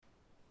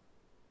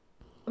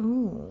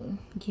Ooh,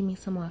 give me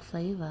some more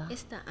flavor.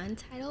 It's the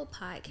Untitled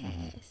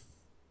podcast.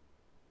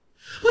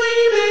 We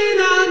may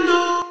not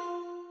know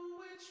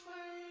which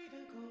way to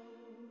go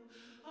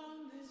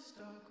on this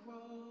dark road.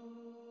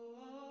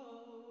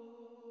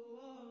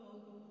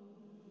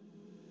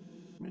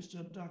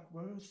 Mr.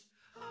 Duckworth.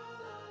 All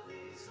of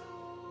these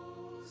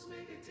hoes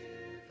make it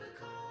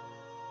difficult.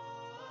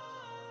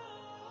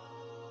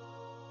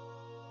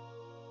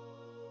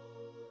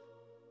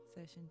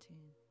 Session 10.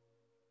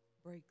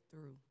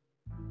 Breakthrough.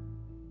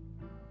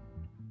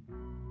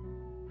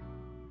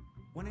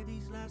 One of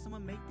these lives, I'ma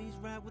make these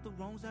right with the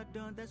wrongs I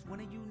done. That's when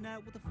I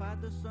unite with the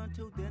father, son,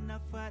 till then I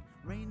fight.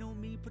 Rain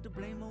on me, put the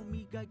blame on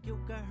me. Got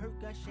guilt, got hurt,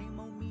 got shame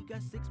on me.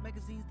 Got 6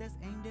 magazines that's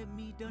aimed at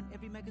me. Done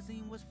every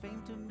magazine was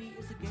fame to me.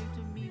 It's a game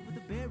to me with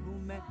the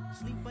bedroom mat.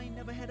 Sleep, I ain't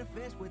never had a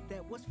fast with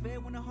that. What's fair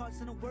when the hearts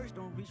and the words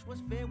don't reach?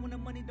 What's fair when the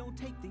money don't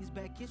take things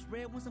back? It's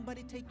rare when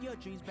somebody take your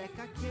dreams back.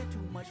 I care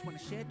too much, wanna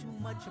share too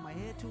much. In my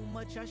head too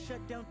much, I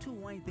shut down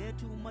too. I ain't there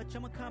too much.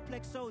 I'm a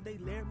complex soul, they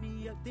layered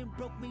me up, then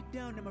broke me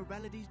down. And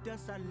morality's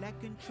dust, I lack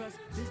in trust.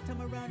 This time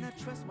around, I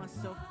trust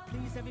myself.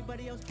 Please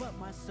everybody else but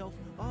myself.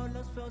 All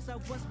else fails, I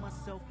was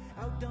myself.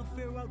 Outdone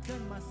fear,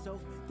 outdone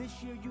myself.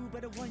 This year, you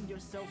better won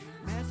yourself.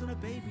 Mask on the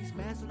babies,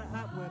 mask on the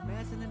outward,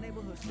 mask in the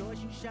neighborhood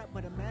stores you shop,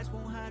 but a mask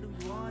won't hide who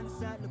you are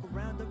inside. Look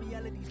around, the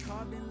reality's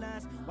carved in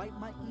lies. Wipe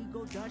my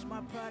ego, dodge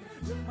my pride.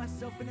 Look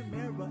myself in the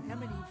mirror,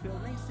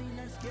 Amityville, ain't seen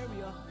nothing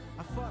scarier.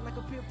 I fought like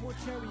a pit bull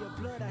terrier,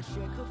 blood I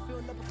shed could fill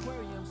up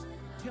aquariums.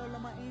 Tell all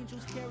my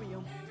angels carry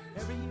them.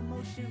 Every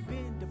emotion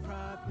been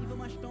deprived. Even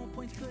my strong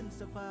points couldn't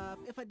survive.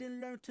 If I didn't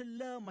learn to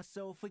love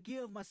myself,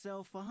 forgive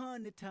myself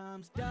 100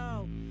 times,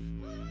 dawg.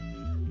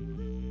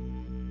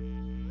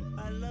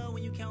 I love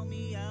when you count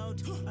me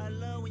out. I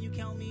love when you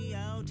count me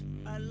out.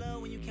 I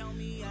love when you count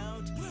me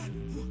out.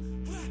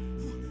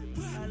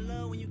 I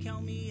love when you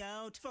count me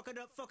out. Fuck it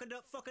up, fuck it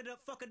up, fuck it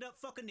up, fuck it up,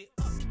 fucking it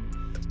up.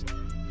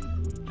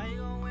 How you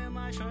gonna wear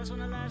my trust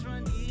when the lies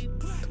run deep?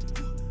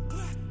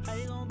 How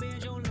you gonna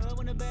bend your love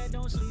when the bed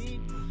don't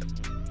sleep?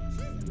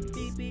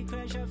 Deep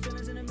crash our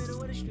feelings in the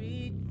middle of the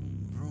street.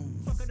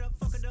 Fuck it up,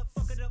 fuck it up,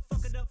 fuck it up,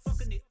 fuck it up,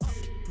 fucking it up.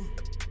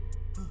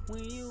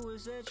 When you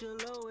was at your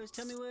lowest,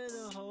 tell me where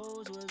the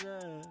hoes was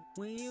at.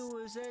 When you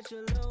was at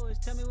your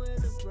lowest, tell me where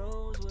the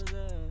bros was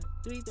at.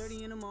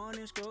 3:30 in the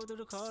morning, scroll through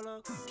the call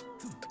up.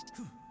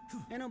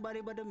 Ain't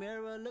nobody but the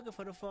mirror looking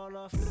for the fall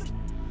off.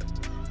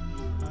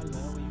 I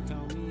love when you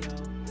count me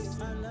out.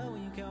 I love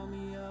when you count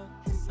me out.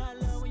 I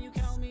love when you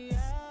count me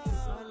out.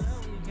 I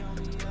love when you count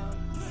me out.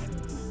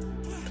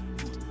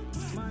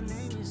 My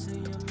name is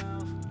in your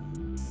mouth.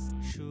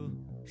 Sure,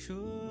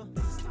 sure.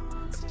 This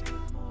don't take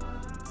more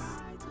than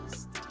I to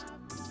stop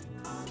me.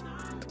 Call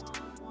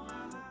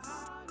 911,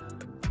 call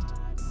the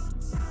body.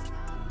 Inside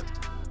out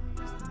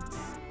now,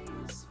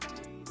 yesterday is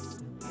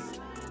fading. It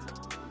lies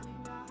only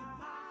a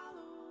mile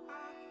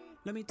away.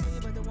 Let me tell you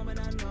about the woman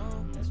I know.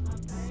 That's my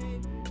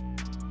baby.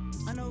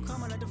 I know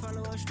karma like to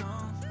follow us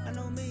strong. I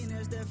know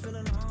millionaires that feel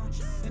alone.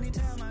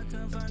 Anytime I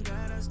couldn't find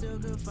God, I still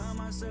could find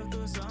myself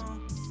through a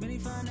song. Many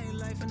find their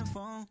life in the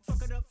phone.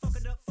 Fuck it up, fuck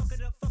it up, fuck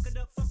it up, fuck it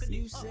up, fuck it up.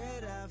 You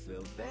said I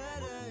feel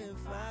better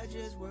if I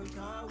just worked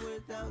hard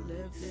without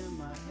lifting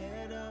my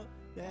head up.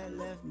 That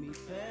left me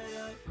fed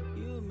up.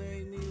 You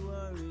made me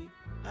worry.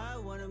 I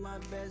wanted my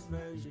best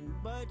version,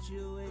 but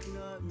you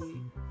ignored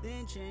me.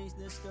 Then changed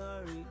the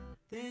story.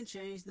 Then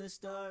change the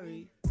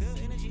story. Good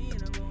energy in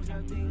the room,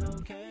 drop the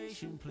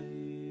location,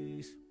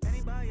 please.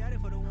 Anybody out there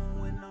for the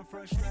one when I'm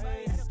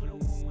frustrated?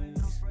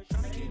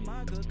 Trying to keep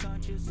my good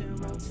conscience in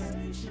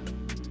rotation.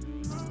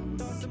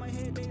 Thoughts in my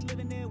head, they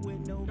living there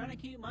with no. Trying to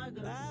keep my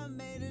good. I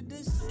made a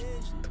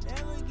decision,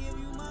 never give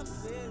you my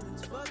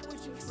feelings. Fuck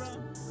what you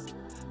from.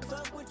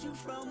 Fuck what you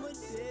from a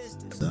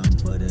distance. Some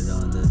put it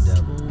on the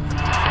devil when you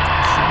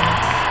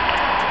fall.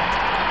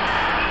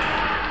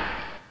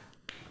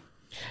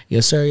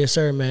 Yes,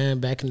 sir, man.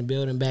 Back in the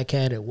building, back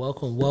at it.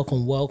 Welcome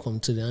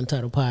to the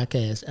Untitled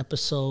Podcast,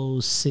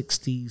 episode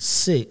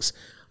 66.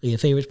 Your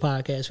favorite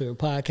podcast,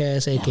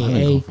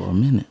 aka for a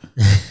minute.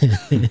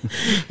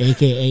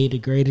 aka the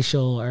greatest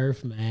show on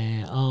earth,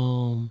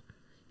 man.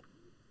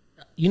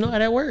 You know how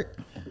that work?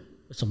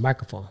 It's a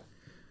microphone.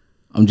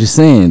 I'm just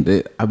saying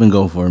that I've been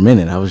going for a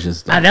minute. I was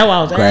just I know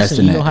I was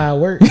asking. You know that. how it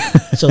works?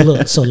 So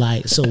look, so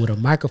with a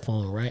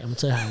microphone, right? I'm gonna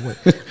tell you how it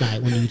works.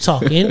 Like when you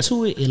talk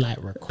into it, it like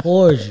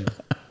records you.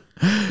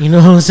 You know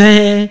what I'm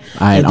saying?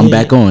 All right, I'm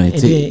back on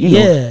it.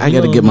 I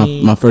got to get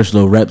my first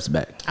little reps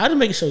back. I'll just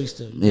make sure you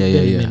still.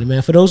 Yeah. Minute,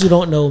 man. For those who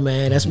don't know,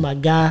 man, that's my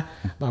guy,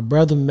 my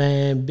brother,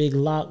 man, Big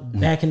Lock,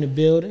 back in the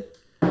building.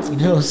 You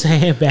know what I'm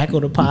saying? Back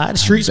on the pod.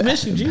 Streets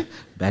miss you, G.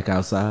 Back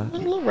outside. A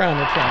little round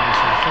of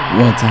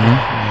applause. One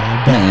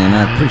time. Man,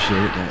 I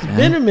appreciate that, man.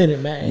 Been a minute,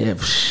 man. Yeah.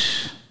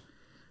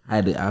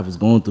 I was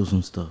going through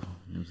some stuff.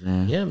 You know what I'm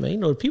saying? Yeah, man. You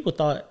know, people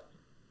thought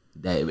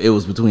that it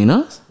was between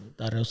us.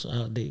 Thought it was,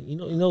 you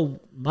know,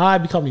 Ma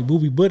be calling me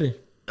Booby Buddy.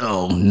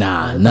 Oh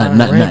nah,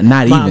 Like,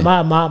 not even.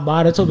 My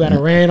mother told me I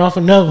ran off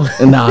another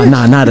one.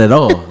 Nah, not at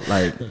all.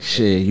 Like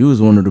shit, you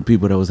was one of the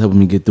people that was helping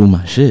me get through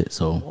my shit.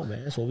 So Oh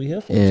man, that's what we here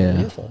for. That's what we yeah,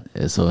 here for.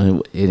 yeah.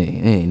 So it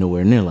ain't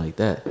nowhere near like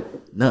that.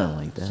 Nothing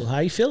like that. So how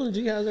you feeling,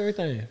 G? How's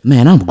everything?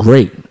 Man, I'm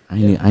great. I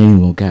ain't even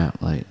gonna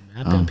cap. Like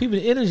I feel people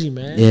the energy,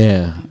 man.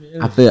 yeah,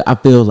 I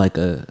feel like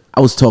I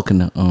was talking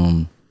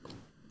to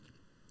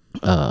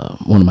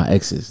one of my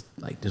exes,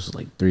 like this was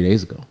like 3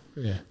 days ago.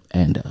 Yeah.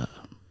 And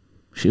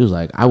she was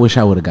like, I wish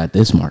I would have got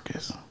this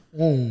Marcus. You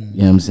know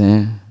what I'm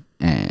saying?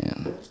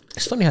 And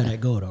It's funny how that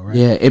go though, right?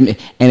 yeah,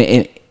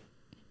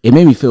 it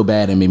made me feel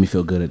bad and made me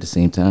feel good at the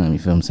same time. You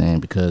feel what I'm saying?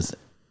 Because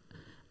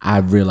I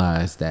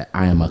realized that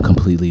I am a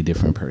completely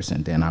different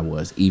person than I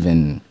was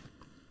even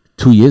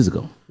 2 years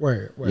ago.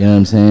 Word. You know what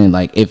I'm saying?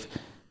 Like if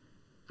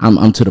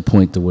I'm to the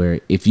point to where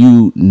if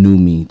you knew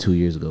me 2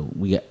 years ago,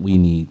 we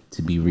need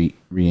to be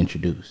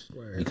reintroduced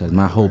because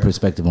my whole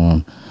perspective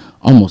on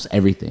almost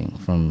everything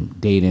from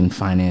dating,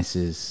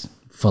 finances,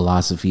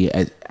 philosophy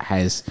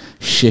has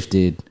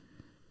shifted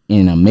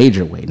in a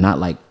major way. Not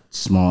like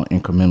small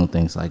incremental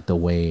things, like the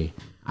way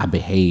I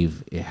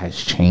behave. It has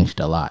changed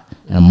a lot,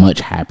 and I'm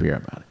much happier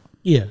about it.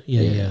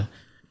 Yeah.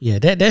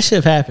 That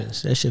shift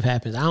happens.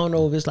 I don't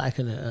know if it's like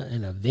an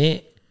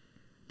event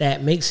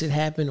that makes it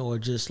happen or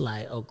just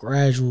like a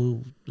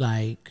gradual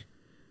like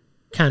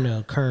kind of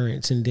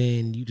occurrence, and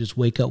then you just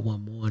wake up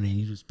one morning and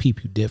you just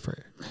peep you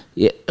different.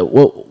 Yeah,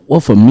 well,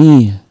 for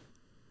me,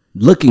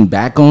 looking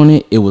back on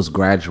it, it was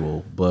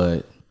gradual.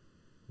 But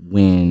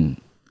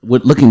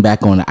looking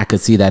back on it, I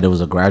could see that it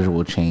was a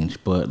gradual change.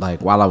 But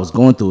like while I was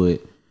going through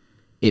it,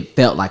 it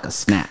felt like a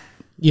snap.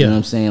 You know what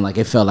I'm saying? Like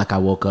it felt like I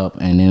woke up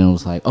and then it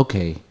was like,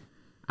 okay,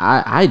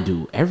 I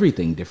do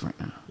everything different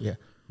now. Yeah.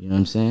 You know what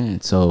I'm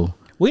saying? So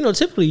We know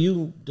typically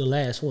you the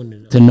last one to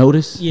know. to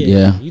notice,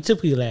 Yeah, you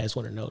typically the last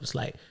one to notice.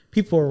 Like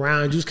people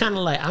around you, it's kind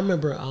of like I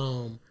remember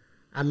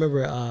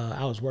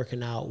I was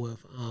working out with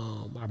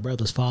my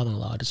brother's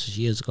father-in-law. This was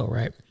years ago,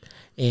 right?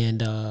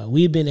 And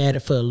we'd been at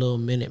it for a little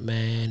minute,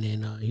 man.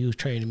 And he was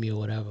training me or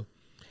whatever.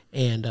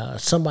 And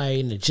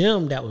somebody in the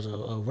gym that was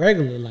a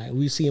regular, like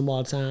we see him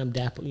all the time,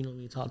 dapper, you know,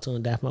 we talk to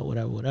him, dapper him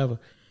up, whatever.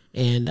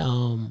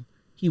 And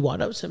he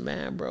walked up and said,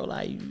 "Man, bro,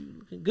 like you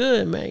looking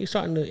good, man. You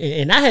starting to,"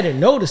 and I hadn't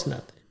noticed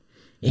nothing.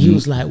 And he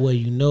was like, "Well,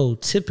 you know,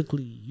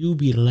 typically you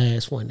be the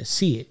last one to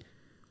see it."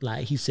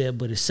 Like he said,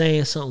 but it's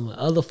saying something when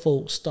other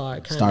folks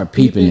start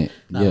peeping it.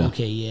 Like, Yeah.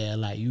 okay, yeah,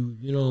 like you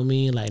know what I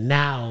mean? Like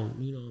now,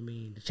 you know what I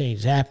mean? The change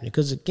is happening.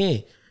 Because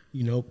again,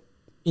 you know,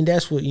 and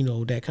that's what, you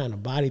know, that kind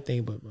of body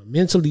thing, but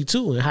mentally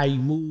too, and how you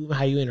move,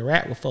 how you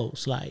interact with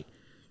folks. Like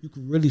you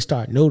can really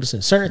start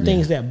noticing certain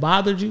things that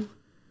bothered you.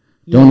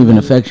 Don't even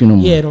affect you no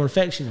more. Yeah, it don't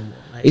affect you no more.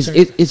 Like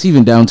It's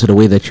even down to the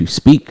way that you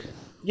speak.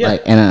 Yeah.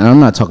 Like, and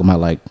I'm not talking about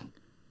like,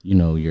 you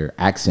know, your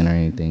accent or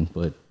anything,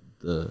 but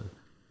the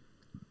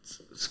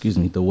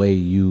way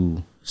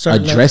you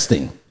Certain address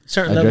things.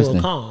 certain level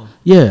of calm.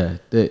 Yeah,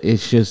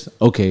 it's just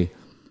okay.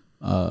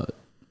 A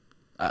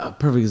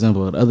perfect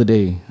example. The other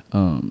day,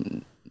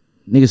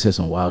 nigga said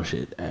some wild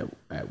shit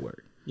at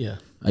work. Yeah.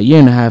 A year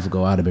and a half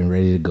ago, I'd have been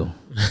ready to go.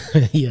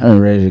 Yeah. I've been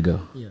ready to go.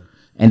 Yeah.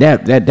 And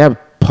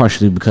that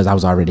partially because I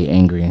was already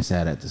angry and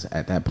sad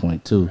at that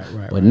point too.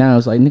 But now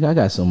it's like, nigga, I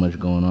got so much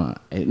going on.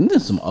 And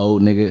there's some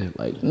old nigga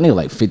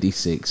like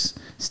 56,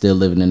 still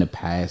living in the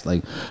past.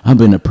 Like I've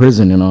been to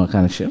prison and all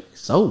kind of shit.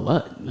 So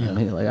what? Yeah.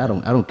 Nigga, like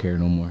I don't care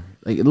no more.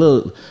 Like a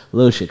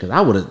little shit, because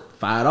I would have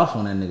fired off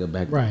on that nigga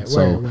back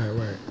then.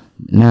 Right.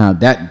 Now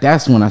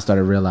that's when I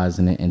started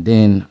realizing it, and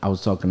then I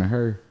was talking to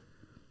her,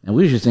 and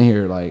we was just in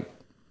here like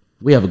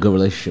we have a good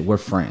relationship. We're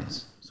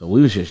friends, so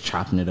we was just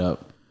chopping it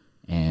up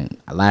and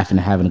laughing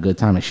and having a good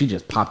time, and she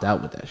just popped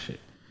out with that shit.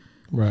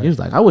 Right. He was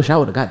like, "I wish I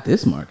would have got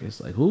this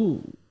Marcus. Like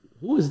who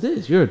is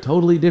this? You're a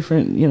totally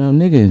different, you know,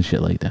 nigga and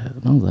shit like that."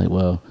 And I was like,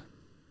 "Well,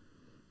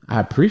 I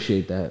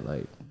appreciate that,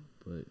 like,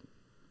 but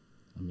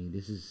I mean,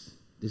 this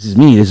is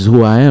me. This is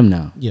who I am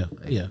now." Yeah,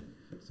 like, yeah.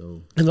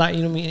 So, and like,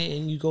 you know what I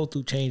mean, and you go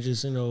through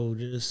changes, you know,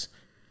 just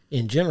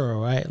in general,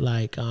 right?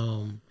 Like,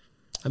 I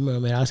remember,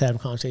 man, I was having a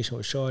conversation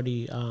with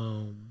Shorty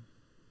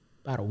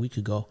about a week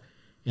ago,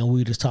 and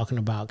we were just talking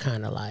about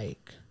kind of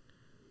like,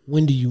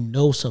 when do you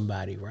know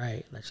somebody,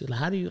 right? Like, she's like,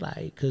 how do you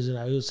like? Because it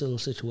was a little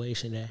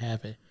situation that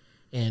happened,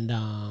 and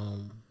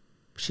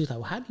she's like,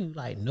 well, how do you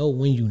like know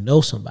when you know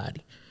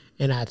somebody?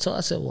 And I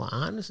said, well,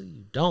 honestly,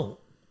 you don't,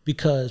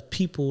 because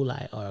people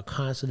like are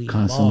constantly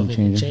evolving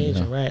and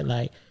changing, yeah. Right?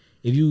 Like,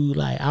 if you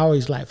like, I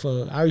always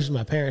use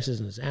my parents as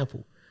an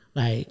example.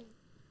 Like,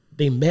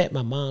 they met,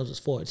 my mom was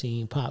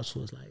 14, pops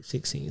was like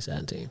 16,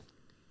 17.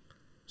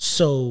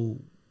 So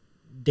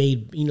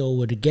they, you know,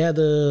 were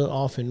together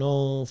off and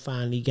on,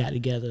 finally got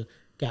together,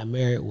 got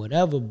married,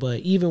 whatever. But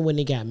even when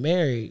they got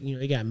married, you know,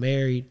 they got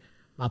married,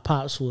 my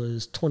pops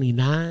was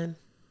 29.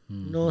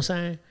 Mm-hmm. You know what I'm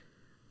saying?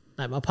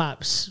 Like, my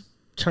pops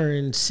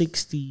turned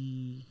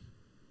 60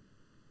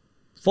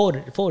 for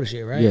this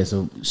year, right? Yeah,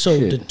 so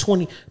shit.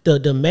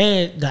 The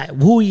man, like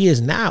who he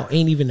is now,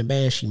 ain't even the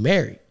man she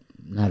married.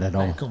 Not at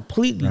all. Like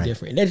completely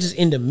different. That's just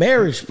in the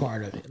marriage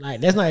part of it. Like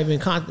that's not even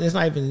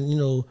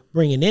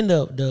bringing in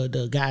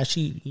the guy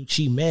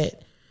she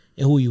met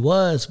and who he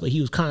was, but he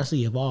was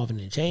constantly evolving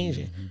and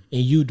changing,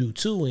 and you do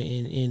too.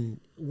 And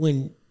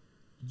when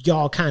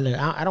y'all kind of,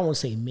 I don't want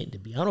to say meant to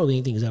be. I don't know if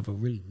anything is ever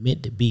really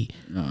meant to be.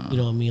 You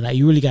know what I mean? Like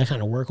you really got to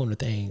kind of work on the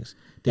things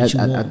that you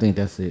want. I think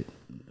that's it.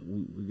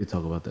 We could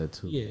talk about that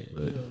too. Yeah, you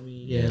know what I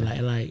mean?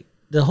 Yeah, like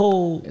the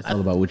whole. It's all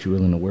about what you're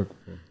willing to work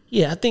for.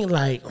 Yeah, I think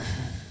like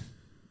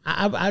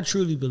I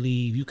truly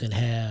believe you can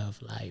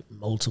have like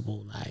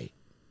multiple, like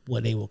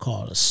what they would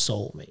call a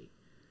soulmate.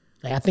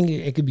 Like I think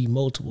it could be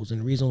multiples,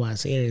 and the reason why I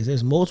say that is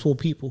there's multiple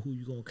people who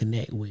you're gonna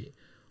connect with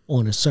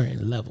on a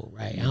certain level,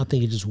 right? I don't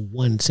think it's just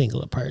one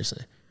singular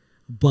person,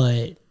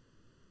 but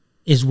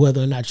it's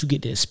whether or not you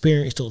get to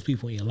experience those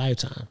people in your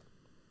lifetime.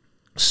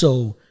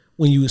 So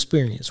when you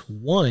experience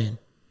one,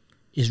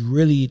 it's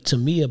really to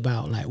me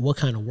about like what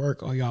kind of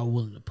work are y'all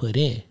willing to put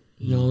in?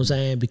 You know what I'm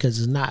saying? Because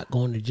it's not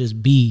going to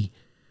just be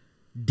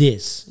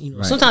this. You know,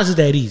 right. Sometimes it's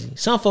that easy.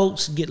 Some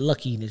folks get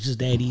lucky and it's just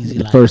that easy.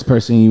 The like, first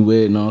person you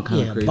with and all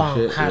kind of crazy bomb,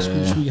 shit. high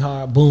school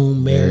sweetheart,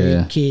 boom, married,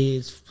 Yeah.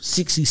 kids,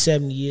 60,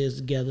 70 years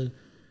together.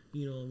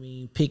 You know what I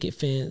mean? Picket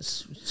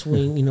fence,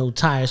 swing,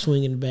 tire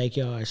swing in the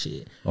backyard,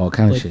 shit. All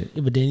kind of shit.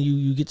 But then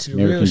you get to the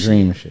American real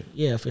dream shit. and shit.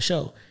 Yeah, for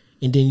sure.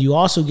 And then you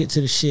also get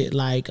to the shit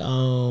like, you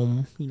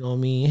know what I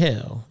mean?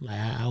 Hell, like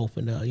I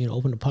opened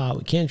the pod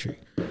with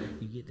Kendrick.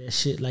 You get that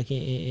shit like,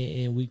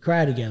 and we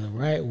cry together,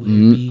 right?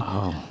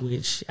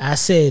 Which I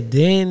said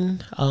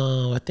then,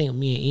 I think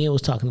me and Ian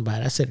was talking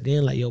about it. I said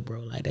then, like, yo,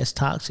 bro, like that's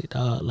toxic,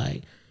 dog.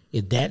 Like,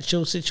 if that's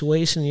your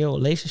situation, your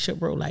relationship,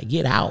 bro, like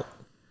get out.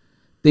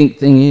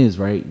 Thing is,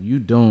 right? You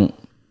don't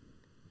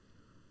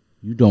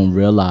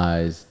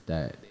realize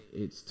that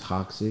it's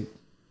toxic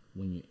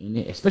when you're in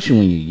it, especially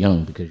when you're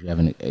young, because you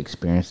haven't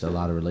experienced a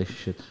lot of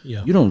relationships.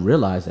 Yeah. You don't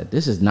realize that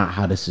this is not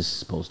how this is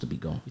supposed to be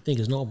going. You think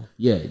it's normal.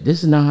 Yeah,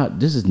 this is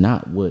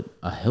not what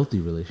a healthy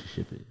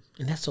relationship is.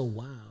 And that's so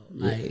wild.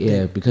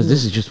 Like, Because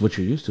this is just what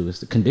you're used to. It's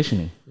the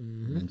conditioning. You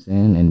know what I'm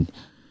saying? And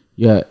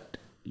you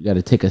got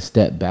to take a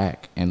step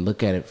back and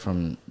look at it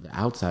from the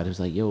outside. It's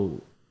like,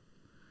 yo,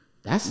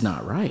 that's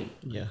not right.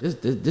 Yeah.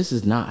 This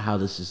is not how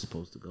this is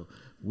supposed to go.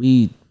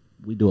 We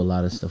do a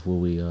lot of stuff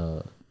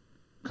where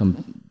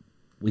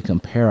we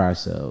compare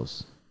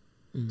ourselves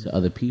to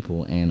other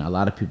people, and a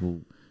lot of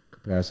people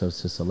compare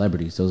ourselves to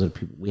celebrities. Those are the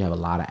people, we have a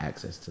lot of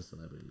access to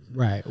celebrities.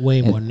 Right.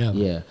 Way more than ever.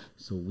 Yeah.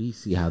 So we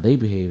see how they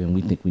behave and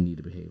we think we need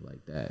to behave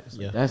like that.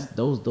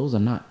 So those are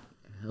not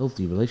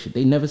healthy relationships.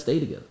 They never stay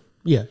together.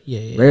 Yeah.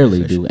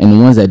 Rarely do. And the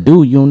ones that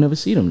do, you don't never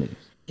see them niggas.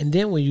 And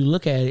then when you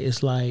look at it,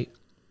 it's like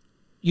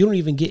you don't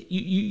even get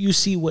you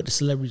see what the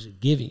celebrities are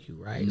giving you,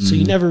 right? So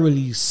you never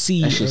really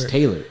see. That's just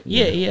tailored.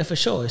 Yeah, for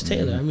sure. It's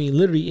tailored. I mean,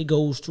 literally it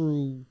goes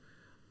through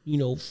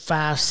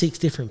 5-6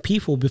 different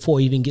people before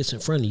it even gets in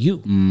front of you.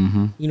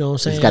 Mm-hmm. You know what I'm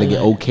saying? It's got to get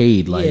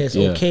okayed. It's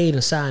okayed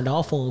and signed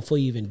off on before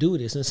you even do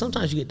this. And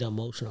sometimes you get the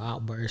emotional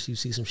outbursts. You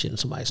see some shit in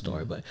somebody's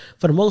story, but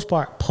for the most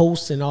part,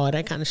 posts and all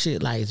that kind of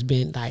shit, like it's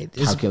been like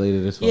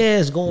calculated as well. Yeah,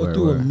 it's going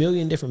through a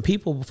million different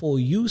people before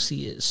you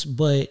see it.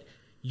 But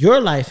your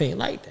life ain't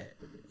like that.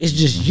 It's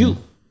just you.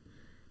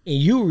 And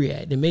you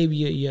react, and maybe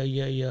your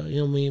you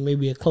know what I mean,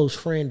 maybe a close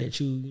friend that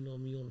you know what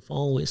I mean on the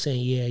phone with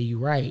saying, yeah, you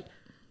right,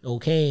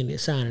 okay, and then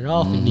sign it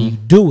off, and then you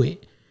do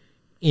it,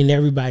 and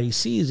everybody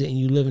sees it, and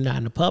you living out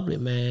in the public,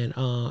 man.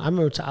 I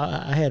remember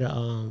I had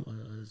a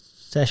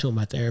session with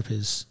my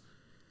therapist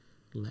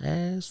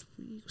last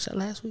week. Was that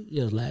last week?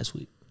 Yeah, it was last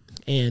week,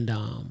 and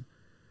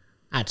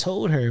I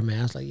told her,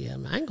 man, I was like, yeah,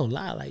 man, I ain't gonna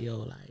lie, like, yo,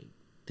 like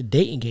the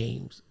dating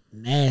games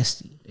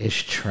nasty. It's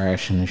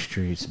trash in the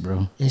streets,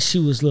 bro. And she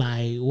was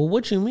like, well,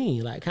 what you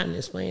mean? Like, kind of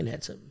explain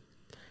that to me.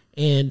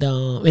 And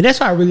that's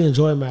why I really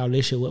enjoy my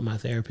relationship with my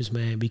therapist,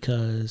 man,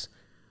 because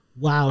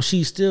while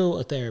she's still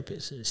a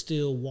therapist and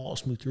still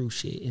walks me through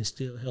shit and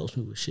still helps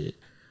me with shit,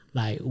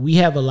 like, we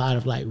have a lot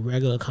of, like,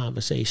 regular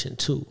conversation,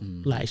 too.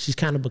 Like, she's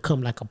kind of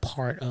become, like, a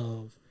part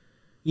of,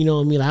 you know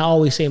what I mean? Like, I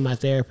always say my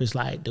therapist,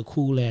 like, the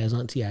cool-ass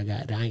auntie I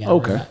got. I ain't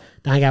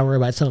got to worry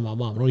about telling my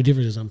mom. The only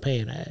difference is I'm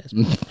paying her ass.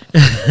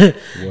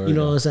 You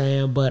know what I'm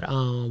saying? But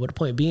the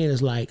point being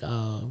is, like,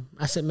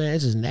 I said, man,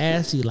 it's just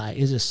nasty. Like,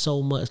 it's just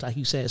so much, like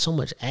you said, so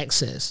much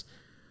access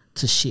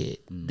to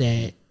shit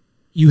that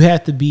you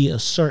have to be a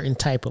certain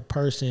type of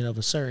person of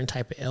a certain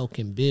type of ilk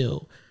and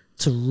build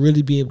to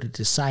really be able to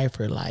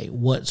decipher, like,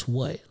 what's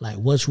what. Like,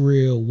 what's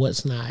real,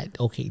 what's not.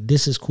 Okay,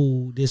 this is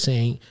cool, this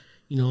ain't.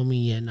 You know what I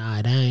mean? Yeah,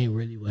 nah, that ain't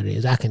really what it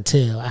is. I can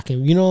tell.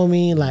 You know what I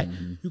mean? Like,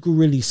 you can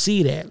really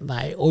see that.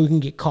 Like, or you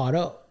can get caught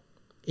up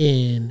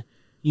in,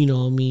 you know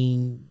what I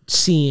mean,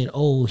 seeing,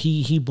 oh,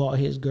 he bought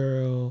his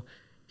girl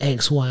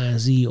X, Y, and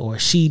Z, or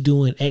she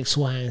doing X,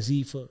 Y, and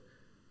Z for,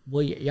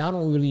 well, y'all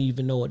don't really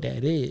even know what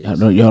that is.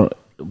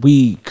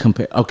 We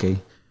compare, okay.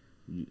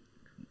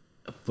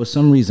 For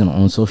some reason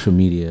on social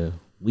media,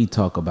 we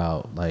talk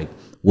about, like,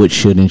 what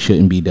should and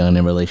shouldn't be done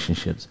in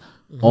relationships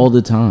all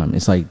the time.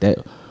 It's like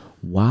that.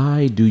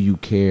 Why do you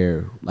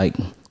care? Like,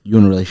 you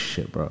in a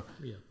relationship, bro.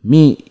 Yeah.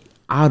 Me,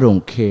 I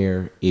don't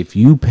care if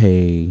you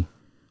pay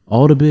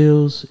all the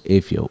bills,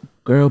 if your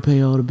girl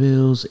pay all the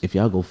bills, if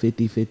y'all go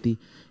 50-50,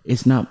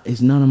 it's none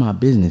of my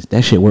business.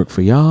 That shit work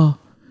for y'all.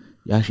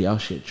 Y'all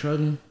shit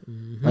trugging.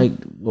 Like,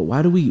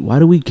 why do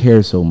we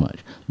care so much?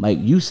 Like,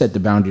 you set the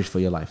boundaries for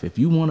your life. If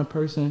you want a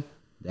person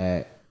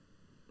that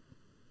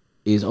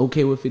is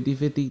okay with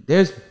 50-50,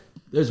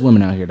 there's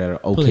women out here that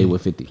are okay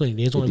with 50. Please,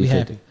 they just want to be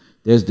happy.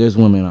 There's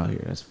women out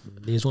here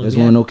there's women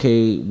happy.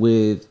 okay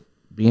with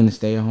being a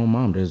stay-at-home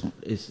mom.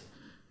 It's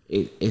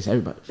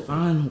everybody.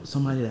 Find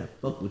somebody that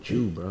fuck with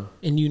you, bro.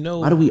 And you know,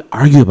 why do we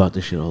argue about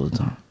this shit all the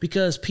time?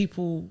 Because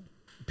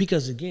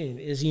again,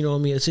 it's, you know what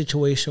I mean, a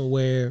situation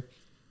where,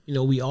 you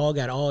know, we all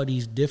got all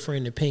these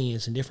different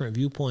opinions and different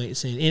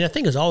viewpoints, and I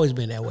think it's always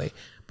been that way.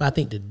 But I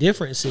think the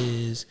difference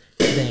is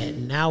that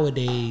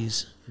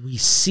nowadays we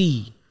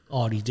see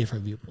all these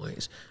different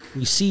viewpoints.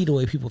 We see the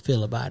way people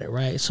feel about it,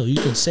 right? So you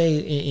can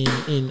say,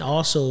 and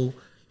also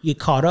you get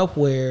caught up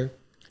where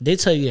they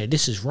tell you that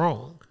this is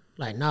wrong.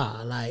 Like,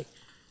 nah, like,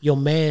 your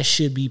man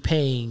should be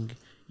paying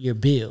your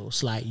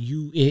bills. Like,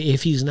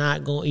 if he's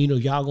not going, you know,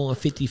 y'all going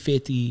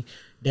 50-50,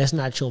 that's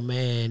not your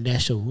man,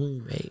 that's your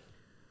roommate.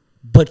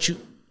 But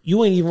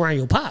you ain't even around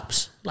your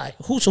pops. Like,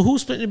 who's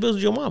splitting the bills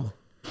with your mama?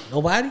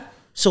 Nobody.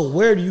 So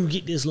where do you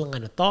get this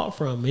line of thought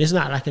from? It's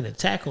not like an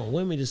attack on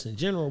women, just in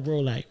general, bro.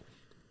 Like,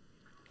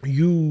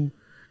 you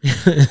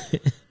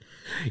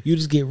you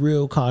just get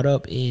real caught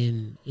up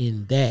in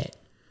that.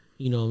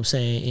 You know what I'm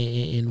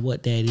saying? And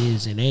what that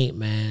is and ain't,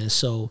 man.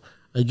 So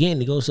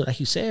again, it goes to, like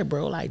you said,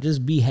 bro, like,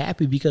 just be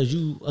happy, because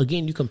you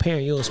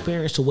comparing your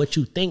experience to what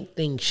you think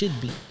things should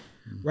be,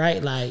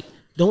 right? Like,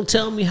 don't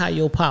tell me how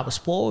your pop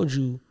spoiled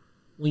you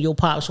when your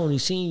pop's only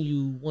seen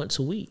you once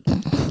a week.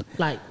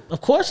 Like,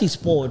 of course he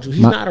spoiled you.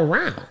 He's not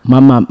around.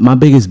 My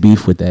biggest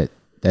beef with that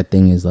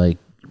thing is, like,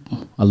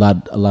 a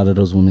lot of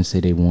those women say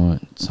they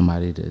want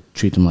somebody to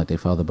treat them like their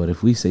father, but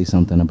if we say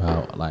something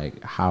about,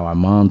 like, how our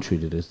mom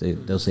treated us,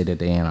 they'll say that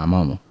they ain't our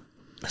mama.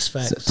 That's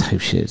facts.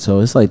 Type shit. So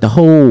it's like the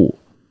whole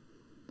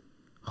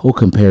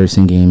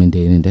comparison game in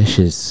dating. That's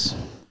just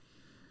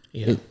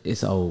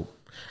it's old.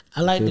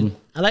 I like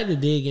to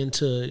dig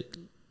into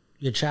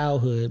your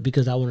childhood,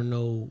 because I want to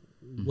know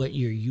what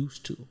you're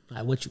used to,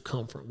 like what you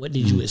come from, what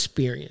did you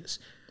experience.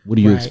 What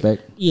do you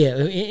expect? Yeah,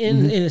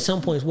 and at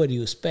some points, what do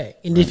you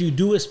expect? And if you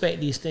do expect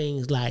these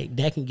things, like,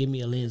 that can give me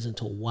a lens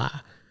into why.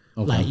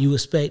 Okay. Like, you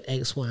expect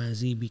X, Y, and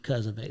Z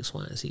because of X,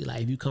 Y, and Z.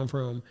 Like, if you come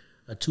from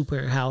a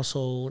 2-parent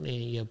household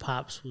and your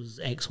pops was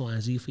X, Y,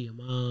 and Z for your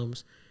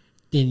moms,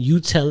 then you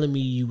telling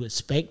me you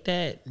expect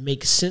that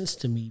makes sense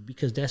to me,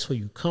 because that's where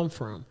you come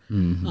from.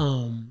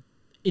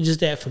 It's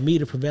just that for me,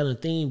 the prevailing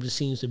theme just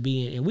seems to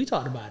be, and we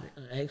talked about it,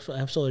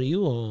 episode of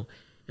you on,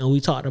 and we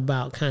talked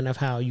about kind of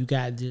how you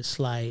got this,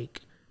 like,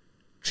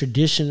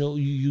 traditional,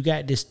 you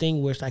got this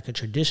thing where it's like a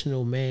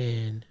traditional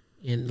man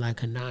and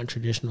like a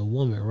non-traditional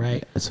woman,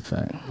 right? That's a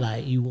fact.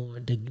 Like, you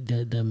want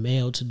the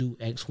male to do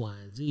X, Y,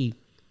 and Z,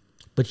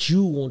 but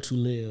you want to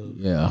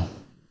live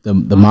the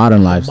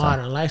modern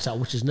lifestyle,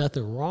 which is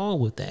nothing wrong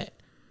with that.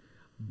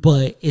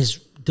 But it's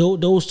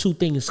those two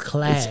things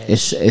clash.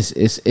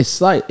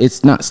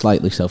 It's not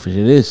slightly selfish.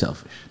 It is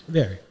selfish.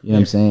 Very. You know what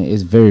I'm saying?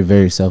 It's very,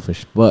 very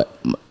selfish. But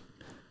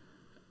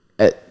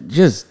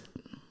just,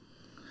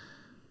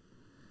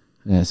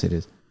 I'm gonna say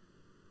this.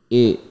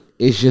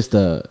 It's just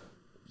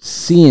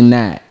seeing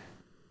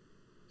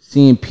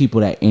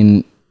people that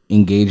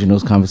engage in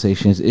those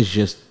conversations. It's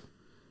just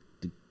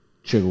the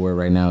trigger word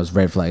right now is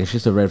red flag. It's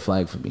just a red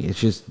flag for me. It's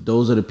just,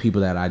 those are the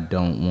people that I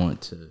don't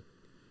want to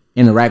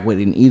interact with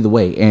in either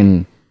way.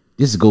 And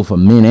this go for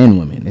men and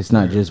women. It's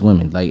not just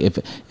women. Like, if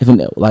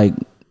like,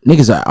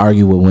 niggas that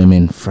argue with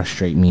women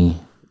frustrate me.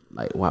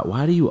 Like,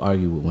 why do you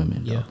argue with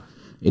women? Yeah.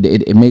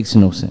 It makes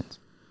no sense.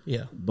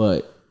 Yeah.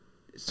 But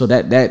so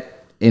that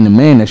in a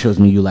man, that shows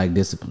me you lack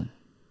discipline.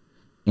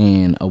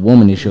 And a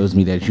woman, it shows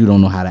me that you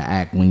don't know how to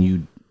act when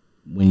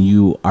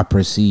you are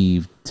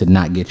perceived to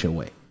not get your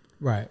way.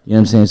 Right. You know what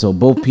I'm saying? So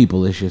both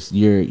people, it's just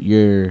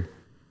you're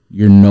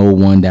no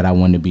one that I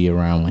want to be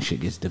around when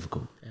shit gets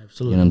difficult.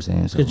 Absolutely. You know what I'm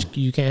saying? So because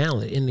you can't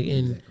handle it.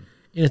 And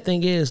the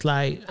thing is,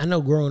 like, I know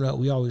growing up,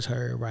 we always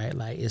heard, right,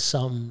 like, it's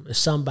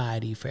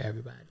somebody for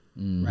everybody,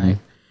 right?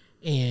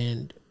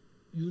 And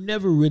you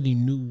never really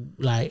knew,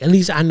 like, at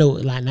least I know,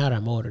 like, now that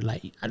I'm older,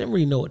 like, I didn't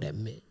really know what that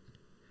meant,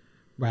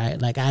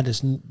 right? Like,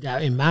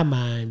 in my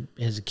mind,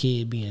 as a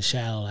kid being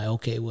shallow, like,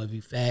 okay, well, if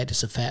you fat,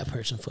 it's a fat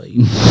person for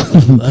you.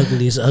 If you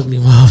ugly, it's an ugly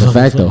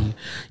motherfucker for you.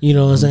 You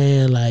know what I'm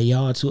saying? Like,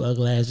 y'all two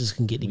ugly asses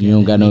can get together. You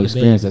don't got no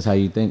experience. That's how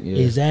you think. Yeah.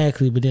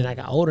 Exactly. But then I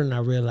got older and I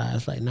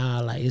realized, like, nah,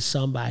 like, it's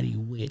somebody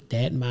with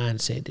that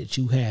mindset that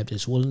you have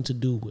that's willing to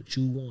do what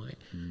you want.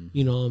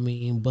 You know what I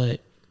mean? But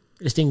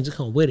there's things that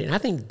come with it. And I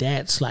think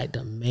that's, like,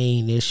 the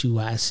main issue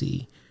I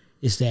see,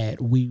 is that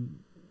we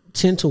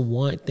tend to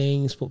want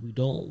things, but we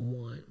don't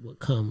want what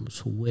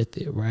comes with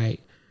it,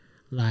 right?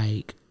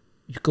 Like,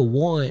 you could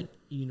want,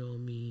 you know what I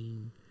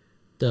mean,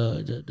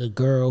 the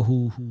girl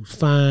who's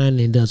fine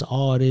and does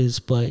all this,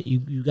 but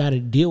you got to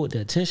deal with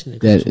the attention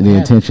that the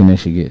attention that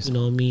she gets. You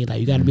know what I mean?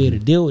 Like you got to be able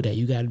to deal with that.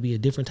 You got to be a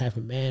different type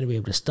of man to be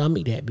able to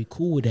stomach that, be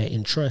cool with that,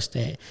 and trust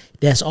that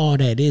that's all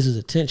that is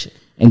attention.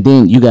 And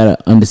then you got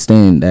to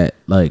understand that,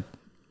 like,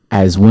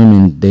 as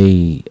women,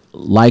 they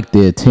like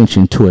the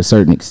attention to a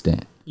certain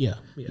extent. Yeah.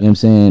 You know what I'm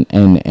saying?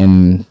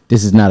 And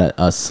this is not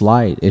a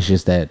slight. It's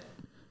just that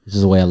this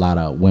is the way a lot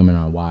of women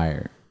are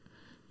wired.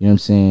 You know what I'm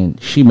saying?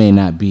 She may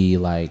not be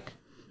like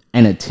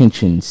an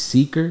attention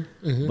seeker,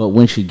 but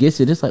when she gets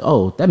it, it's like,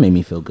 oh, that made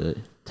me feel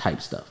good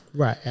type stuff.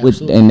 Right.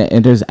 Absolutely.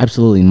 And there's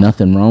absolutely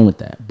nothing wrong with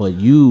that. But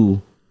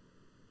you,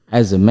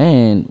 as a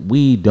man,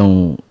 we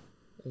don't.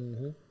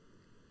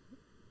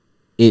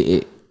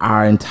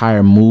 Our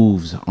entire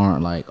moves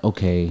aren't like,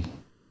 okay,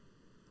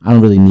 I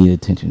don't really need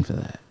attention for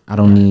that.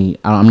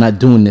 I'm not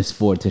doing this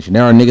for attention.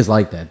 There are niggas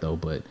like that though,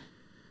 but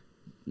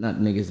not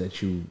niggas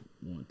that you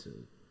want to.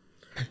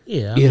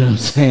 Yeah. You know what I'm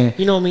saying?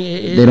 You know what I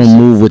mean? They don't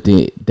move with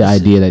the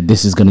idea that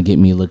this is gonna get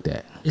me looked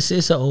at. It's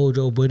an old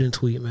Joe Budden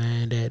tweet,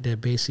 man,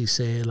 that basically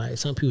said, like,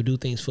 some people do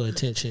things for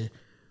attention.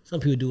 Some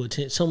people do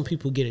attention. Some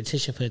people get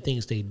attention for the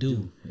things they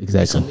do.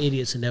 Exactly. Some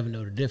idiots will never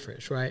know the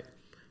difference, right?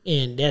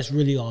 And that's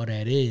really all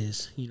that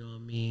is, you know what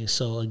I mean?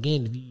 So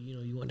again, if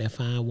you want that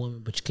fine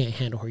woman, but you can't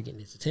handle her getting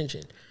this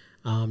attention.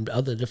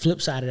 The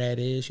flip side of that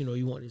is,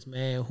 you want this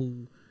man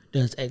who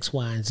does X,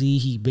 Y, and Z.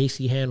 He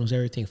basically handles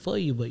everything for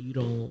you, but you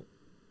don't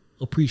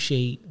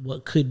appreciate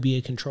what could be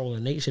a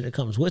controlling nature that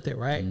comes with it,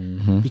 right?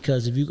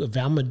 Because if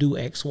I'm gonna do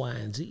X, Y,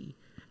 and Z,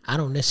 I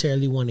don't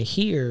necessarily want to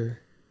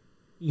hear,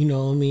 you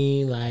know what I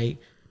mean, like,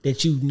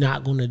 that you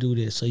not gonna do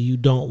this or you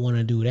don't want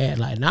to do that.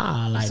 Like,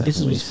 nah, like, this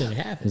is what's gonna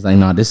happen. It's like,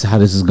 nah, this is how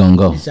this is gonna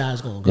go. This is how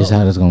it's gonna go. This is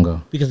how this gonna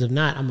go. Because if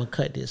not, I'm gonna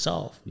cut this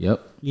off.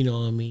 Yep. You know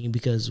what I mean?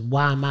 Because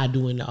why am I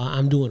doing?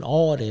 I'm doing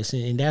all this,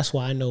 and that's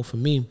why I know for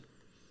me,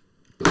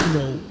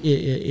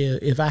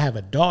 if I have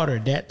a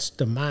daughter, that's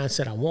the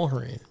mindset I want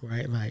her in,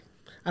 right? Like,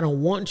 I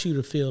don't want you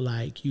to feel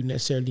like you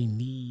necessarily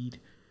need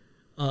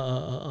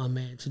a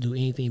man to do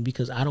anything,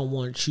 because I don't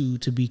want you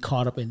to be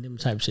caught up in them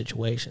type of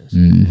situations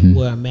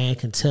where a man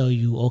can tell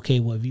you, okay,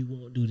 well, if you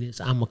won't do this,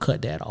 I'm gonna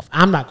cut that off.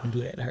 I'm not gonna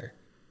do that to her.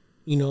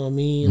 You know what I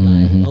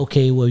mean? Like,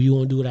 okay, well, if you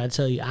won't do what I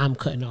tell you, I'm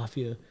cutting off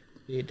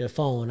the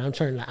phone.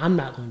 I'm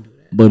not gonna do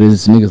that. But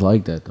it's niggas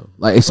like that though.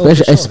 Like,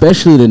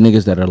 especially the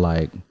niggas that are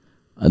like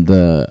I'm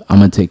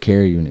gonna take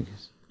care of you niggas.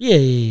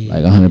 Yeah.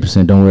 Like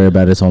 100%. Don't worry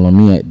about it. It's all on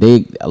me.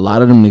 A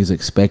lot of them niggas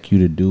expect you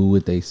to do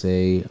what they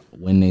say,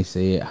 when they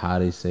say it, how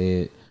they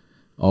say it,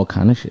 all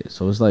kind of shit.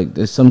 So it's like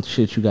there's some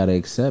shit you gotta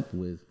accept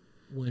with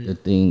the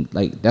thing.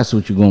 Like, that's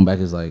what you're going back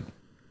is like,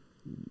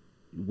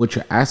 what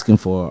you're asking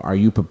for. Are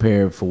you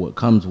prepared for what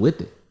comes with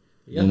it?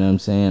 Yep. You know what I'm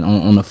saying?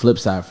 On the flip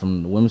side,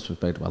 from the women's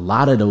perspective, a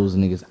lot of those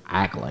niggas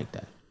act like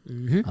that.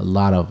 A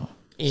lot of them.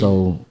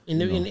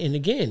 And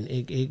again,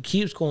 it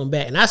keeps going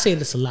back. And I say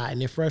this a lot,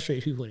 and it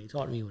frustrates people when they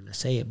talk to me when I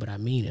say it, but I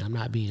mean it. I'm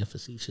not being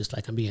facetious.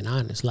 Like, I'm being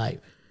honest.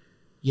 Like,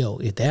 yo,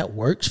 if that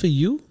works for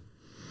you,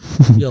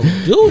 yo,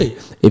 do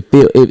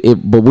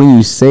it. But when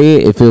you say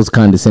it, it feels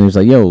condescending. It's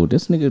like, yo,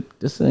 this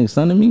nigga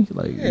son to me?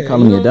 Like, you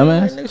calling me a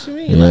dumbass?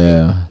 Like,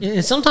 yeah. Like,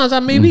 and sometimes I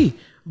may be.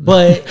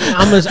 But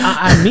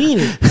I mean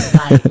it,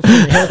 like, from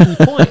a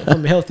healthy point,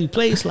 from a healthy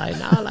place. Like,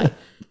 nah, like,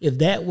 if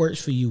that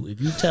works for you,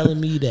 if you telling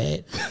me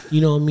that,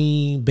 you know what I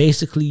mean,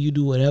 basically you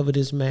do whatever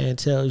this man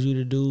tells you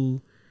to do,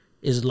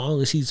 as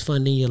long as he's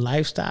funding your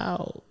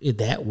lifestyle, if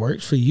that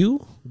works for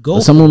you, go.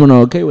 But some women are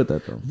okay with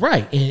that though,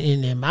 right?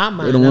 And in my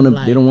mind,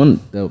 they don't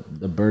want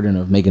the burden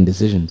of making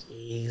decisions.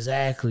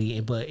 Exactly,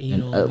 but you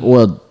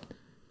know,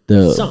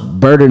 the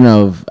burden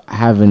of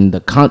having the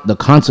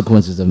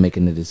consequences of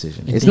making the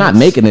decision. It's not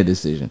making a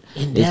decision.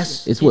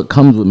 It's what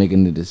comes with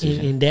making the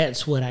decision. And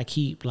that's what I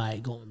keep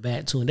like going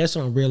back to. And that's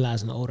what I'm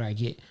realizing the older I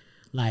get.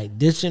 Like,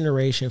 this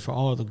generation, for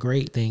all the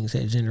great things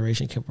that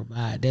generation can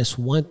provide, that's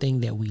one thing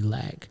that we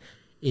lack,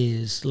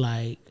 is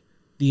like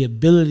the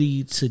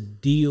ability to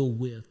deal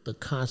with the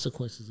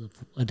consequences of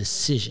a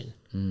decision.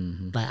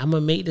 Like, I'm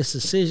going to make this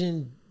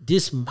decision.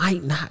 This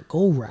might not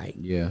go right.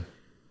 Yeah.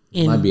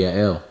 Might be an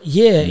L.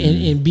 Yeah,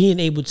 and being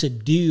able to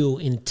deal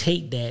and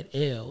take that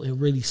L and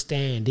really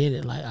stand in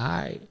it. Like, all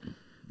right,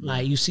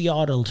 like, you see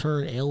all the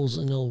turn L's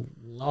and the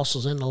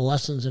losses and the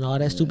lessons and all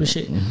that stupid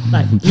shit.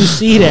 Like, you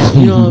see that,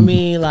 you know what I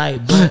mean?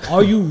 Like, but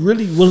are you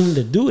really willing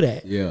to do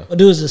that? Yeah. Or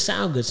does it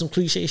sound good? Some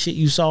cliche shit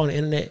you saw on the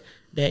internet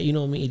that, you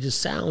know what I mean, it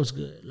just sounds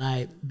good.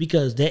 Like,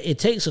 because that it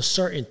takes a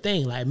certain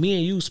thing. Like, me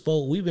and you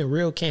spoke, we've been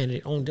real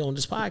candid on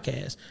this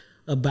podcast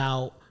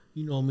about,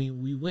 you know what I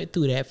mean, we went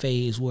through that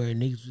phase where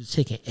niggas was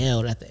taking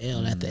L after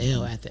L after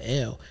L after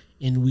L,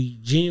 and we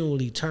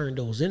genuinely turned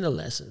those into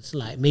lessons.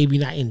 Like, maybe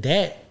not in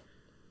that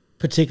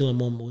particular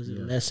moment was it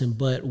a lesson,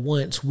 but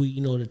once we, you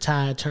know, the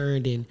tide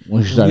turned and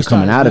once you started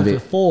coming out of it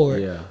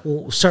forward,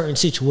 well, certain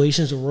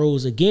situations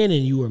arose again,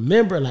 and you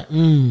remember like,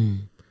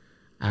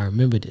 I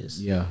remember this.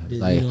 Yeah, This,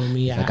 like, you know what I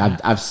mean. like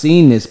I've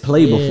seen this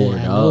play before.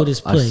 I dog. know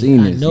this play. I've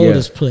seen this. I know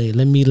this play.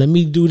 Let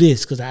me do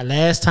this because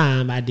last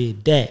time I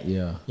did that.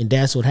 Yeah, and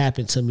that's what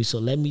happened to me. So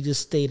let me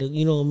just stay.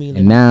 You know what I mean.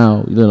 And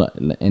now,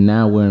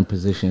 now we're in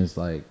positions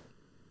like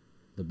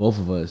the both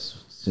of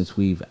us, since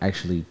we've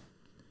actually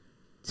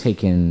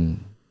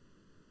taken,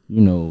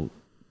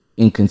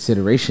 in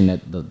consideration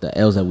that the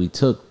L's that we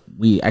took,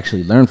 we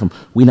actually learned from.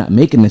 We're not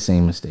making the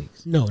same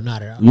mistakes. No,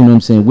 not at all. You know what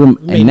I'm saying? We're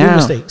Make new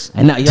mistakes.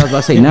 And now, y'all about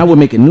to say, now we're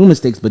making new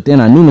mistakes, but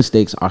then our new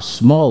mistakes are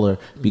smaller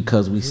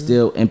because we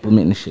still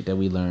implementing the shit that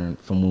we learned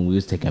from when we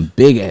was taking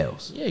big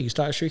L's. Yeah, you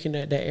start shrinking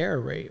that error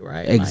rate,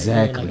 right?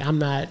 Exactly. Like I'm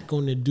not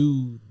going to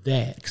do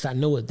that because I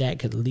know what that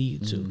could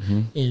lead to.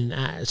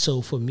 And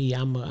so for me,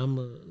 I'm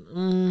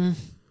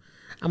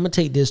gonna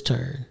take this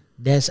turn.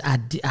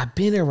 I've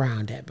been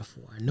around that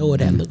before. I know what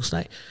that looks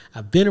like.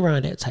 I've been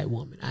around that type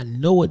woman. I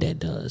know what that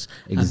does.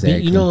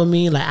 Exactly. You know what I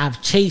mean? Like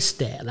I've chased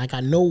that. Like I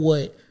know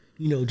what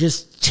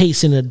just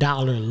chasing a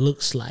dollar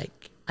looks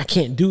like. I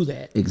can't do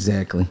that.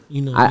 Exactly.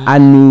 You know, I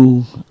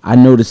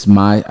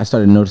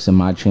started noticing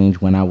my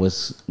change when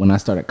I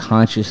started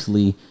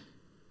consciously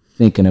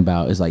thinking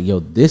about, it's like, yo,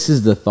 this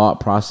is the thought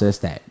process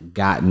that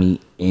got me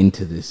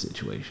into this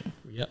situation.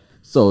 Yep.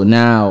 So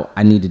now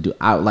I need to do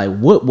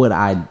what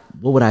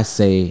would I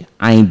say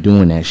I ain't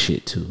doing that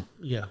shit to?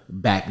 Yeah.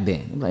 Back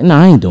then. Like, no,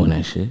 I ain't doing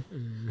that shit.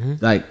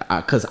 Like,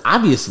 cause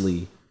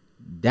obviously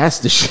that's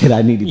the shit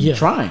I need to be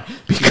trying,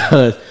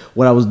 because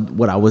what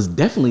I was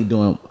definitely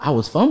doing, I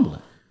was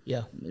fumbling.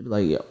 Yeah.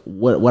 Like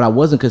what I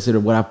wasn't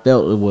considered, what I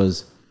felt it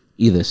was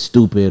either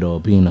stupid or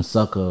being a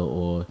sucker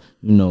or,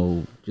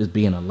 just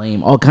being a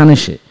lame, all kind of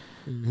shit.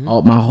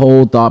 My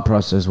whole thought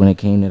process when it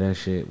came to that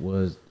shit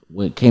when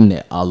it came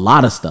to a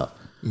lot of stuff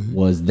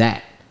was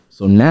that.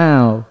 So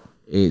now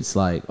it's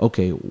like,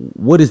 okay,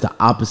 what is the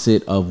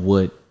opposite of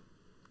what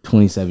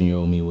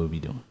 27-year-old me would be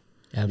doing?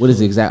 Absolutely. What is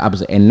the exact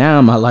opposite? And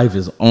now my life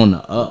is on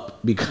the up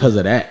because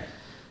of that.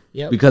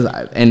 Yeah.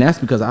 That's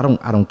because I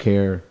don't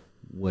care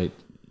what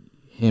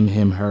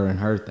him, her, and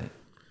her think.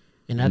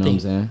 And I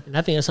think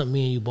that's something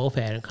me and you both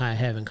had and kind of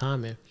have in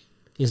common,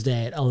 is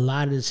that a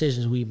lot of the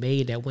decisions we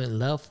made that went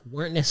left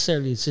weren't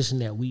necessarily decisions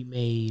that we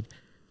made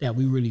that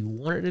we really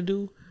wanted to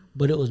do,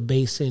 but it was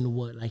based in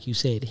what, like you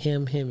said,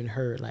 him, and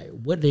her. Like,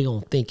 what are they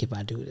gonna think if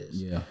I do this?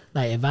 Yeah.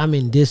 Like, if I'm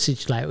in this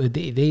situation, like,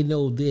 if they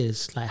know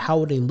this, like, how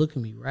would they look at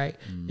me, right?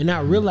 And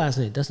not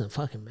realizing it doesn't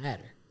fucking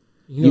matter.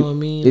 You know what I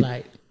mean?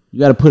 You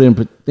got to put in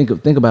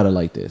think about it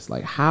like this.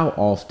 Like, how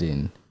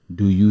often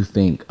do you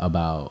think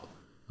about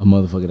a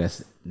motherfucker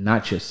that's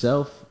not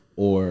yourself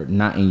or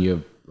not in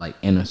your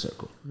inner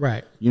circle?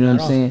 Right. You know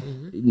what I'm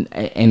saying?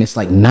 And it's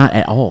like not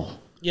at all.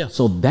 Yeah.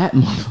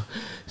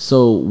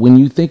 So when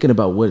you thinking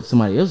about what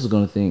somebody else is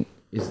gonna think,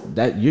 is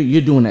that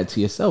you're doing that to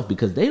yourself,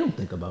 because they don't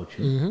think about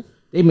you.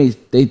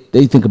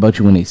 They think about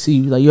you when they see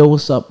you, like, yo,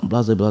 what's up?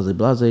 Blase, blase,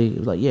 blase. It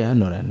was like, yeah, I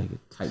know that nigga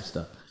type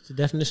stuff. It's the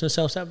definition of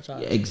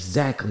self-sabotage. Yeah,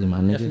 exactly, my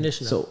nigga.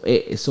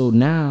 Definition. So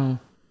now,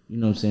 you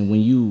know what I'm saying,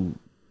 when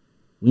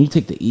you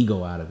take the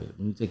ego out of it,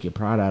 when you take your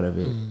pride out of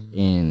it,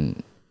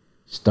 and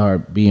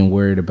start being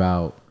worried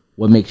about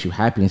what makes you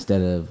happy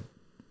instead of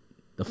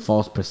the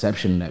false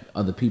perception that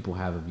other people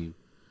have of you.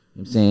 You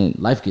know what I'm saying,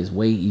 life gets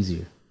way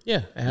easier.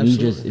 Yeah,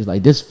 absolutely. It's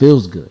like, this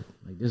feels good.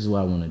 Like, this is what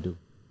I want to do.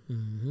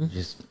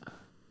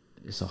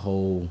 It's a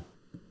whole.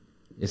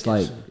 It's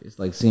like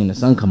seeing the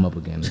sun come up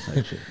again.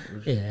 Type shit.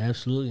 Yeah,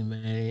 absolutely,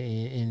 man.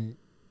 And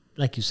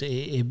like you say,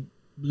 it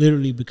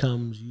literally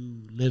becomes you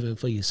living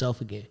for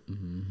yourself again.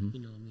 You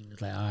know what I mean?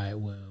 It's like, all right,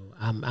 well,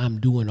 I'm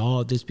doing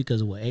all this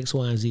because of what X,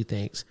 Y, and Z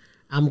thinks.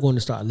 I'm going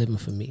to start living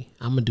for me.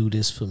 I'm gonna do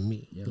this for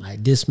me. Yep.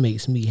 Like, this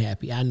makes me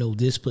happy. I know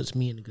this puts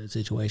me in a good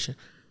situation.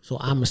 So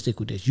I'm going to stick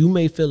with this. You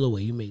may feel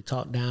away. You may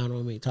talk down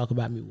on me, talk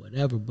about me,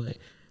 whatever. But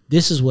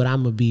this is what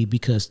I'm going to be,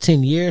 because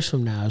 10 years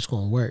from now, it's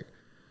going to work.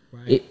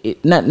 Right?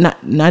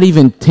 Not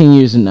even 10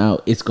 years from now,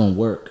 it's going to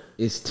work.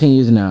 It's 10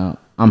 years now,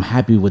 I'm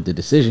happy with the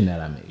decision that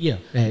I made. Yeah.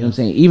 You know what I'm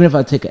saying? Even if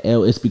I take an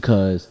L, it's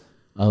because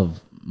of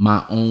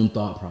my own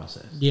thought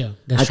process. Yeah.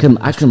 I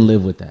can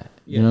live with that.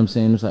 Yeah. You know what I'm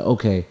saying? It's like,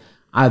 okay,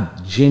 I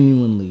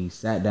genuinely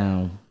sat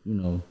down,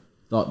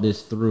 thought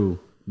this through,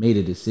 made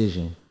a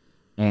decision,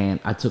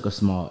 and I took a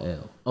small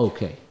L.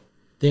 Okay.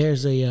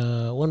 There's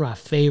one of my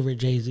favorite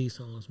Jay-Z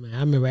songs, man. I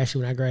remember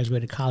actually when I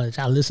graduated college,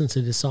 I listened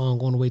to this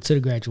song on the way to the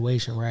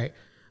graduation, right?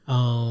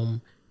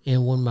 And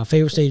one of my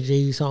favorite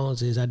Jay-Z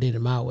songs is I Did It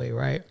My Way,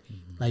 right?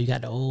 Like, you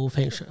got the old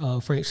Frank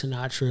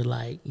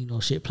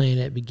Sinatra, shit playing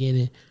at the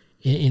beginning.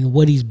 And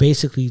what he's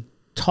basically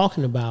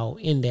talking about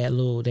in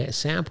that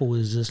sample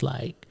is just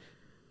like,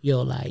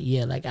 yo, like,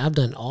 yeah, like, I've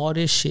done all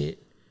this shit.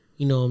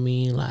 You know what I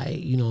mean? Like,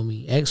 you know what I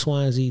mean? X,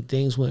 Y, and Z,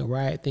 things went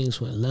right,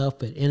 things went left.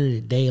 But at the end of the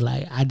day,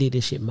 like, I did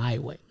this shit my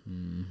way.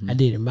 I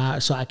did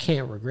it so I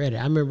can't regret it.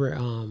 I remember,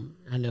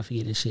 I never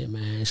forget this shit,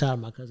 man. Shout out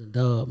to my cousin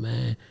Dub,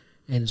 man,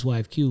 and his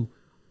wife Q.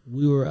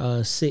 We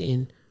were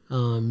sitting,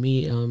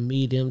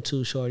 me, them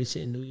two, shorty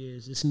sitting New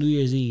Year's. It's New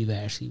Year's Eve,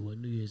 actually. Well,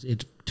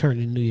 it turned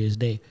into New Year's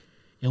Day.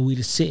 And we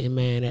just sitting,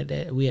 man,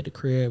 we at the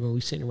crib, and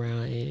we sitting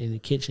around in the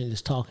kitchen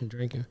just talking,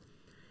 drinking.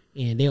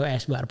 and they were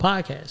asking about a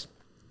podcast.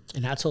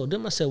 And I told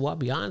them, I said, well, I'll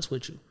be honest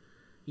with you.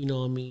 You know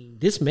what I mean?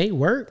 This may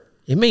work.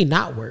 It may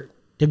not work.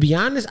 To be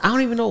honest, I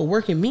don't even know what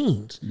working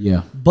means.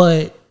 Yeah.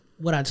 But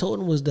what I told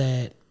them was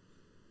that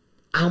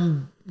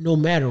no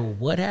matter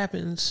what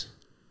happens,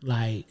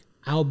 like,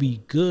 I'll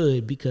be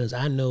good because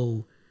I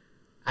know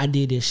I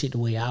did this shit the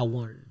way I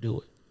wanted to do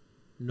it.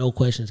 No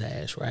questions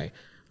asked, right?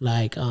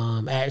 Like,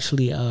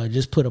 actually,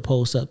 just put a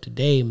post up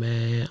today,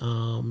 man,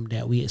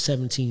 that we had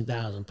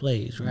 17,000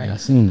 plays, right? Yeah, I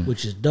seen it.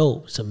 Which is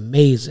dope. It's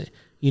amazing.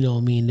 You know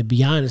what I mean? To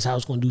be honest, I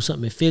was going to do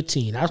something at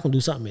 15. I was going to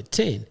do something at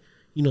 10.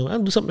 You know, I'm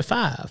going to do something at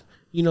 5.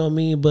 You know what I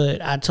mean?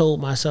 But I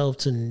told myself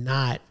to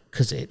not,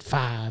 because at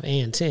 5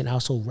 and 10, I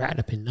was so wrapped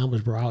up in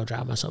numbers, bro. I would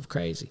drive myself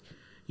crazy.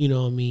 You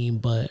know what I mean?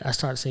 But I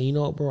started saying, you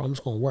know what, bro? I'm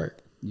just going to work.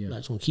 Yeah. Like,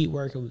 just going to keep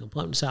working. We're going to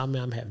pump this out,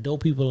 man. I'm going to have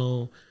dope people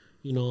on.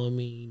 You know what I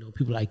mean? You know,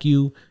 people like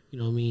you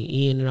know what I mean?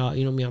 Ian and all,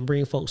 you know what I mean? I'm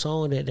bringing folks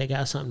on that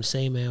got something to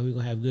say, man. We're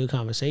going to have good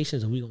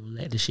conversations and we're going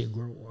to let this shit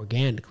grow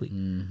organically.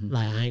 Mm-hmm.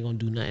 Like, I ain't going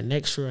to do nothing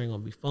extra. I ain't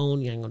going to be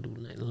phony. I ain't going to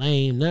do nothing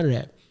lame. None of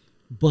that.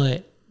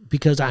 But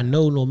because I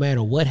know no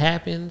matter what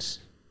happens,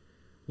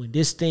 when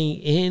this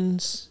thing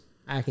ends,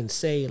 I can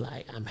say,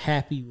 like, I'm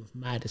happy with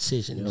my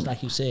decision. It's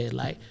like you said,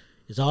 like,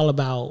 it's all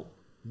about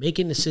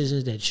making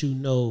decisions that you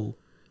know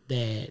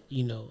that,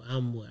 you know,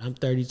 I'm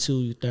 32,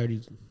 you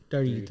 33.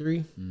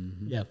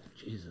 Mm-hmm. Yeah.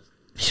 Jesus.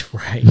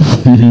 Right.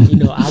 You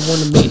know, I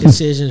want to make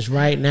decisions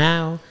right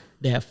now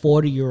that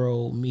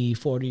 40-year-old me,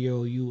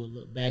 40-year-old you will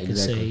look back and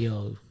say,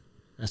 yo,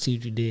 I see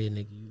what you did,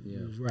 nigga.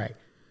 You was right.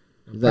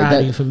 I'm proud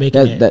of you for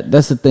making that.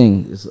 That's the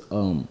thing. Is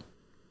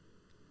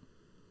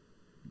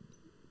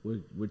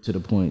we're to the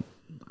point.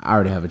 I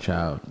already have a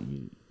child.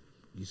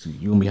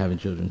 You're gonna be having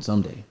children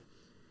someday.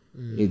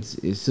 It's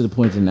to the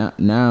point that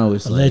now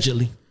it's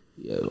allegedly. Like,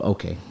 yeah,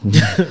 okay.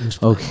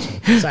 Okay.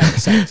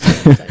 Sorry.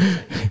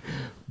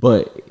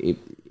 But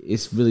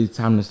it's really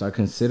time to start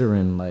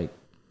considering, like,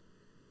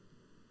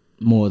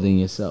 more than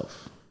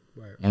yourself.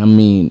 Right. And I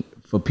mean,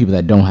 for people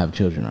that don't have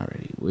children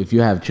already. If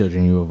you have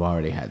children, you have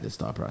already had this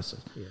thought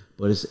process. Yeah.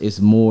 But it's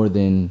more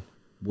than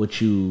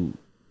what you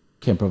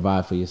can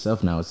provide for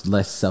yourself now. It's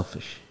less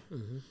selfish.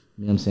 Mm-hmm.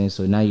 You know what I'm saying?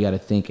 So now you got to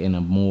think in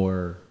a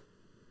more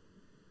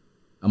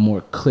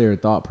clear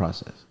thought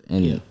process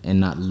and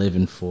not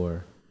living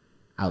for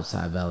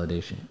outside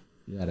validation.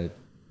 You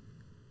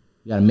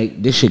gotta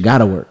make this shit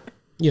gotta work.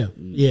 Yeah.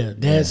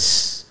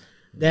 That's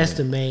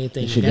the main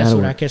thing. That's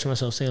what I catch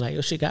myself saying, like,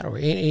 yo, shit gotta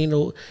work. Ain't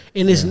no,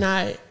 and it's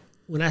not,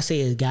 when I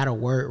say it gotta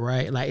work,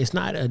 right? Like, it's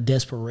not a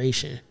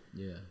desperation.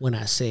 Yeah. When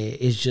I say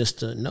it, it's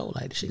just a no,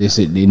 like, the shit.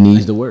 It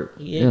needs to work.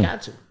 Yeah, it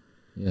got to.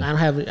 Yeah. I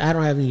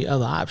don't have any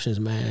other options,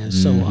 man.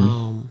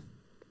 Mm-hmm.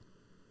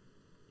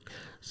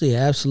 So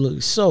yeah,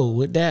 absolutely. So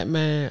with that,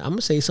 man, I'm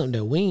gonna say something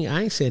that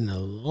I ain't said in a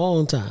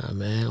long time,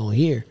 man, on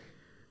here.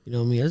 You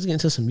know what I mean? Let's get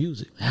into some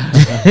music.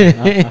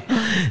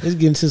 Let's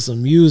get into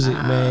some music,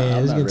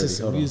 man. Let's get into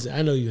some music.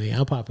 I know you ain't.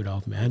 I'll pop it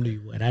off, man. I knew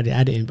you would. I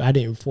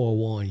didn't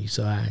forewarn you,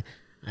 so I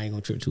ain't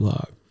gonna trip too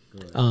hard.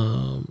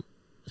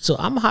 So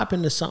I'm gonna hop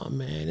into something,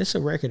 man. It's a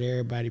record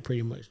everybody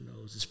pretty much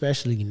knows,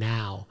 especially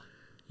now.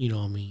 You know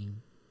what I mean?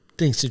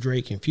 Thanks to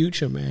Drake and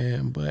Future,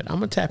 man. But I'm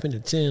gonna tap into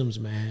Tim's,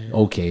 man.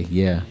 Okay,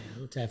 yeah.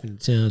 I'm tapping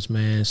into Tim's,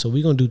 man. So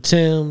we're gonna do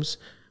Tim's.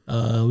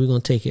 We're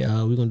gonna take it.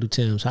 We're gonna do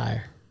Tim's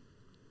Higher.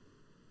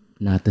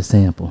 Not the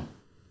sample.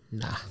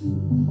 Nah.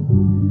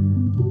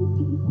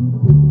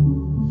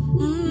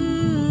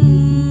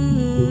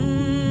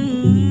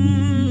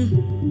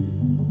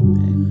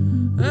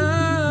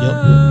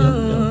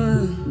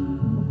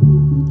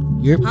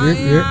 Yep.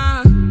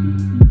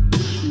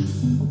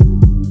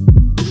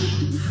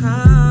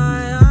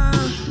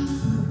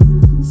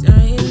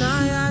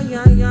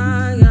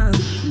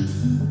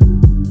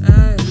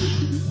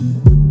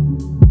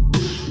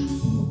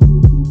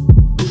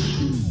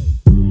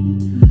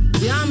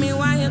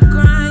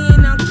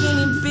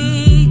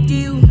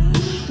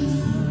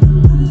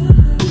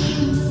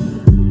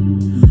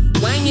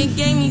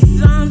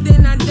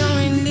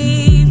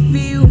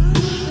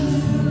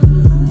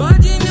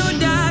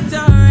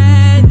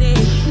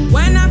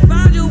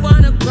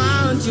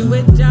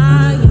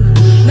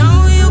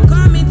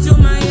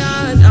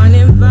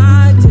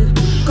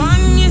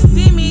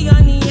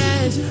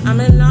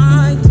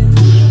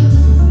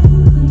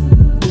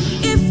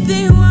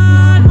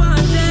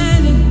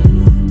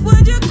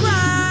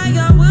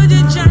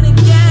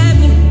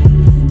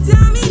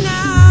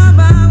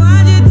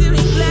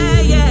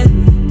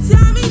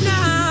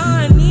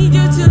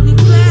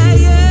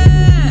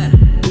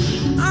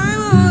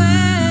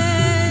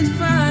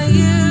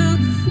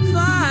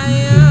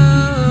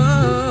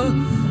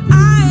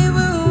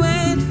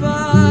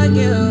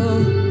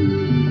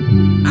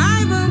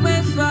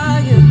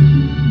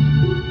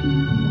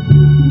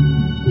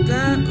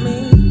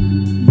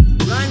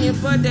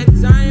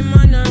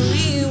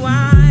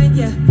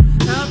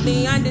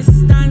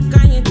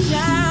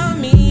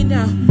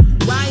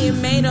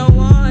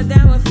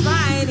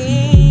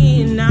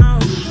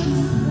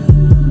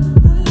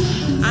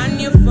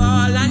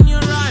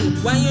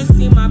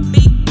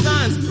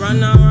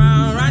 Run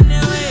around, run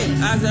away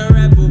as a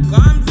rebel.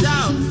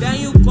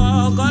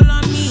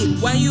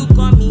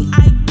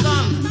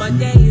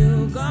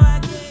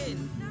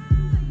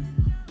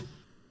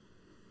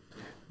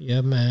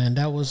 Yeah, man.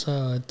 That was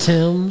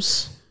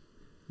Tim's,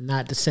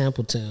 not the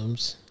sample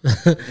Tim's.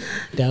 That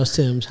was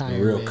Tim's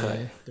higher, real man. cut.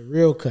 The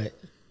real cut.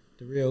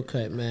 The real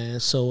cut, man.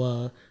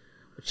 So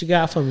what you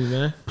got for me,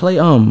 man? Play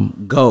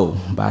Go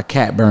by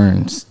Cat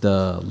Burns,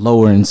 the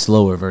lower and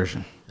slower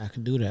version. I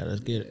can do that. Let's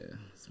get it.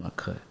 It's my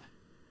cut.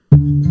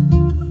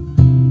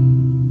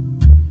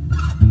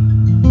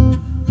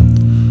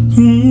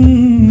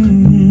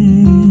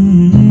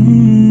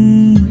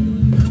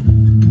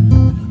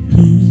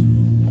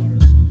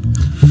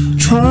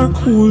 Try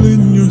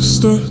calling your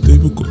study,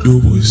 but got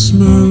your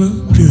voicemail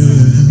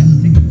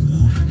again.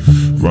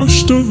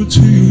 Rushed over to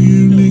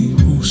your uni,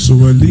 so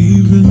I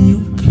leave in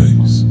your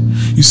place.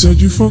 You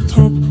said you fucked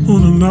up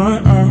on a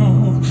night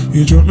out.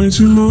 You drank way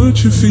too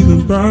much, you're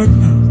feeling bad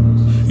now.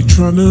 You're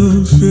trying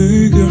to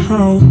figure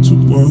how to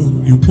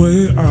work your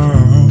way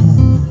out.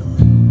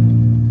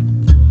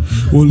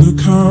 Well, look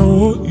how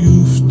what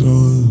you've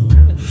done.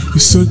 You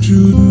said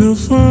you'd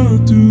never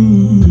do.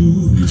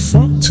 You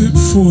fucked it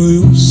for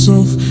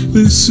yourself.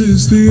 This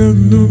is the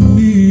end of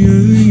me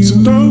and you.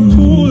 So don't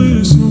call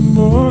this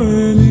number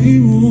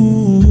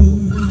anymore,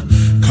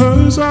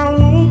 'cause I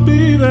won't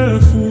be there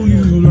for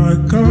you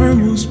like I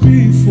was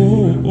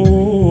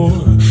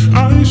before.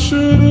 I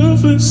should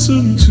have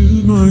listened to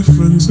my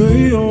friends,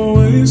 they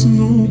always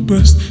know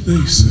best.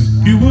 They said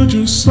you were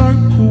just like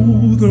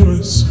all the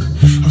rest.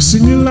 I'll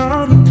sing it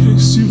loud in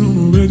case you don't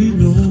already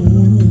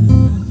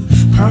know.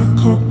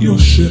 Pack up your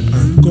shit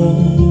and go.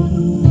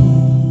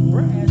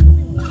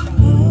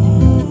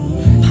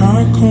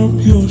 Pack up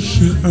your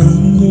shit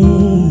and go.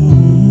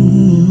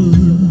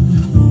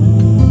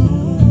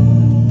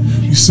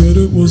 You said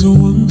it was a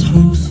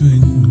one-time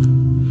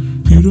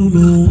thing. You don't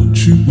know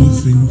what you were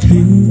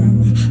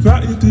thinking,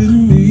 that it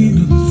didn't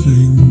mean a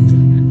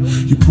thing.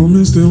 You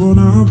promised it won't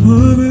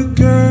happen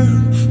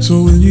again.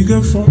 So when you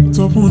get fucked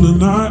up on a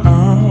night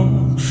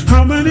out,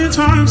 how many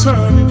times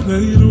have you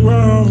played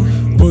around?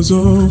 Was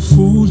a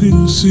fool,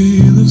 didn't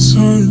see the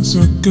signs.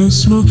 I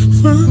guess my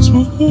friends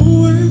were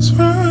always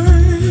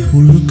right.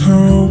 Well, look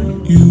how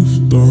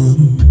you've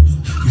done.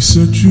 You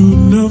said you'd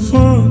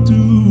never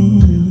do.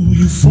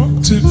 You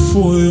fucked it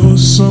for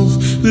yourself.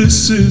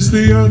 This is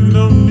the end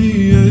of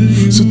me and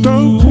you. So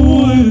don't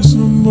call this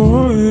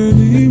number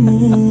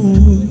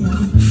anymore,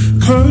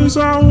 'cause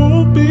I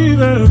won't be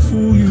there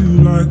for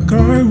you like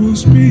I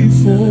was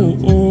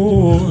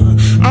before.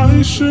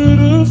 I should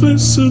have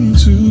listened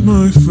to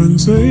my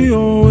friends, they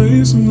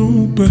always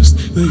know best.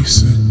 They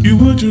said you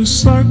were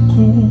just like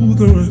all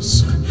the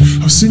rest.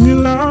 I'll sing it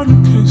loud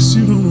in case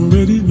you don't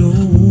already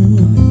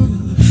know.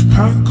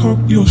 Pack up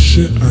your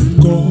shit and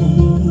go.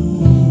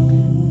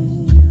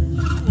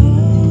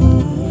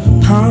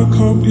 Pack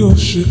up your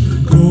shit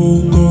and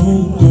go, go,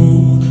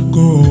 go,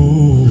 go.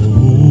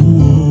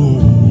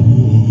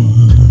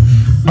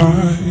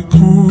 I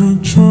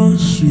can't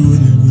trust you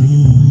anymore.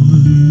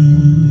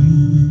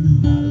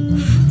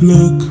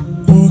 Look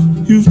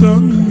what you've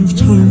done, you've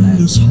turned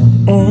this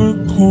heart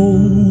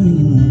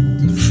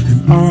cold.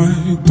 And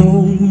I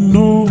don't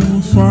know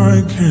if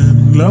I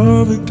can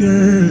love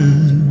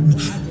again,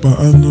 but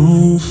I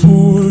know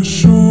for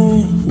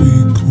sure we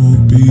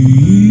can't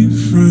be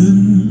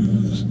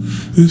friends.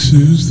 This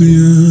is the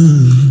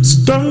end.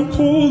 So don't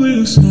call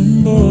this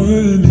number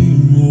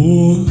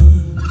anymore,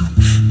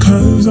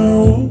 'cause I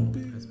won't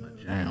be. That's my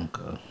jam,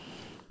 cuz.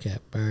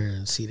 Cat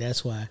Burns. See,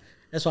 that's why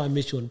I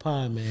miss you on the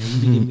pod, man. You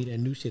be giving me that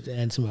new shit to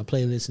add to my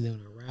playlist, and then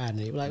when I ride, and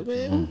they be like,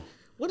 man,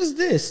 what is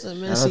this?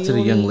 Man, Shout out to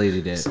the young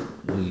lady that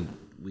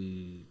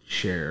we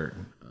share.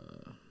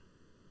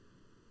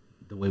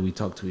 The way we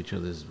talk to each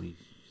other is we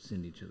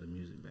send each other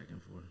music back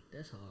and forth.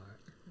 That's hard.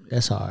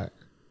 That's hard.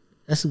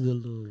 That's a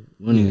good little.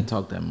 We don't even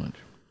talk that much.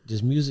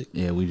 Just music.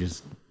 Yeah, we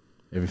just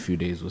every few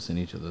days we'll send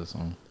each other a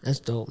song. That's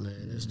dope,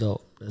 man. That's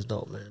dope. That's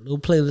dope, man. Little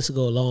playlists will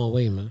go a long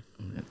way, man.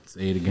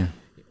 Say it again.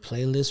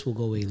 Playlists will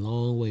go a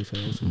long way for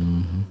those who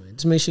don't know, man.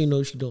 Just make sure you know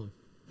what you're doing.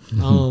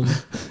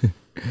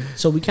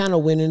 So we kind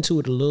of went into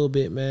it a little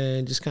bit,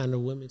 man. Just kind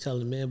of women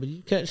telling, man. But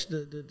you catch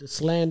the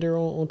slander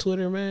on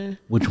Twitter, man?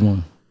 Which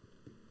one?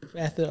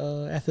 After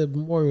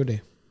Memorial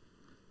Day.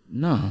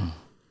 No.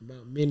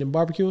 About men and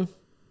barbecuing?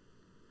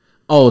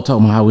 Oh,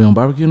 talking about how we don't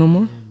barbecue no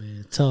more? Yeah,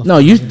 man. Tough.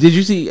 No, did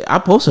you see? I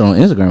posted on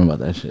Instagram about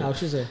that shit. Oh,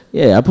 what you say?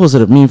 Yeah, I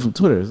posted a meme from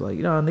Twitter. It's like,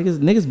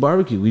 niggas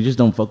barbecue. We just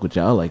don't fuck with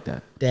y'all like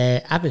that.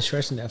 That I've been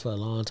stressing that for a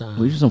long time.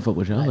 We just don't fuck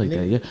with y'all like that.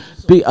 nigga,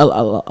 Yeah,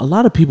 a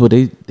lot of people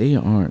they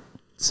aren't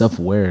self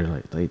aware.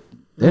 Like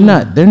they're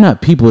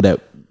not people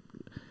that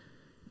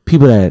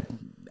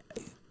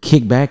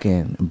kick back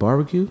and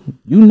barbecue.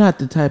 You're not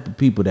the type of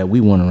people that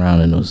we want around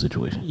in those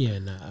situations. Yeah,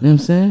 nah. You know what I'm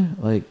saying?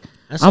 Like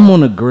That's I'm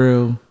on a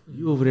grill.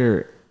 You over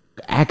there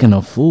acting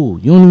a fool.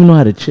 You don't even know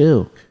how to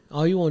chill.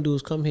 All you want to do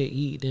is come here,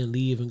 eat, then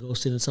leave and go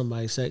sit in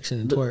somebody's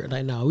section and twerk.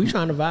 Like, nah, we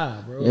trying to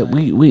vibe, bro. Yeah,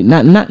 like, we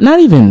not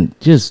even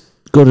just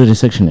go to the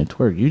section and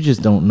twerk. You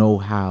just don't know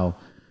how.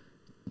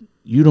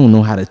 You don't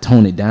know how to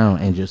tone it down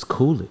and just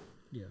cool it.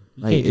 yeah.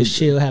 You like, can't just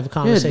chill, have a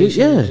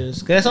conversation. yeah.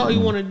 Cause that's all you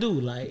want to do.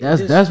 Like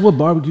That's what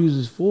barbecues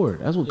is for.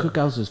 That's what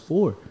cookouts is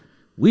for.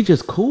 we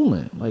just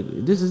cooling. Like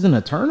this isn't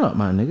a turn up,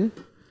 my nigga.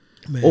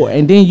 Man. Or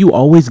and then you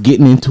always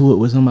getting into it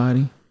with somebody.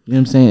 You know what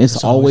I'm saying?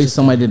 It's always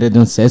somebody that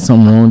done said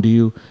something wrong to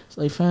you. It's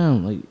like,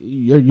 fam, like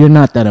you're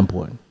not that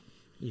important.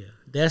 Yeah,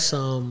 that's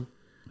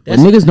But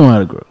niggas know how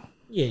to grow.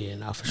 Yeah,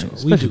 nah, for sure.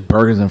 Especially We do.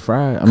 burgers and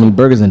fries. I mean,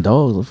 burgers and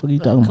dogs. What the fuck are you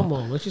talking Come about?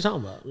 on, what you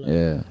talking about? Like,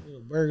 Yeah. you know,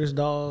 burgers,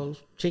 dogs,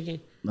 chicken.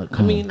 Like, I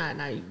come mean,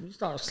 on. you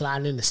start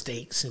sliding in the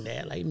steaks and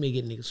that. Like, you may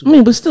get niggas. I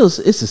mean, but still,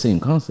 it's the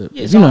same concept.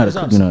 Yeah, If you know how to it's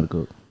cook, all you know how to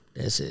cook.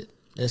 That's it.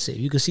 That's it.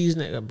 You can season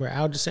it, bro.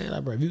 I was just saying,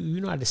 like, bro, if you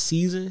know how to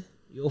season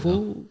your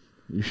food,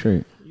 You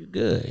straight. you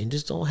good. And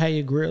just don't have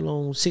your grill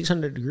on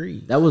 600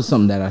 degrees. That was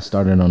something that I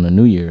started on the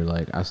new year.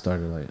 Like, I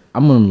started, like,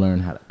 I'm going to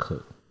learn how to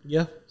cook.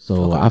 Yeah.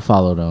 So I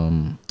followed,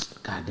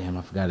 goddamn,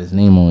 I forgot his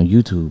name on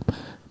YouTube.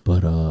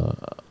 But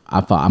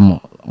I'm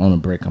on a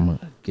break. I'm going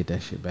to get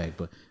that shit back.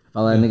 But if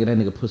I let that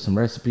nigga put some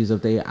recipes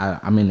up there,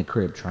 I'm in the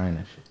crib trying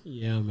that shit.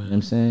 Yeah, man. You know what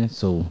I'm saying?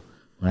 So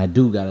when I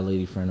do got a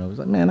lady friend over, it's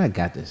like, man, I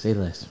got this. Say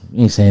less.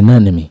 You ain't saying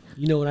nothing to me.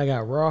 You know when I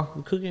got raw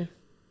with cooking?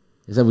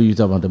 Is that what you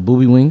talking about? The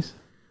booby wings?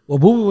 Well,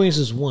 booby wings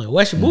is one.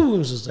 Well, actually, booby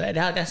wings is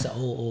that's an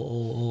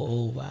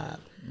old vibe.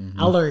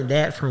 I learned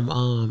that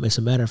from as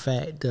a matter of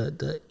fact,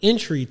 the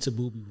entry to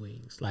booby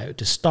wings, like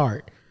to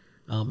start.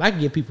 I can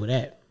give people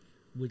that,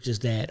 which is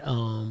that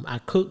I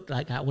cook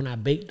when I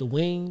bake the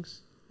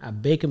wings, I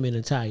bake them in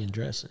Italian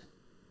dressing.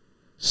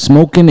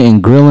 Smoking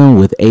and grilling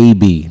with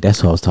AB.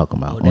 That's what I was talking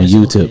about on that's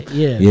YouTube. okay.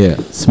 Yeah. Yeah.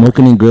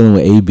 Smoking and grilling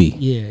with AB.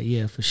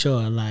 Yeah, for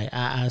sure. Like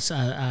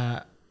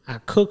I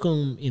cook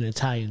them in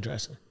Italian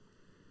dressing.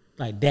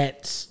 Like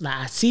that's like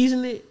I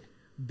season it,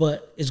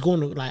 but it's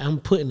going to like I'm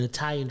putting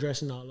Italian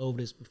dressing all over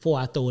this before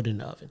I throw it in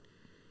the oven.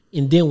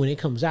 And then when it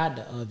comes out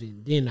the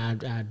oven, then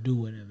I do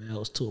whatever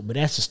else to it. But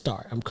that's the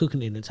start. I'm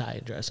cooking it in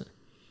Italian dressing.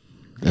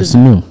 That's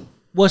new.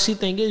 Well, see,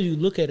 thing is, you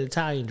look at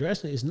Italian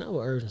dressing, it's not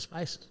with herbs and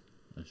spices.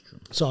 That's true.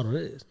 That's all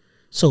it is.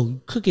 So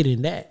you cook it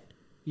in that.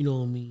 You know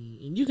what I mean?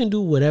 And you can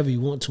do whatever you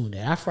want to in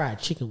that. I fried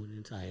chicken with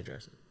Italian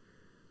dressing.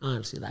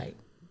 Honestly, like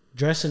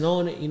dressing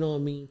on it, you know what I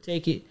mean?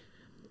 Take it,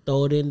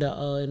 throw it in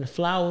the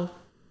flour.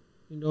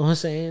 You know what I'm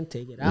saying?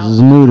 Take it out. This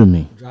is new to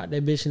me. Drop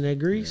that bitch in that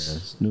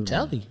grease. Yeah,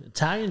 Tell you,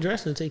 Italian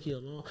dressing will take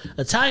you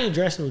Italian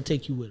dressing will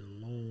take you with a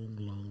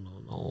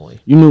long way.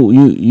 You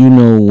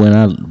know when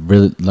I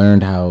really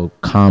learned how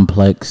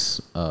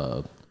complex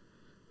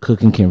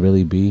cooking can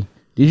really be.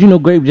 Did you know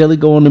grape jelly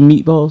go on the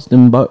meatballs,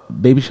 them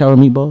baby shower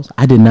meatballs?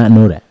 I did not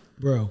know that.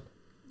 Bro,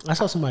 I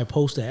saw somebody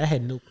post that. I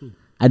had no clue.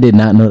 I did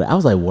not know that. I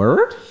was like,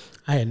 word?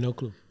 I had no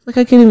clue. Like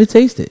I can't even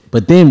taste it.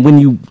 But then when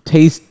you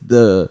taste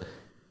the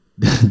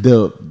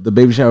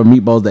baby shower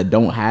meatballs that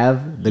don't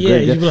have the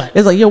grape jelly, you be like,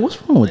 it's like, yo,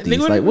 what's wrong with these?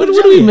 Nigga, Like, what what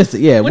are we jelly missing?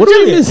 at? Yeah, what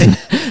are we missing?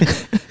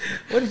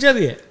 What the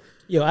jelly at?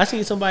 Yo, I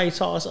seen somebody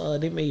toss.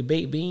 They made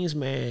baked beans,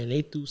 man.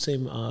 They threw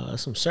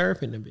some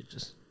syrup in them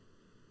bitches,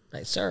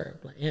 like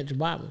syrup, like Aunt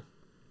Jemima.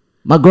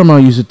 My grandma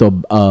used to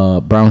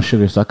throw brown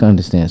sugar, so I can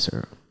understand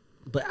syrup.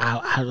 But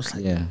I was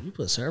like, Yeah. you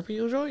put syrup in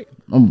your joint?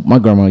 My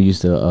grandma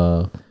used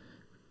to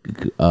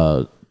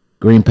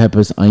green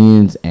peppers,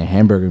 onions, and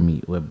hamburger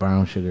meat with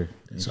brown sugar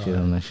and shit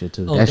on that shit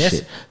too. Oh, that that's-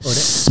 shit oh, that-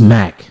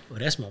 smack. Oh,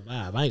 that's my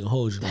vibe. I ain't gonna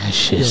hold you. That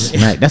shit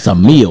smack. That's a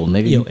meal,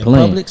 nigga. Yo, You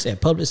playing? at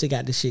Publix, they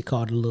got this shit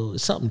called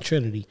it's something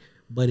Trinity,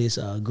 but it's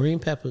green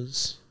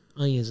peppers,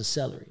 onions, and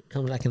celery. It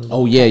comes like in a little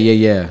Oh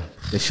yeah.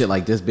 The shit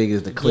like this big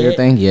as the clear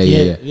thing. Yeah.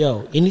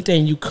 Yo,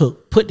 anything you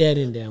cook, put that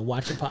in there and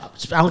watch it pop.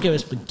 I don't care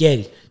if it's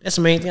spaghetti. That's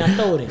the main thing I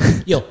throw it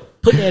in. Yo,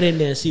 put that in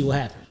there and see what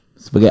happens.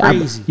 Spaghetti.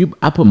 Crazy.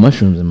 I put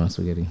mushrooms in my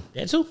spaghetti.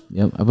 That too?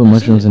 Yep, I put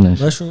mushrooms in that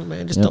shit. Mushroom,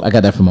 man. Just Yep, throw I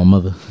got that from my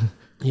mother.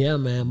 Yeah,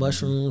 man.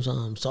 Mushrooms,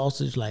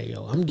 sausage. Like,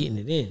 yo, I'm getting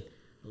it in.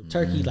 Little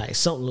turkey, like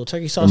something, little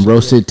turkey sausage. Some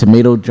roasted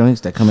tomato joints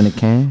that come in a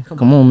can.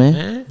 Come on,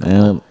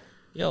 man.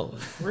 Yo,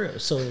 for real.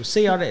 So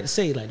say all that to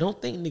say, like,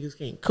 don't think niggas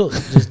can't cook.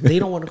 Just they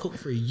don't want to cook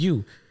for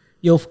you.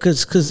 Yo,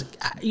 cause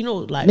you know,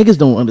 like Niggas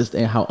don't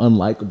understand how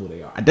unlikable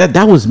they are.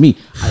 That was me.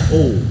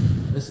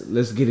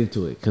 Let's get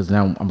into it because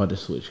now I'm about to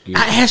switch gears.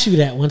 I asked you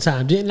that one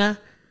time, didn't I?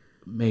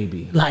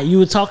 Maybe. Like you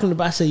were talking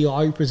about, I said, yo,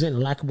 are you presenting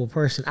a likable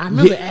person? I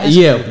remember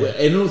asking you that.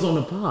 and it was on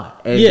the pod.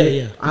 And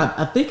Yeah.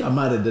 I think I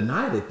might have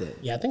denied it then.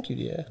 Yeah, I think you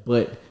did.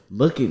 But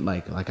looking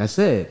like I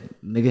said,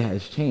 nigga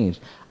has changed.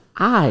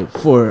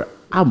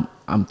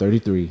 I'm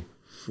 33.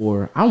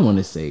 For I want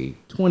to say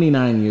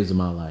 29 years of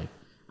my life,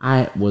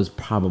 I was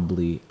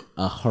probably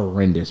a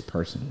horrendous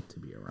person to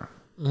be around.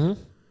 Mm-hmm. You know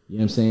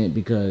what I'm saying?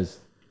 Because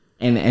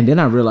and then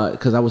I realized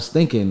because I was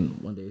thinking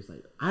one day, it's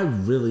like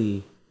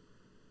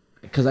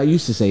because I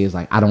used to say it's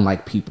like I don't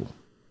like people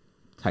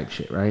type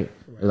shit, right?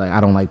 Like I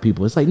don't like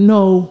people. It's like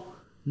no.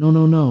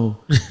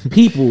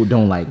 People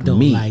don't like Don't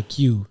me. like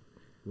you.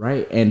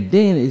 Right? And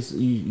then it's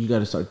you got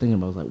to start thinking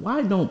about like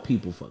why don't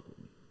people fuck with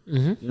me? You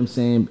know what I'm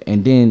saying?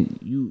 And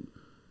then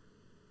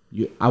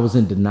I was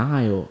in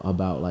denial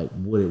about like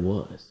what it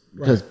was.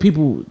 Because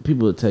people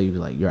will tell you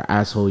like you're an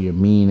asshole, you're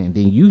mean, and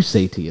then you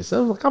say to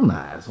yourself like I'm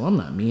not an asshole, I'm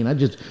not mean. I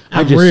just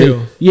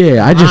real.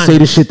 say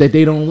the shit that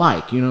they don't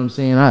like. You know what I'm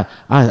saying?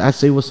 I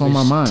say what's on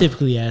my mind.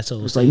 Typically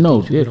assholes. It's like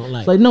no, people don't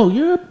like. It's like no,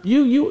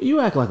 you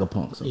act like a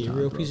punk sometimes. You're a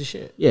real bro. piece of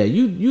shit. Yeah,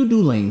 you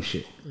do lame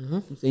shit.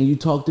 I'm saying you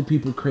talk to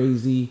people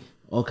crazy,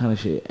 all kind of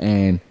shit.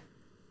 And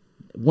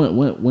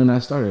when I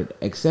started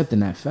accepting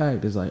that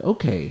fact, it's like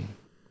okay,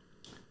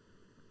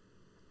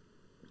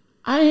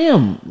 I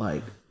am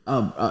like.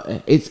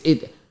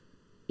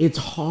 It's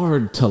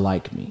hard to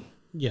like me.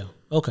 Yeah.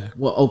 Okay.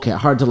 Well, okay,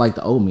 hard to like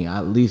the old me.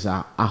 At least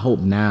I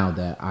hope now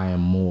that I am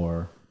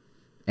more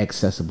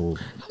accessible.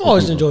 I've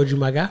always enjoyed you,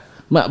 my guy.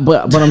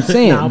 But I'm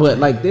saying, Nah, I'm but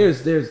playing. like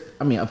there's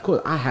I mean, of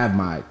course I have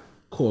my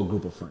core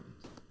group of friends.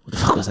 What the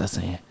fuck was I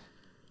saying?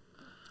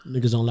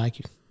 Niggas don't like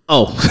you.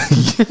 Oh,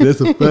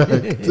 that's a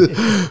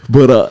fact.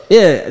 But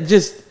yeah,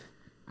 just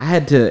I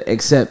had to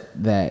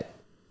accept that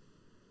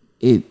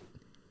it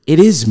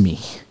is me.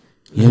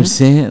 You know what I'm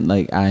saying?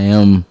 Like I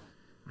am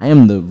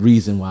the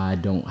reason why I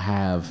don't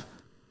have.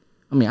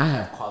 I mean, I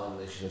have quality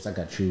relationships. I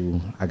got you.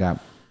 I got a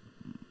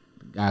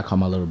guy I call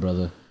my little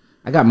brother.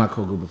 I got my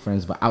core group of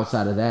friends, but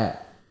outside of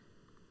that,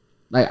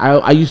 like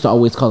I used to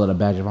always call it a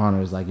badge of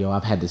honor. It's like, yo,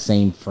 I've had the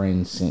same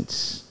friends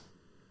since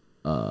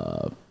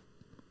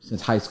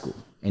high school,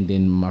 and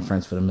then my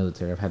friends for the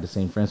military. I've had the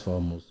same friends for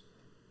almost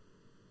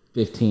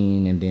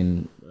 15, and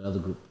then the other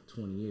group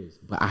 20 years.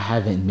 But I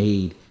haven't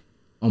made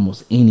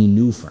almost any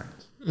new friends.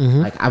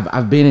 Like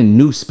I've been in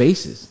new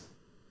spaces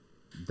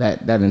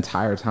that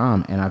entire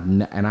time,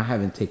 and I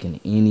haven't taken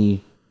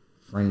any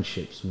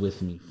friendships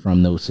with me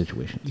from those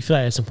situations. You feel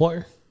like it's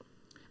important?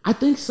 I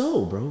think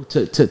so, bro.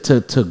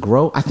 To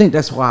grow. I think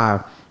that's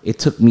why it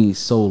took me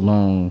so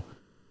long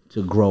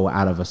to grow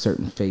out of a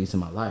certain phase in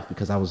my life,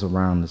 because I was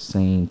around the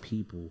same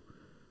people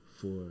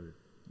for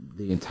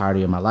the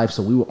entirety of my life.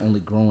 So we were only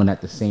growing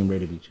at the same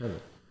rate of each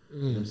other.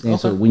 You know what I'm saying?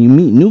 Okay. So when you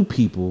meet new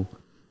people,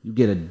 you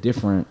get a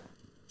different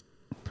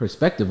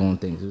perspective on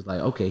things. It's like,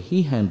 okay,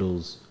 he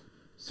handles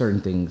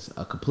certain things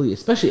completely,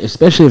 especially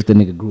if the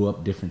nigga grew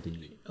up different than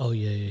you. Oh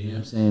yeah. You know what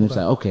I'm saying? It's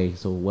like, okay,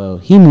 so well,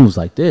 he moves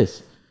like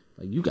this.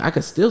 Like I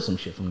could steal some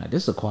shit from that.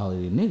 This is a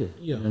quality nigga.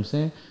 Yeah. You know what I'm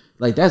saying?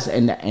 Like that's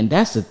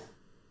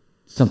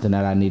something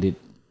that I needed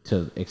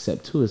to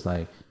accept too. Is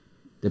like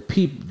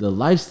the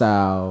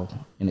lifestyle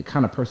and the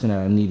kind of person that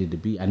I needed to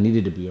be. I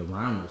needed to be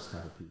around those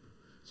kind of people,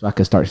 so I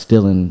could start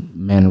stealing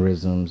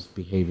mannerisms,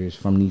 behaviors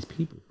from these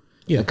people.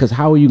 Yeah. Because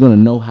how are you gonna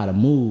know how to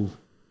move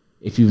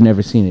if you've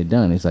never seen it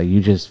done? It's like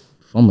you just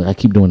fumble. I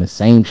keep doing the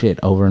same shit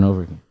over and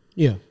over again.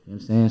 Yeah. You know what I'm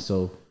saying?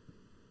 So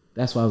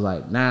that's why I was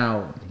like,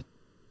 now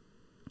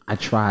I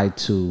try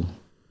to,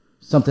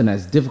 something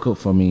that's difficult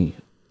for me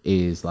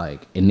is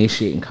like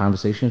initiating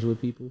conversations with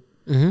people.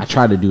 I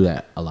try to do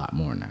that a lot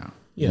more now.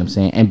 You know what I'm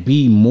saying? And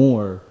be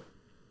more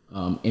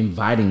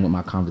inviting with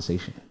my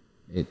conversation.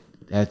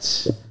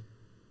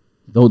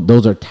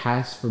 Those are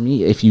tasks for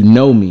me. If you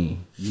know me,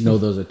 you know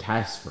those are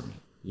tasks for me.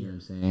 You know what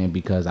I'm saying?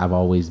 Because I've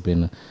always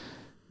been,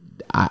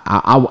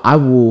 I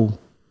will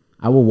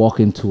walk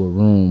into a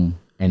room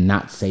and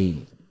not say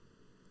anything.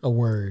 A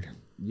word.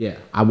 Yeah,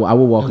 I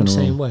will walk in the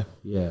room. Same way.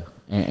 Yeah,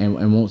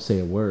 and won't say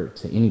a word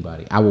to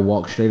anybody. I will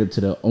walk straight up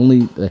to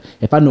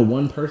if I know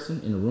one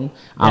person in the room,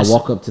 I'll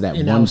walk up to that one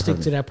person. And I will stick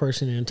to that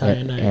person the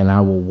entire night. And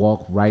I will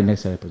walk right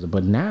next to that person.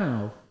 But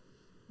now,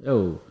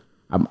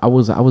 I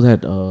was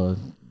at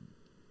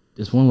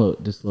this little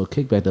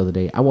kickback the other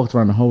day. I walked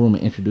around the whole room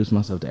and introduced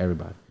myself to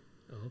everybody.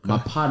 Okay. My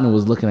partner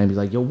was looking at me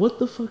like, yo, what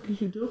the fuck are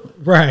you doing?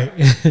 Right.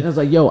 And I was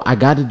like, yo, I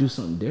got to do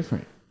something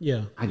different.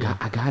 Yeah. I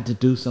got to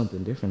do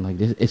something different. Like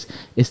this,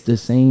 it's the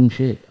same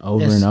shit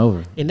over and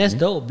over. And that's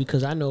dope,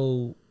 because I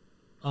know,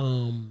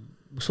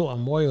 so on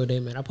Memorial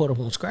Day, man, I put up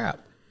on Scrap,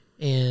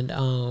 and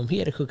he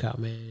had a cookout,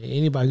 man.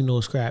 Anybody who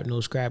knows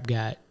Scrap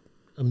got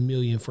a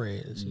million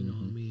friends, you know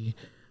what I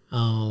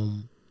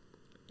mean?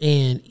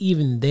 And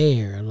even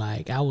there,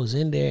 like I was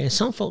in there, and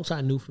some folks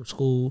I knew from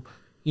school,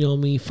 you know what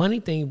I mean? Funny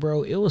thing,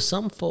 bro, it was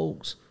some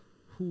folks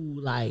who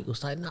like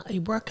was like, nah, hey,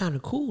 bro, kind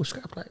of cool.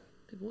 Scrap like,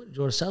 what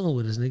Jordan Southern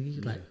with this nigga?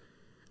 He's like,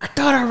 I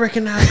thought I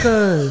recognized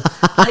cuz.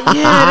 Like,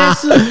 yeah,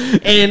 that's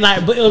and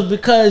like, but it was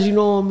because, you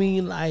know what I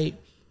mean, like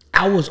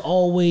I was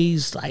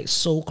always like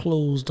so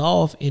closed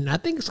off, and I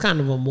think it's kind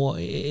of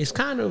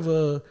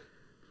a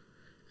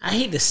I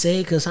hate to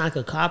say it because it's like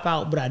a cop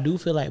out, but I do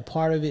feel like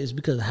part of it is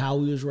because of how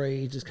we was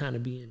raised, just kind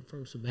of being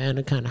from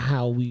Savannah, kind of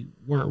how we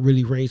weren't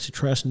really raised to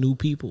trust new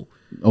people.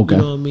 Okay.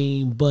 You know what I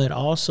mean? But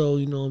also,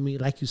 you know what I mean,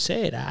 like you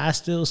said, I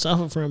still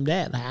suffer from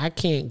that. Like I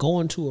can't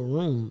go into a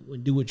room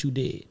and do what you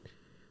did.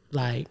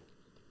 Like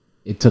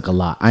it took a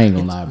lot. I ain't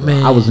gonna lie, bro.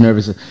 Man. I was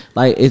nervous.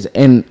 Like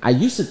and I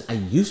used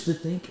to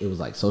think it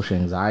was like social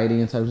anxiety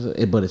and type of stuff,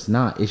 but it's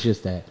not. It's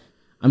just that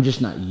I'm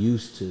just not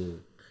used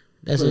to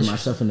putting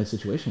myself in a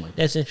situation like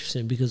that. That's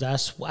interesting, because I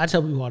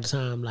tell people all the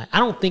time, like I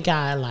don't think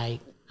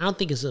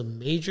it's a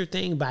major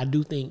thing, but I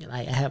do think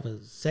like I have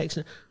a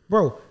section.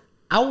 Bro,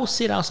 I will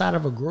sit outside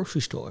of a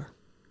grocery store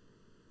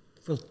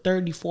for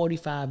 30,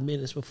 45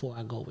 minutes before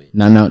I go in.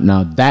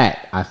 Now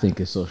that I think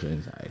is social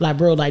anxiety. Like,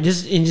 bro, like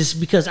just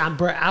because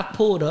I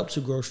pulled up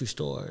to grocery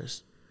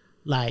stores,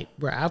 like,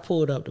 bro, I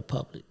pulled up to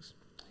Publix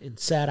and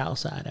sat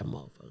outside that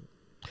motherfucker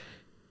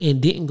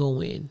and didn't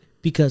go in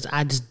because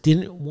I just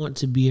didn't want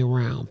to be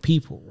around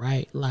people,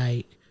 right?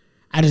 Like,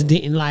 I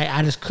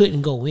just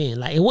couldn't go in.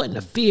 Like, it wasn't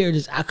a fear,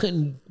 just I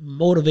couldn't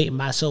motivate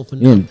myself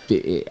enough to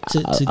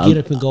get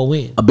up and go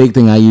in. A big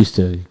thing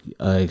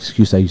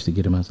excuse I used to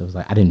get to myself was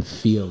like, I didn't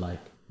feel like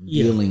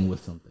dealing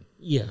with something.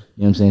 Yeah. You know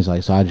what I'm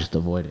saying? So I just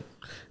avoid it.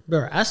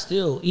 Bro, I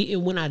still,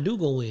 even when I do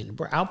go in,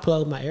 bro, I'll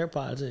plug my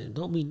AirPods in.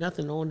 Don't be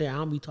nothing on there. I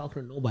don't be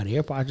talking to nobody.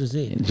 AirPods is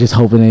in. Just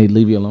hoping they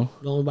leave you alone.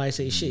 Don't nobody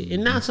say shit.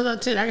 And 9 times out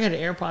of 10, I got the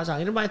AirPods out.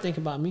 Ain't nobody think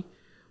about me.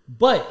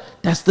 But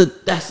that's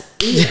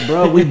it,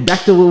 bro. We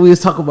back to what we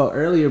was talking about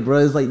earlier, bro.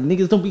 It's like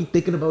niggas don't be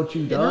thinking about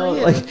you, dog.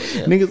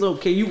 Niggas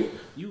okay.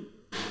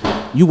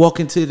 You walk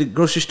into the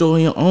grocery store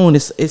on your own.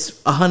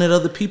 It's 100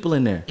 other people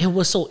in there. And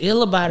what's so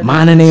ill about it,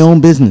 minding their own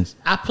business.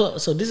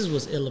 So this is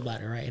what's ill about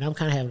it, right? And I'm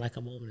kind of having like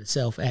a moment of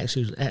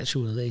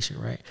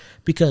self-actualization, right?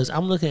 Because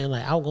I'm looking at,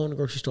 like, I'll go in the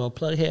grocery store,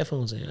 plug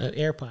headphones in,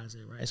 AirPods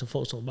in, right? So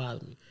folks don't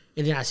bother me.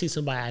 And then I see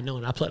somebody I know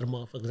and I plug the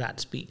motherfuckers out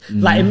to speak.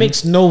 Like, it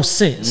makes no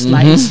sense.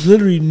 Like, it's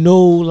literally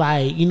no,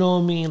 like, you know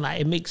what I mean? Like,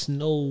 it makes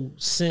no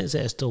sense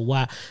as to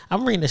why.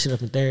 I'm bringing that shit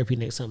up in therapy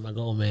next time I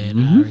go, man.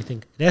 I already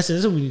think that's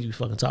what we need to be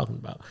fucking talking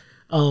about.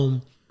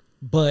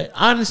 But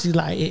honestly,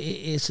 like,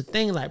 it's a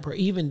thing, like, bro,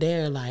 even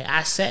there, like,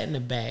 I sat in the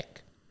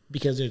back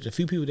because there's a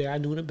few people there I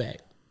knew in the back.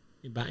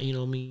 You know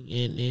what I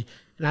mean?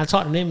 And I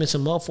talked to them, and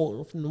some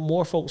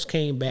more folks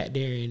came back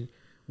there, and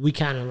we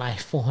kind of like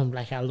formed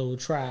like our little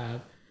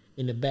tribe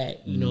in the back,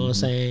 you know what I'm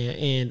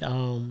saying?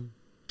 And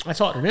I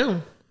talked to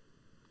them,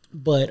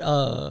 but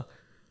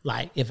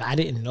like, if I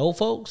didn't know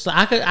folks, so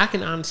I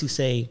can honestly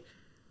say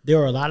there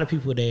were a lot of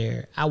people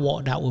there. I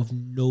walked out with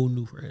no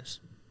new friends.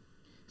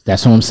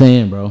 That's what I'm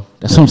saying, bro.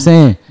 That's what I'm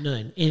saying.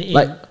 None.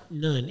 And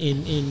none.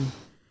 And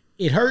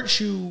it hurts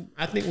you,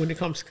 I think, when it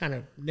comes to kind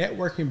of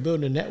networking,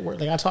 building a network.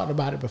 Like, I talked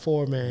about it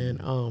before, man.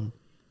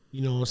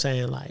 You know what I'm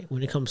saying? Like,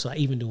 when it comes to, like,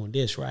 even doing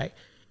this, right?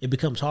 It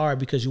becomes hard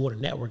because you want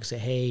to network and say,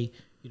 hey,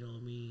 you know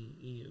what I mean?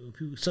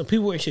 Some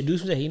people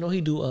introduce me, say, you know,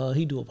 he do a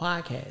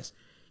podcast.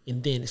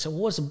 And then it's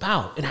what's it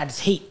about? And I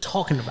just hate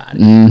talking about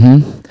it. Mm-hmm.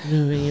 You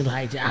know what I mean?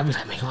 Like, I was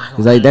like, man, why?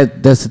 It's like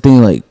that's the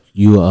thing, like,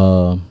 you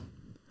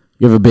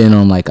ever been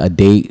on like a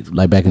date,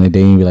 like back in the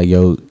day, and be like,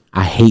 yo,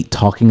 I hate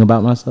talking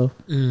about myself?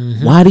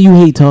 Mm-hmm. Why do you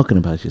hate talking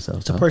about yourself?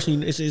 It's the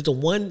person, it's the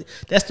one,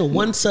 that's the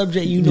one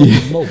subject you know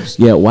the most.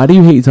 Yeah, why do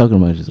you hate talking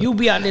about yourself? You'll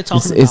be out there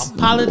talking about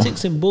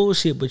politics and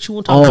bullshit, but you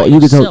won't talk about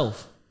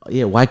yourself.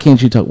 Yeah, why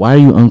can't you talk? Why are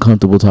you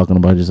uncomfortable talking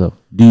about yourself?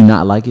 Do you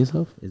not like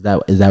yourself? Is that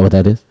what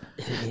that is?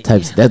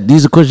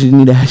 These are questions you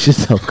need to ask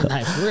yourself.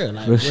 Like, for real.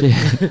 Like, real shit.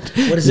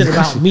 What is it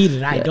about me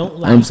that I don't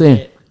like? I'm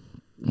saying,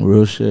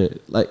 real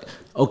shit. Like,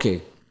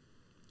 okay.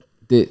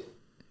 The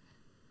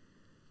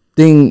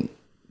thing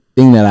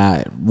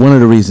that one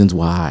of the reasons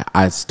why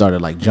I started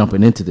like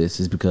jumping into this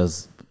is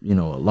because, you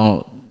know,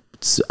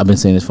 I've been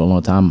saying this for a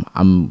long time.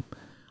 I'm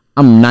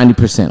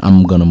 90%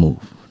 I'm gonna move,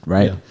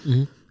 right? Yeah.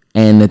 Mm-hmm.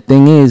 And the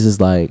thing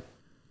is like,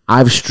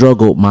 I've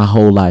struggled my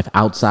whole life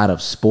outside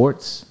of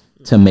sports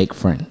to make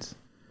friends.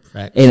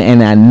 Right.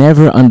 And I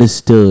never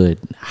understood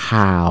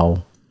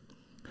how,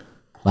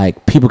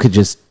 like, people could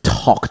just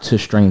talk to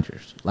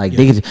strangers. Like,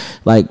 they could,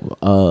 like,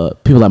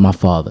 people like my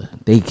father,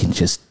 they can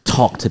just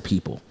talk to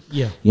people.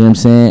 Yeah. You know what I'm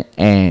saying?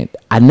 And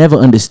I never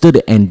understood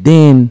it. And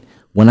then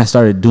when I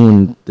started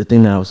doing the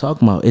thing that I was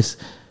talking about, it's,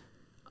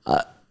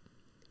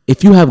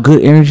 if you have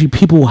good energy,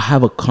 people will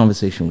have a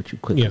conversation with you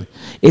quickly.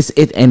 Yeah.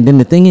 And then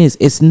the thing is,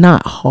 it's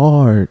not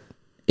hard.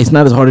 It's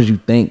not as hard as you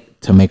think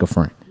to make a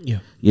friend. Yeah.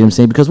 You know what I'm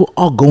saying? Because we're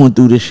all going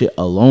through this shit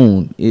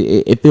alone.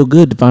 It feel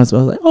good to find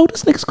somebody like, oh,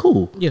 this nigga's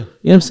cool. Yeah. You know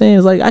what I'm saying?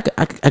 It's like,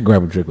 I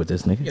grab a drink with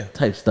this nigga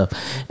type stuff.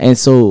 And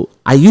so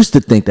I used to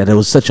think that it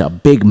was such a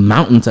big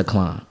mountain to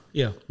climb.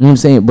 Yeah. You know what I'm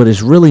saying? But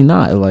it's really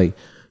not. Like,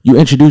 you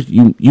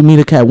meet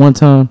a cat one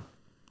time,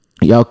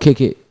 y'all kick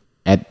it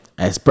at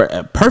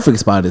a perfect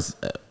spot is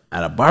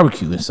at a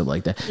barbecue and stuff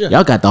like that. Yeah.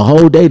 Y'all got the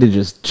whole day to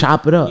just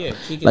chop it up. Yeah,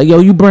 like, yo,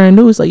 you brand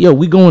new? It's like, yo,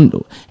 we going.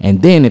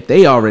 And then if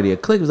they already a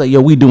click, it's like,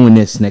 yo, we doing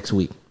this next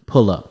week.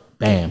 Pull up.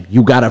 Bam.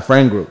 You got a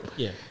friend group.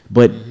 Yeah.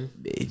 But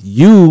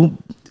you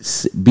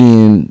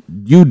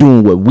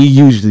doing what we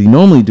usually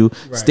normally do,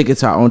 right. Stick it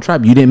to our own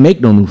tribe. You didn't make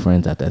no new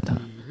friends at that time.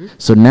 Mm-hmm.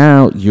 So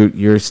now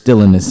you're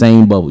still in the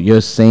same bubble. Your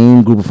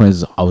same group of friends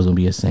is always gonna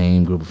be your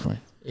same group of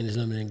friends. And it's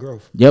limited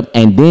growth. Yep.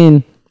 And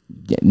then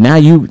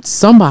now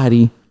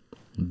somebody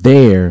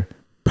there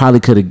probably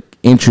could have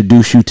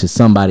introduced you to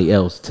somebody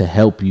else to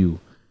help you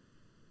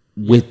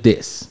with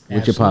this,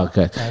 with your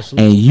podcast.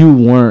 Absolutely. And you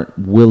weren't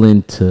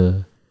willing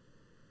to,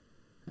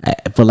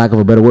 for lack of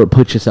a better word,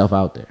 put yourself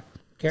out there.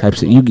 Type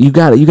shit. You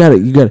got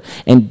it.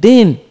 And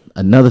then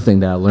another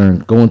thing that I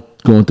learned going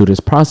through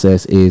this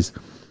process is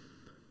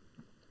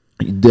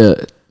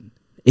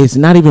it's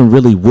not even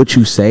really what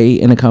you say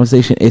in a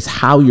conversation, it's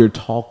how you're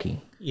talking.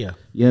 Yeah.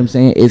 You know what I'm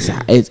saying?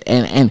 It's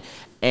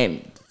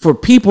and for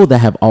people that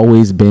have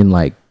always been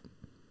like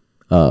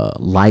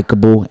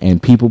likable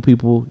and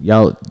people,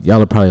 y'all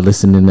are probably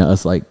listening to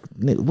us like,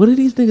 what are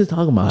these niggas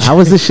talking about? How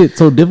is this shit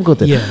so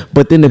difficult? Yeah.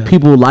 But then the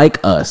people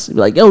like us,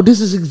 like, yo, this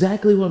is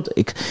exactly what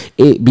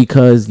I'm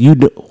because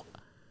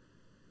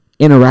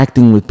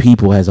interacting with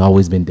people has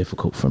always been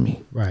difficult for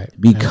me. Right.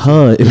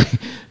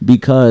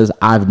 Because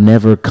I've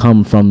never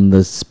come from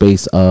the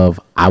space of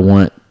I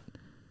want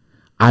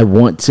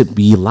to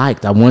be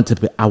liked. I want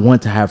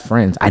to have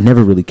friends. I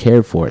never really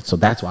cared for it. So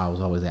that's why I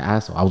was always an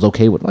asshole. I was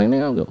okay with like,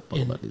 nigga, I'll go fuck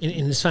about this.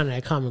 And it's finding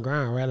that common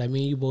ground, right? Like me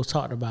and you both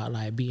talked about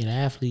like being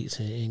athletes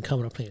and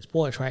coming up playing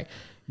sports, right?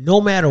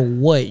 No matter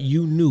what,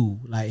 you knew,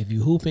 like if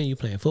you hooping, you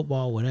playing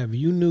football, whatever,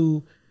 you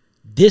knew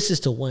this is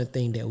the one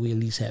thing that we at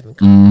least have in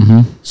common.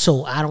 Mm-hmm.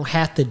 So I don't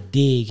have to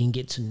dig and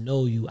get to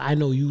know you. I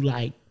know you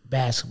like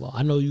basketball.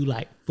 I know you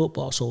like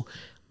football. So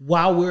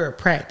while we're at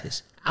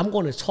practice, I'm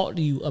going to talk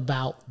to you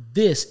about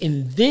this,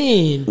 and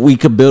then we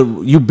could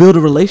build a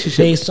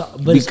relationship.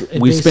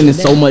 We spending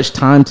so much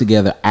time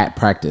together at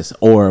practice,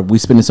 or we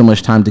spending so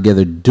much time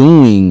together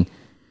doing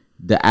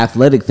the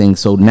athletic thing.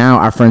 So now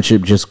our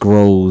friendship just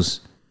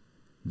grows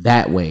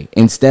that way.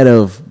 Instead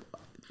of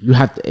you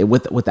have to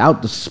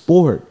without the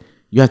sport,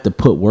 you have to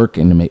put work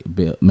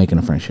into making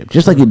a friendship.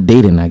 Just like you're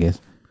dating, I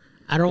guess.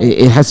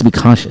 It has to be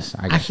conscious.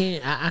 I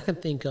can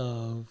think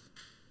of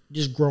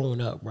just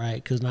growing up,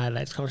 right? Because now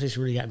that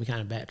conversation really got me kind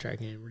of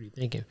backtracking and really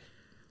thinking.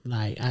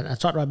 Like I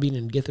talked about being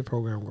in the gifted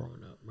program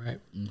growing up, right?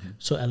 Mm-hmm.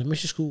 So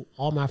elementary school,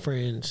 all my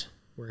friends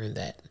were in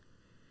that,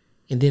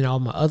 and then all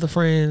my other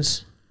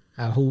friends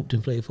I hooped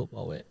and played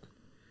football with.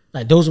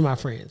 Like those are my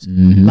friends.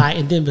 Mm-hmm. Like,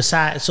 and then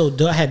besides, so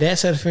I had that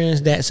set of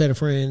friends,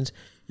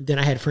 and then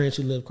I had friends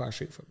who lived across the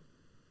street from me.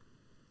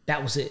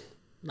 That was it.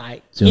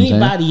 Like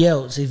anybody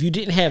else, if you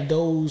didn't have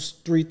those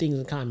three things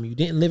in common, you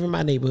didn't live in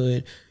my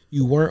neighborhood.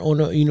 You weren't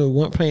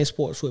weren't playing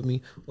sports with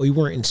me, or you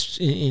weren't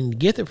in the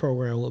gifted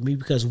program with me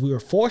because we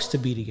were forced to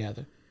be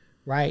together,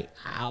 right?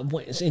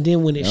 And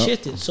then when it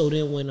shifted, so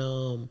then when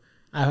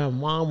I had my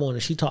mom on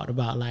it, she talked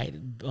about like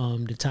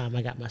the time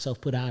I got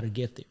myself put out of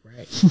gifted,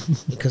 right?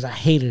 Because I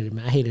hated it,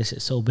 man. I hated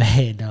shit so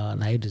bad, dog.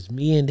 Like just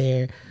me in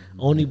there,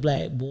 only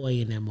black boy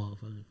in that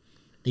motherfucker.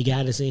 They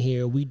got us in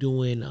here. We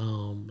doing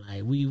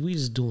like we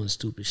just doing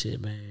stupid shit,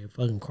 man.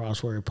 Fucking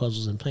crossword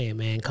puzzles and playing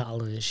man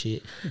calling and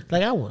shit.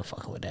 Like I wasn't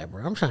fucking with that,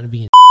 bro. I'm trying to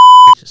be in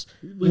bitches.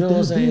 You know what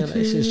I'm saying? Like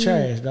shit's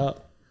trash,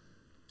 dog.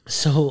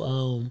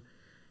 So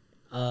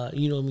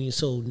you know what I mean?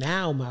 So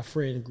now my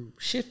friend group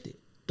shifted.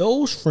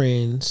 Those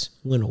friends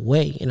went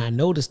away, and I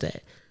noticed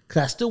that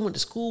because I still went to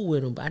school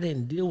with them, but I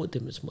didn't deal with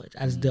them as much.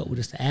 I just dealt with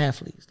just the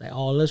athletes. Like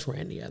all of us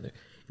ran together.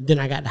 And then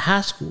I got to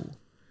high school.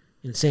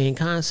 And same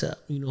concept,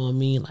 you know what I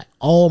mean? Like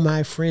all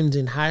my friends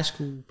in high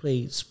school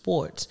played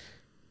sports.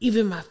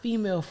 Even my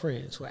female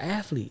friends were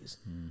athletes,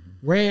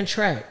 ran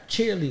track,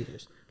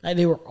 cheerleaders. Like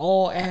they were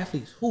all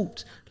athletes,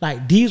 hooped.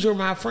 Like these were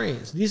my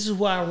friends. This is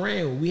what I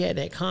ran with. We had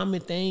that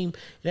common thing.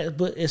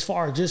 But as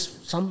far as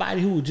just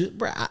somebody who just,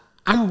 bro,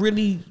 I'm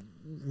really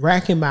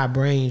racking my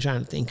brain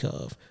trying to think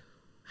of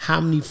how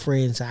many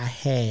friends I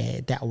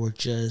had that were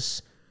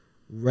just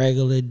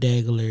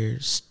regular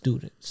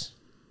students.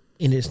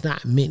 And it's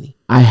not many.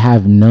 I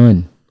have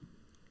none.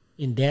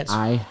 And that's...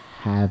 I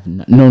have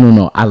none.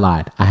 No. I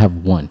lied. I have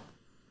one.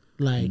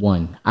 Like...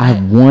 One. I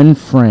have one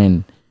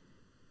friend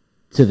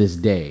to this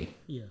day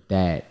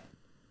that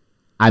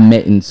I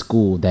met in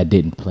school that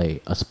didn't play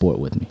a sport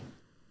with me.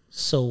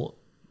 So...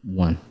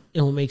 One.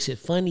 And what makes it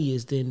funny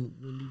is then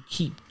when you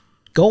keep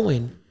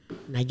going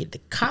and I get to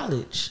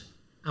college...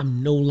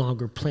 I'm no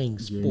longer playing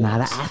sports. You're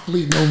not an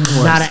athlete no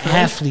more. Not an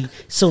athlete.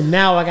 So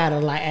now I gotta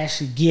like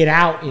actually get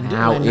out and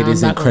now do it. It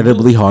is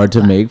incredibly hard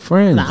to make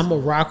friends. Like, I'm a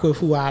rock with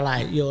who I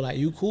like. Yo, like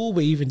you cool,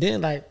 but even then,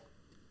 like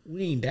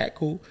we ain't that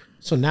cool.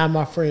 So now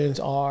my friends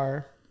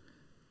are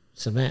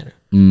Savannah.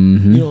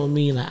 Mm-hmm. You know what I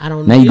mean? Like I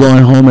don't. Now you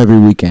going home every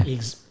weekend.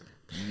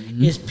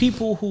 It's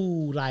people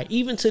who like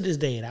even to this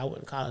day, and I went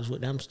to college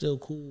with. I'm still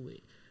cool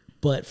with.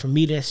 But for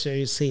me, that's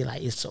to say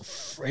like it's a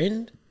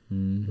friend.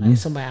 Mm-hmm. Like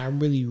somebody I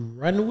really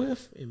run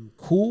with and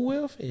cool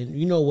with, and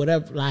you know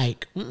whatever.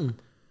 Like,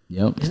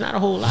 yep, it's not a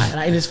whole lot.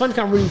 Like, and it's funny.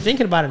 I'm really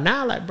thinking about it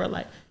now. Like, bro,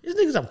 like these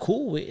niggas I'm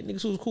cool with,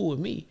 niggas who's cool with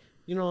me.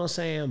 You know what I'm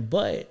saying?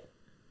 But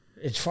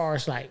as far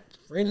as like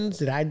friends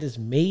that I just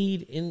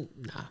made,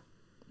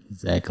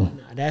 exactly.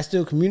 Nah, that I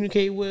still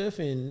communicate with,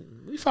 and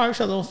we follow each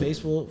other on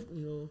Facebook.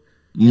 You know,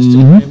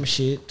 Instagram and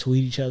shit,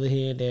 tweet each other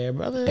here and there,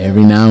 brother.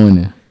 Every now and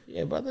then.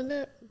 Yeah, brother.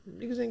 That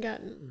niggas ain't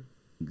got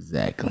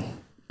exactly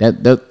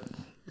that.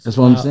 That's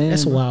what I'm saying.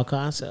 That's a wild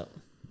concept.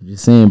 I'm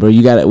just saying, bro.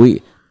 You got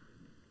it.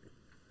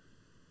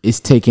 It's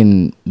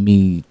taken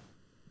me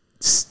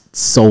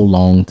so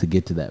long to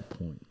get to that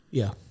point.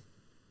 Yeah.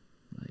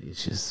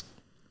 It's just,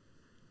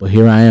 but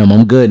here I am.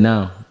 I'm good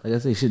now. Like I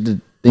say,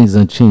 things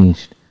done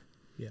changed.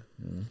 Yeah.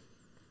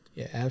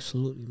 Yeah,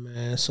 absolutely,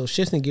 man. So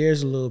shifting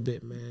gears a little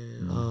bit,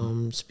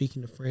 man.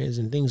 Speaking of friends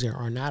and things that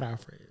are not our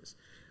friends.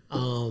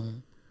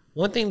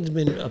 One thing that's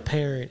been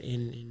apparent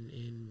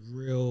in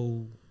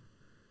real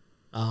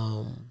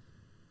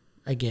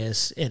I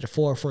guess, at the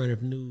forefront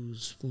of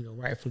news,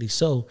 rightfully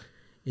so,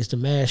 is the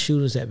mass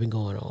shootings that have been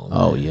going on.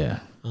 Oh man. yeah.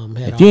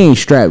 Had If you ain't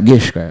strapped,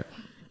 get strapped.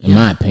 In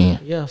my opinion.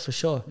 Yeah, for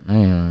sure.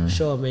 Man. For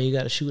sure, man. You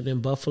got a shooting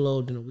in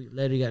Buffalo, then a week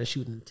later you got a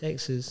shooting in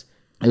Texas.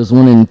 It was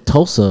one in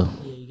Tulsa.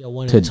 Yeah, you got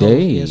one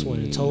today. in Tulsa. There's one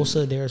in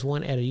Tulsa. There's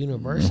one at a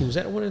university. Was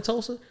that the one in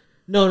Tulsa?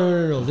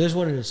 No. There's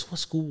one in what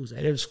school was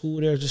that? There's a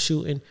school. There was a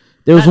shooting.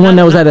 There was one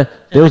that was at a.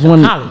 There was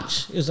one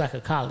college. It was like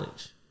a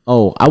college.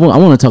 Oh, I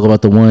want to talk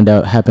about the one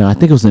that happened. I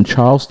think it was in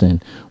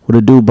Charleston, where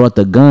the dude brought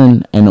the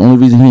gun, and the only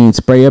reason he didn't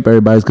spray up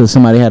everybody is because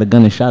somebody had a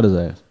gun and shot his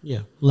ass.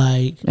 Yeah,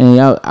 like. And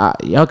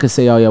y'all can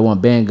say all y'all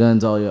want ban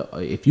guns,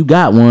 if you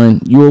got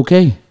one, you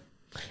okay.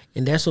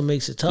 And that's what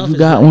makes it tough. You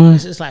got one.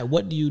 It's like,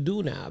 what do you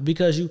do now?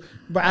 Because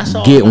I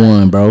saw get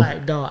one, bro.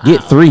 Like, dog,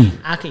 get 3.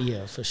 I can,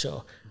 yeah, for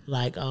sure.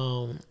 Like,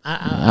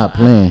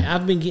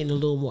 I've been getting a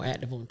little more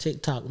active on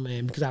TikTok,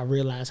 man, because I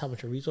realized how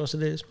much a resource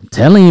it is. I'm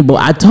telling you, bro.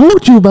 I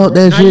told you about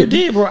that shit. You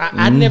did, bro.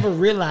 I never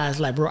realized,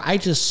 like, bro, I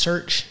just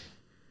search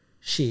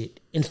shit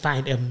and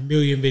find a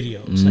million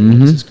videos. Like,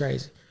 this is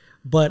crazy.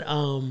 But,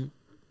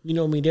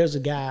 there's a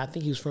guy, I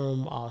think he was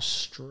from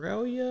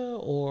Australia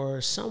or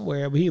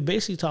somewhere, but he was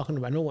basically talking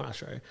about, no one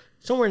Australia,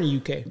 somewhere in the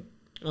UK,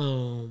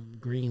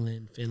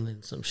 Greenland,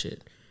 Finland, some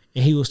shit.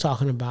 And he was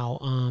talking about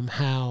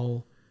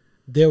how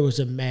there was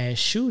a mass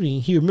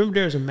shooting. He remembered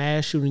there was a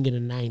mass shooting in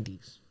the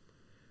 90s,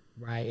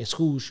 right? A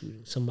school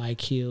shooting. Somebody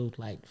killed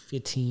like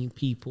 15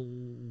 people,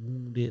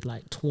 wounded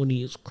like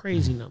 20. It's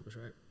crazy numbers,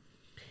 right?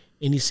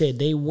 And he said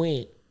the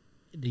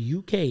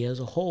UK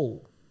as a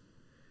whole,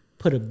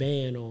 put a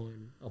ban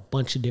on a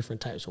bunch of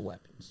different types of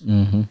weapons.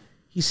 Mm-hmm.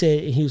 He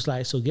said, he was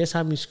like, so guess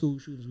how many school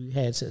shootings we've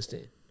had since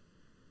then?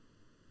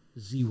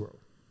 0.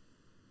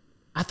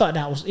 I thought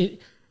that was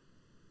it.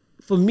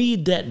 For me,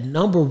 that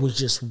number was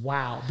just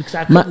wow because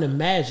I couldn't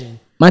imagine.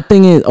 My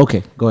thing is,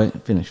 okay, go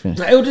ahead, finish. It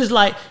was just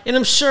like, and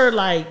I'm sure,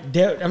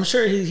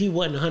 he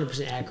wasn't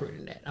 100% accurate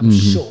in that. I'm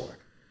sure.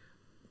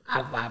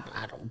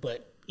 I don't,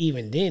 but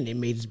even then, it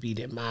may just be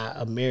that my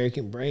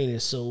American brain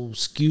is so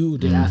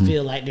skewed that I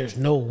feel like there's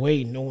no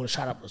way no one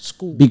shot up a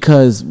school.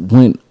 Because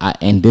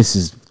and this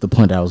is the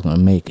point that I was going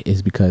to make,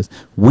 is because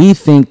we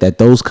think that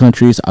those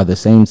countries are the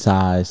same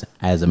size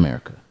as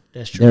America.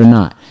 That's true. They're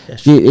not.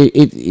 That's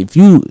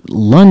true.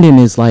 London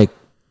is like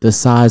the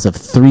size of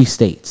 3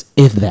 states,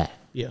 if that.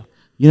 Yeah.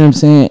 You know what I'm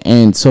saying?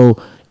 And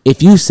so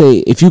if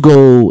you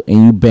go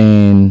and you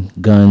ban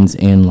guns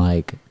in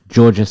like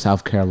Georgia,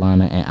 South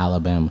Carolina, and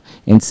Alabama,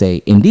 and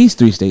say in these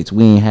 3 states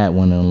we ain't had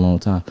one in a long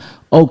time,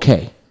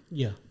 okay.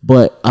 Yeah.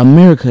 But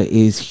America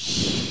is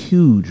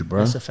huge, bro.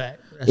 That's a fact.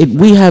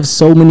 We have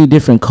so many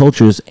different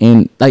cultures,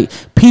 and like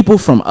people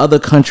from other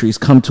countries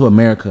come to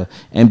America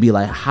and be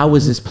like, how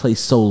is this place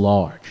so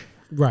large?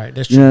 Right,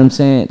 that's true. You know what I'm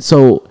saying?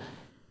 So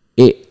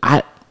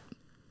I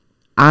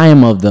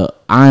am of the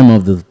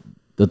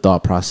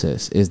thought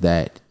process is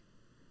that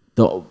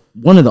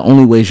one of the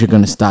only ways you're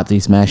going to stop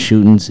these mass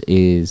shootings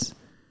is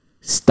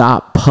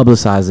stop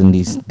publicizing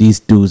these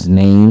dudes'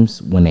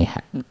 names when it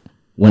happens.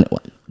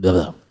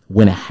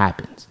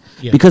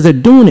 Yeah. Because they're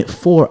doing it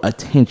for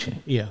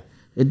attention. Yeah.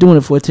 They're doing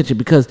it for attention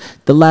because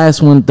the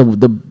last one,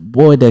 the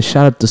boy that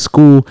shot up the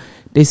school,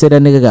 they said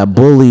that nigga got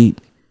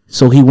bullied,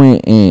 so he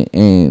went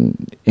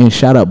and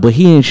shot up. But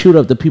he didn't shoot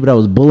up the people that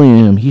was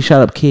bullying him. He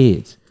shot up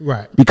kids.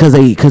 Right. Because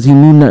he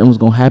knew nothing was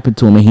gonna happen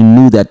to him, and he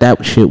knew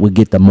that shit would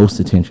get the most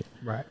attention.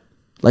 Right.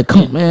 Like,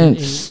 come on, man,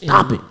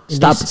 stop it.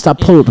 Stop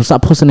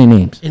posting their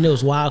names. And it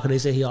was wild because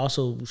they said he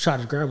also shot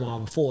his grandma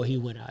before he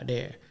went out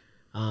there.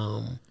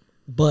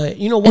 But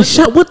you know what? What's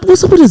up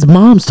with his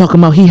mom's talking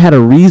about? He had a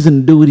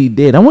reason to do what he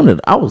did. I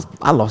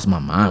lost my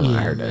mind when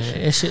I heard that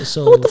shit. That shit.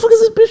 So what the fuck is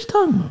this bitch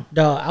talking about?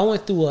 Dog, I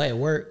went through at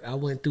work. I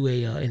went through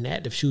an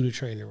active shooter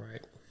training,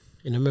 right?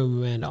 And I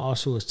remember, man, the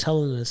officer was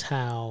telling us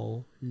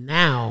how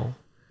now,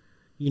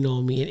 you know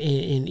what I mean,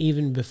 and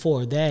even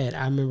before that,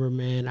 I remember,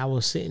 man, I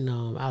was sitting,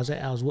 I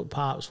was with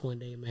Pops one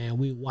day, man.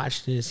 We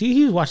watched this.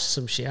 He was watching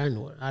some shit. I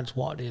know it. I just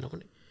walked in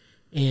on it,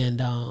 and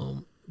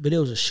but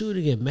there was a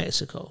shooting in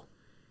Mexico.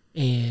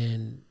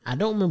 And I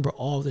don't remember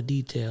all the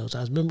details.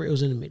 I remember it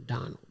was in a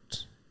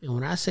McDonald's. And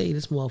when I say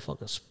this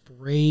motherfucker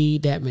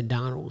sprayed that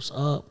McDonald's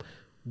up,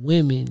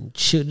 women,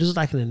 children, this was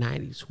like in the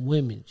 90s,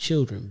 women,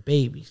 children,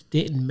 babies,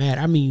 didn't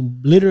matter. I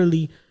mean,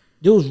 literally,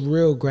 there was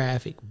real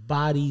graphic,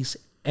 bodies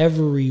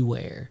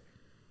everywhere.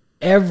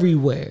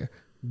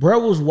 Bro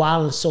was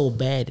wilding so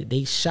bad that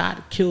they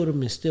shot, killed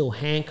him, and still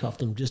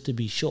handcuffed him just to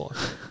be sure.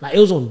 Like, it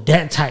was on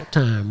that type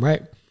time,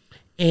 right?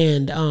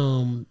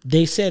 And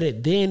they said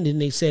it then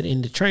they said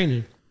in the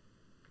training,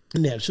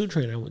 in that shoot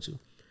training I went to,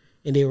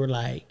 and they were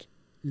like,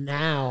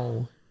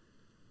 now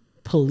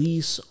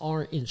police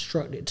aren't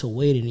instructed to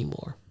wait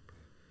anymore.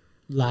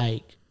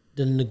 Like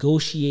the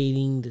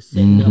negotiating, the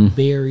setting up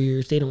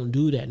barriers, they don't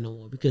do that no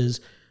more because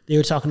they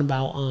were talking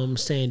about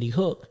Sandy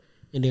Hook,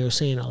 and they were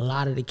saying a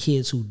lot of the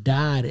kids who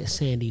died at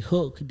Sandy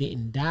Hook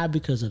didn't die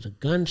because of the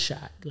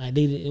gunshot. Like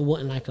it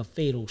wasn't like a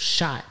fatal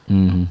shot.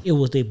 It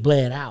was they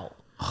bled out.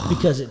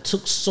 because it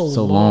took so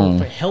So long long.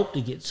 for help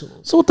to get to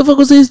him. So what the fuck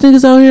was these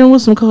niggas out here and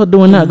what's some called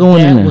doing not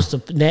going in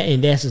there?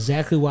 And that's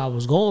exactly why I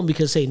was going,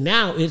 because say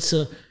now it's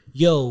a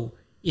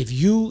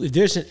if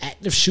there's an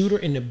active shooter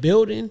in the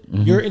building,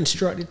 you're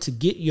instructed to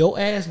get your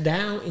ass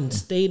down and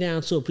stay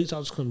down so a police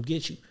officer come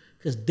get you,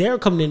 because they're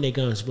coming in their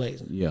guns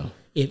blazing. Yeah.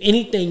 If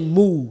anything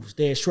moves,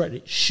 they're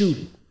instructed, shoot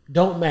it.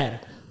 Don't matter,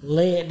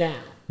 lay it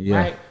down. Yeah.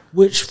 Right.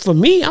 Which for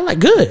me, I'm like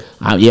good.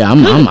 I'm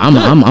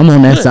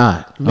on that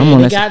side. Man, I'm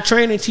on they that got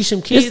training, teach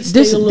them kids.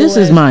 This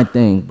is my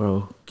thing,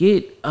 bro.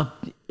 Get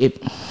up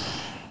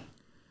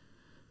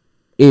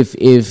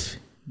if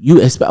you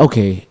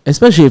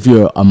especially if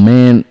you're a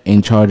man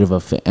in charge of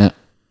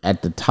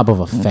at the top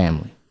of a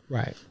family.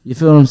 Right. You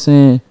feel what I'm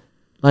saying?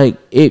 Like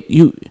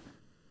you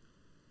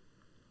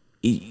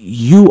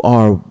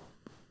are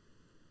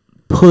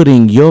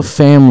putting your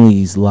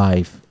family's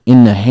life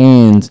in the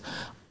hands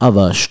of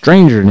a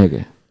stranger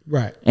nigga.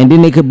 Right. And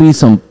then they could be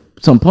some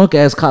punk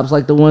ass cops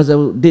like the ones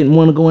that didn't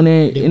want to go in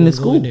there in the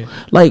school.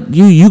 Like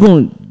you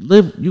gonna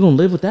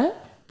live with that?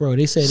 Bro,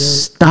 they said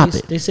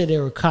they said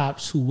there were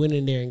cops who went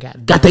in there and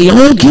got their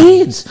own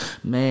kids.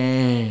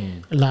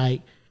 Man.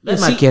 Like,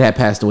 if my kid had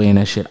passed away in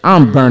that shit,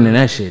 I'm burning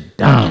that shit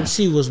down. And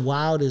see what's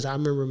wild is I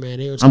remember, man,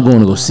 they were I'm going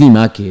to go see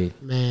my kid.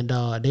 Man,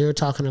 dog, they were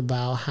talking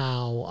about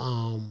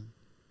how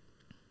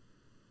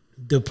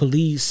the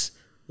police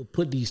would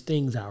put these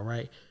things out,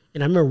 right?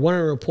 And I remember one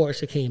of the reports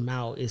that came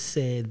out, it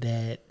said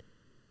that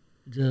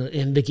the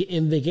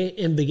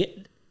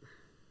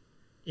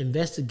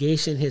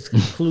investigation has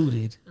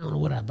concluded. I don't know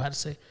what I'm about to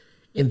say.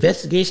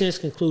 Investigation has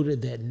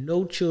concluded that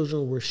no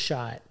children were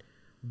shot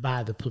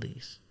by the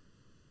police.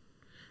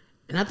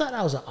 And I thought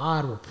that was an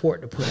odd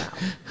report to put out.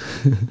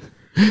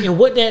 And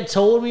what that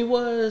told me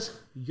was,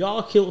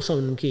 y'all killed some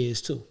of them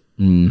kids too.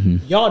 Mm-hmm.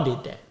 Y'all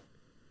did that.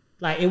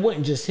 Like, it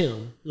wasn't just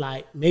him.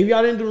 Like, maybe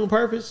y'all didn't do it on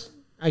purpose.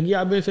 I give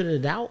y'all benefit of the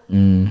doubt.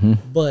 Mm-hmm.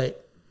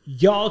 But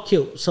y'all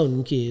killed some of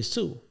them kids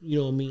too. You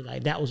know what I mean?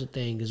 Like, that was a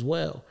thing as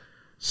well.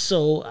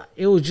 So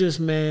it was just,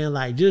 man,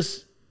 like,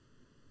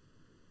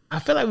 I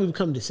feel like we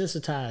become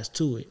desensitized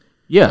to it.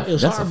 Yeah, it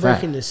was that's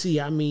heartbreaking to see.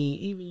 I mean,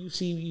 even you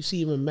see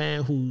even a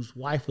man whose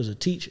wife was a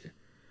teacher.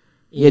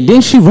 Yeah,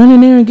 didn't she run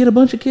in there and get a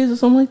bunch of kids or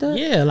something like that?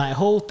 Yeah, like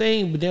whole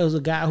thing. But there was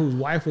a guy whose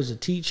wife was a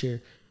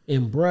teacher,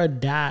 and bruh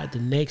died the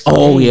next day.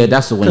 Oh yeah,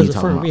 that's the one you're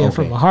talking about. Yeah,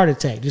 from a heart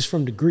attack, just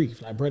from the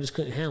grief. Like, brothers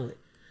couldn't handle it.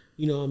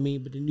 You know what I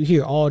mean? But then you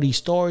hear all these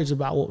stories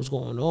about what was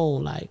going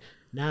on. Like,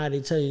 now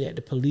they tell you that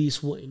the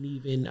police wouldn't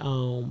even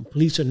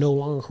police are no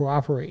longer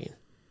cooperating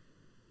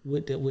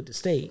with the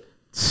state.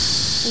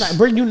 Like,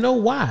 bro, you know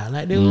why?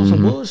 Like, they want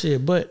some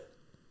bullshit. But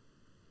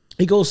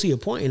he goes see a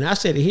point, and I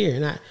said it here,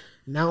 and I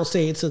don't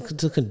say it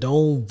to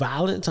condone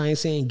violence. I ain't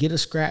saying get a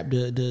scrap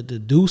to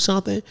do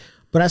something,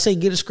 but I say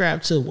get a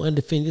scrap to, one,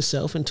 defend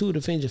yourself, and two,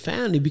 defend your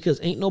family, because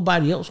ain't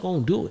nobody else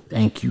gonna do it.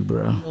 Thank you,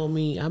 bro. You know what I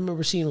mean? I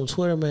remember seeing on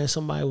Twitter, man,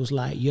 somebody was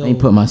like, yo, I ain't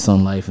put my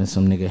son life in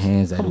some nigga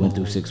hands that went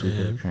through 6 weeks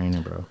of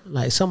training, bro.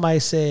 Like, somebody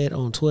said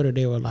on Twitter,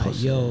 they were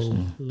like, yo,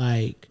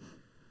 like,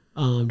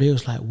 they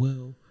was like,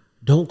 well,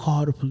 don't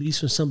call the police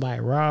when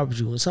somebody robs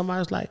you. And somebody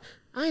was like,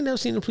 I ain't never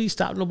seen the police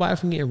stop nobody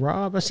from getting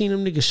robbed. I seen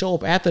them niggas show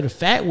up after the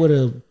fact with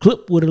a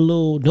clip with a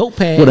little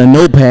notepad. With a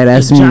notepad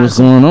asking me what's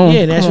going on.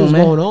 Yeah, that's what's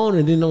going on,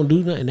 and then don't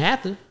do nothing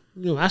after.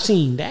 You know, I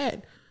seen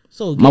that.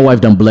 So my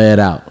wife done bled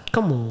out.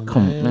 Come on,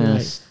 man.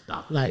 Like,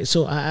 stop. Like,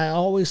 so I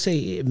always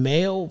say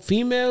male,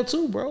 female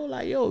too, bro.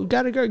 Like, yo, you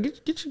got a girl,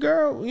 get your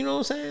girl. You know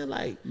what I'm saying?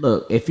 Like,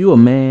 look, if you a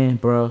man,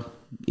 bro,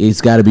 it's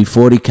got to be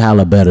 40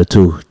 cal better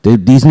too.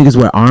 These niggas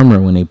wear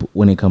armor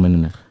when they come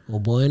in there. Oh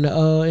boy,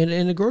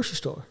 in the grocery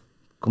store.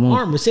 Come on.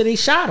 Armor said they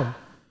shot him.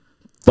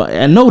 But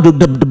I know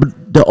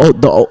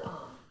the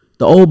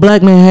old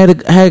black man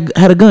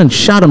had a gun,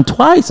 shot him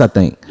twice, I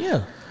think.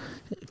 Yeah.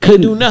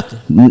 Couldn't do nothing.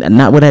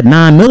 Not with that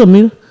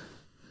 9mm.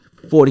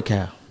 40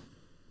 cal.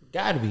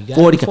 Gotta be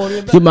 40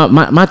 cal.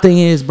 My thing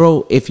is,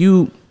 bro, if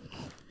you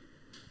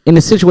in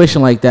a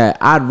situation like that,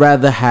 I'd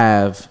rather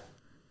have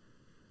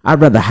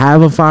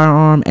a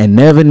firearm and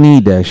never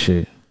need that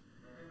shit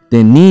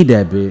than need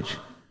that bitch.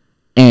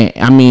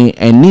 And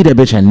need that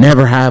bitch and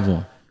never have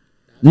one.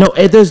 No,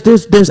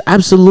 there's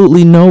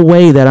absolutely no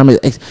way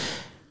that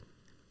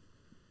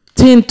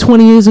 10,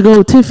 20 years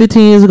ago, 10,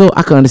 15 years ago,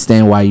 I could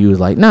understand why you was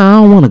like, nah,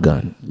 I don't want a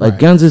gun. Like,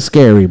 guns is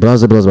scary, blah,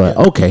 blah, blah, blah.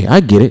 Yeah. Okay, I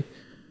get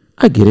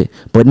it.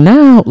 But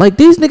now, like,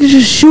 these niggas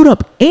just shoot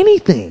up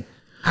anything.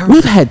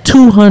 We've had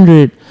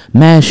 200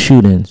 mass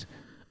shootings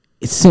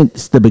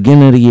since the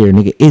beginning of the year,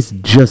 nigga. It's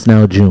just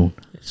now June.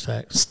 It's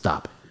facts.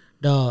 Stop it.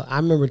 Dog, I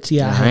remember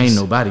T.I. I ain't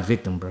nobody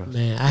victim, bro.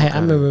 Man, I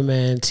remember,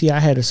 man, T.I.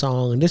 had a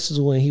song, and this is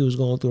when he was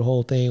going through the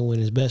whole thing when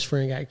his best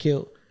friend got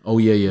killed. Oh,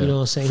 yeah. You know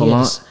what I'm saying?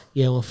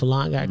 When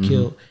Falant got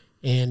killed.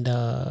 And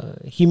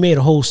he made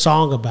a whole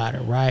song about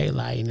it, right?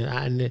 Like,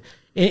 and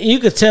you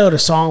could tell the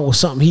song was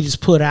something he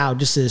just put out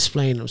just to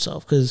explain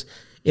himself, because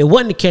it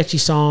wasn't a catchy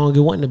song. It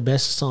wasn't the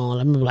best song. I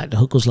remember, like, the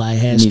hook was like,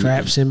 had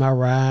straps in my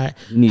ride,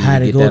 had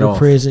to go to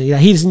prison. Yeah,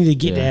 he just needed to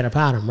get that up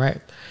out of him, right?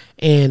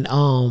 And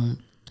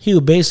he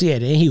was basically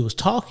at the end, he was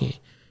talking,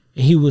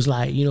 And he was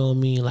like, you know what I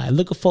mean? Like,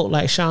 look at folk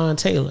like Sean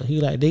Taylor.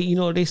 He like, you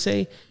know what they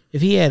say?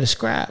 If he had a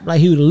scrap,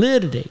 like he would have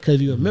lived today. Because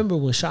if you remember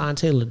when Sean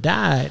Taylor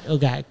died or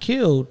got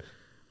killed,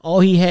 all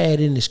he had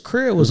in his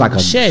crib was like a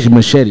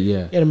machete.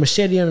 Yeah. He had a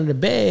machete under the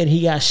bed.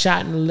 He got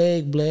shot in the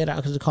leg, bled out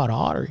because it's called an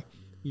artery.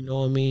 You know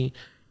what I mean?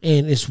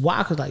 And it's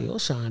wild because, like, yo,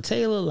 Sean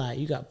Taylor, like,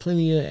 you got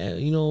plenty of,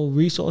 you know,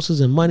 resources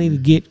and money to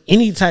get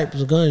any type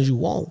of guns you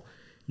want.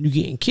 You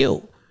getting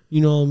killed.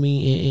 You know what I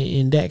mean?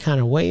 In that kind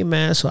of way,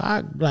 man. So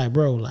I like,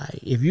 bro, like,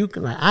 if you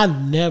can, like,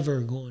 I've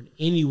never gone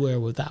anywhere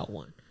without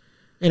one.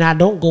 And I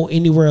don't go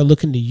anywhere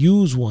looking to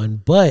use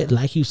one. But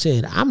like you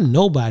said, I'm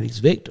nobody's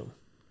victim.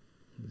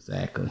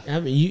 Exactly. I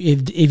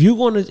mean,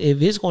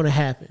 if it's gonna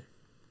happen,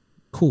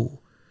 cool.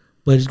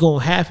 But it's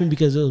gonna happen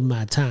because it was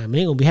my time. It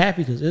ain't gonna be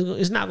happy because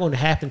it's not gonna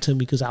happen to me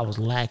because I was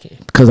lacking.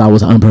 Because I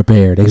was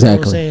unprepared. Exactly. You know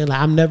what I'm saying? Like,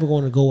 I'm never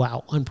gonna go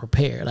out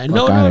unprepared. Like,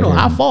 no.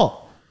 I fought.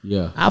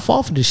 Yeah. I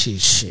fought for this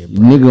shit,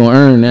 bro. Nigga gonna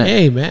earn that.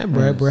 Hey, man,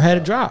 bro had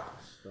a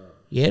drop.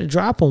 You had a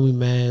drop on me,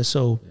 man.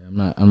 So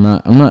yeah, I'm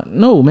not.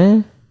 No,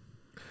 man.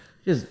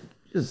 Just.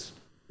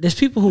 There's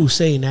people who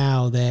say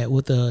now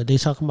that they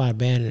talking about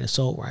banning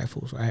assault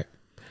rifles, right?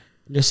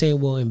 They're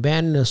saying, well, in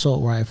banning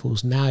assault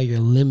rifles, now you're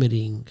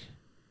limiting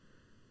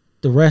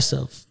the rest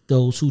of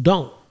those who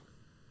don't.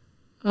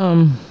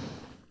 I'm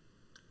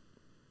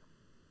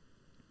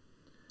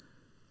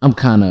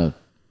kind of.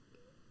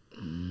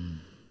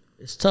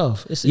 It's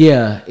tough. It's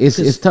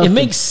tough. It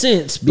makes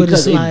sense, but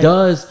because it's like, it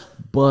does.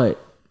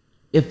 But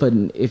if a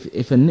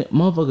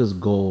motherfucker's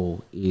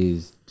goal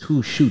is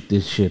to shoot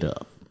this shit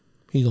up,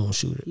 he gonna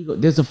shoot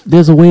it.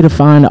 There's a way to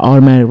find an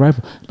automatic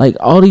rifle. Like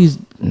all these,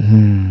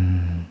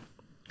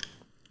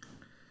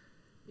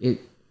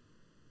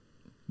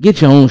 get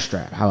your own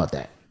strap. How about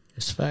that?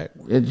 It's fact.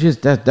 It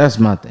just that's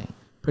my thing.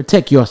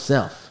 Protect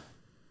yourself,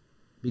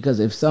 because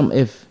if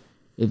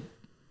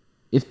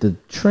the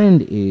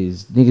trend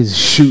is niggas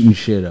shooting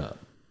shit up,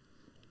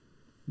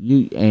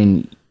 you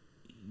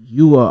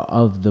are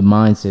of the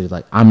mindset of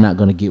like, I'm not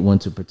gonna get one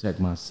to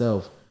protect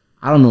myself,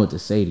 I don't know what to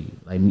say to you.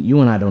 Like,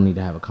 you and I don't need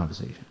to have a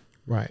conversation.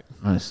 Right.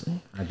 Honestly,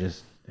 that's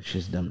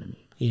just dumb to me.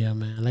 Yeah,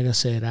 man. Like I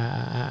said,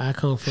 I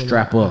come from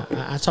strap up.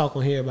 I talk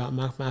on here about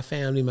my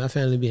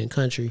family being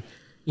country.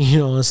 You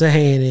know what I'm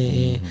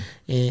saying?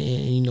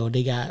 And you know,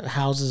 they got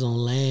houses on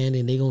land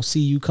and they gonna see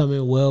you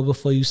coming well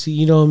before you see,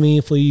 you know what I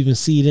mean, before you even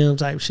see them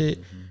type shit.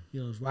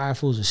 You know, it's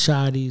rifles, it's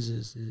shotties,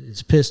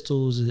 it's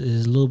pistols,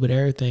 it's a little bit of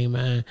everything,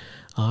 man.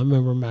 I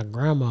remember my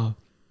grandma,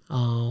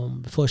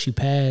 before she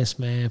passed,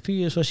 man, a few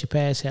years before she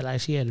passed,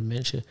 she had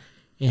dementia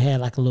and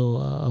had like a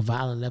little a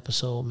violent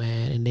episode,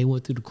 man. And they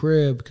went through the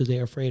crib because they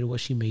were afraid of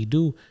what she may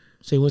do.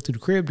 So they went through the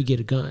crib to get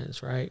her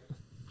guns, right?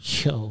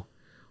 Yo,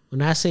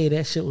 when I say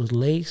that shit was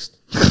laced,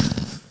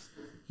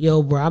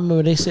 yo, bro, I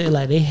remember they said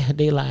like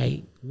they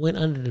like went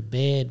under the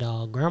bed,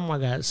 dog. Grandma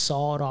got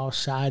sawed off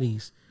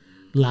shotties,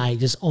 like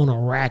just on a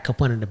rack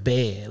up under the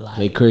bed. Like,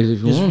 they crazy if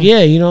you want. Yeah,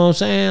 you know what I'm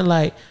saying?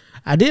 Like,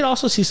 I did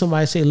also see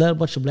somebody say, let a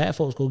bunch of black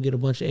folks go get a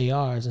bunch of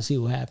ARs and see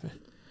what happened.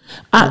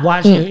 Not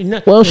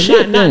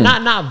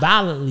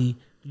violently.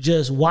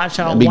 Just watch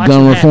out. Be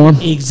gun reform.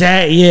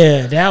 Exactly.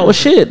 Yeah, that was. Well,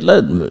 shit.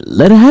 Let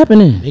it happen.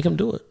 Then. Make them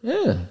do it.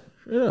 Yeah.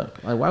 Yeah.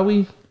 Like, why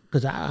we?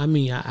 Because I'm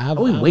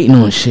waiting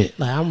on shit.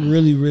 Like, I'm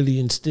really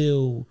and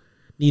still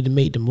need to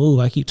make the move.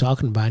 I keep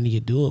talking about I need to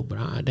do it,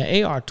 but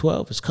the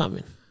AR-12 is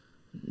coming.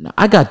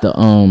 I got the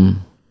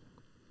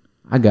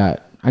I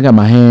got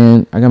my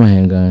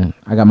handgun.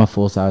 I got my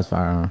full size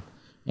firearm,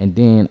 and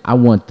then I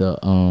want the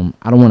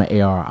I don't want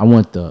an AR. I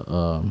want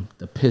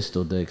the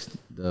pistol,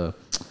 the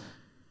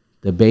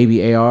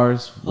baby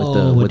ARs with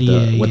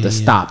the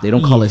stop. They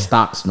don't call it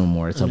stocks no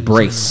more. It's a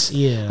brace.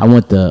 Yeah. I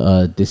want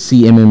the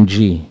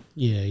CMMG.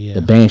 Yeah.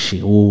 The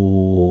Banshee.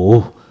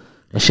 Ooh.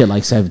 That shit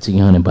like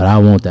 1,700, but I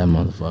want that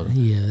motherfucker.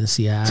 Yeah,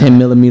 see,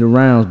 10mm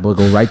rounds, boy,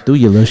 go right through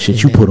your little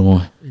shit you put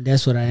on.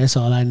 That's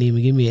all I need.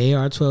 Give me an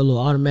AR-12, little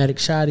automatic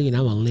shotty, and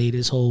I'm gonna lay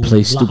this whole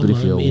play block, stupid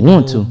if you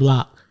want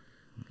to.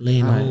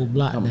 Laying the whole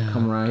block down.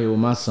 Come around here with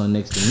my son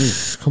next to me.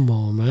 Come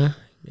on, man.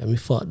 Got me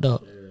fucked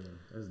up. Yeah,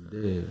 that's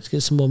dead. Let's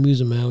get some more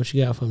music, man. What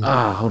you got for me?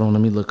 Hold on,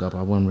 let me look up.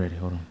 I wasn't ready.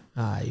 Hold on.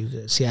 You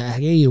good? See, I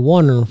gave you a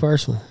warning on the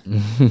first one.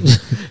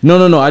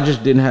 No. I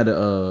just didn't have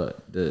the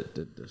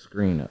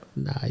screen up.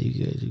 Nah,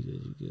 you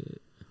good.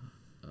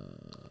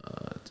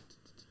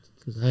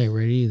 Cause I ain't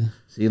ready either.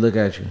 See, look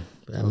at you.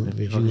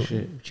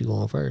 But you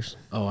going first?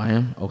 Oh, I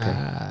am? Okay.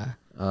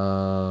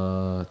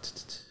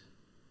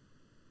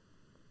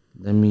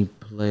 Let me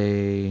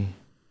play.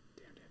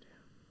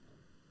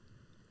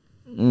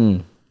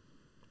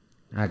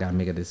 I gotta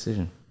make a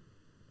decision.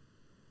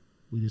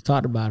 We just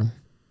talked about him.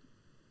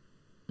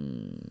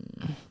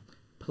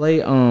 Play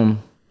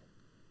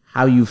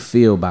How You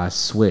Feel by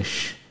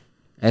Swish.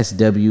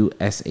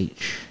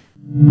 SWSH.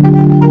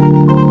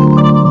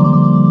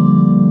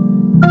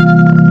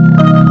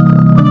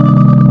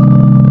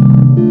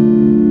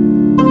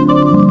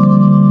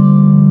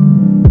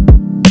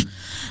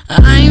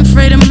 I ain't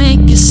afraid to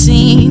make a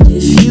scene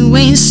if you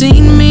ain't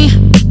seen me.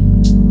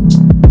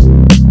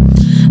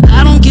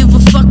 I don't give a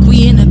fuck,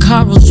 we in a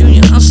Carl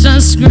Jr. I'll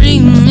start screaming.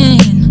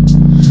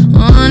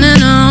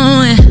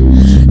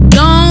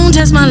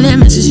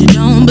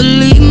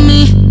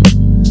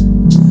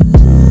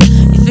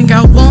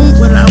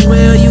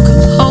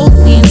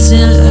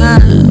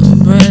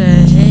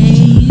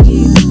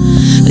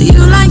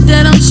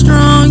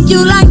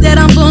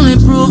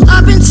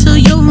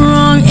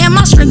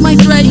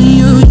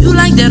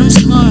 that I'm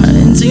smart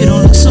until you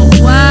don't look so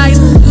wise.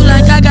 You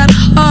like I got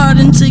hard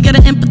until you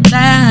gotta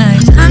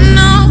empathize. I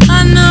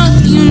know,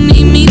 you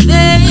need me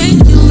there.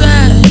 You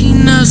got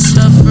enough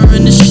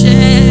suffering to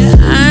share.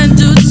 I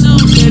do too,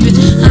 baby,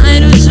 I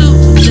do too.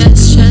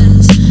 That's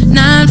just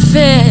not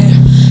fair.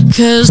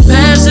 Cause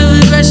passive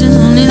aggression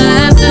only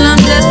lasts till I'm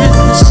desperate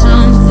for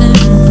something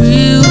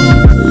real.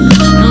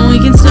 No,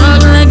 we can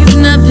talk like it's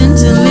nothing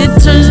till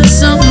it turns to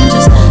something.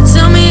 Just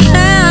tell me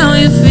how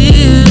you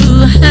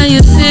feel, how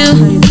you feel,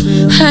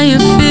 how you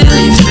feel, how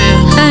you feel,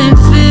 how you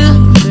feel,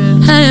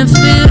 how you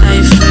feel, how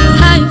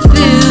you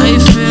feel, how you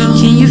feel.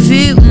 Can you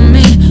feel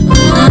me?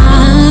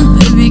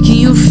 Baby, can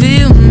you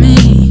feel me?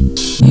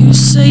 You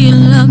say you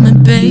love me,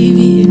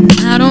 baby, and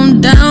I don't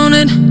doubt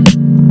it.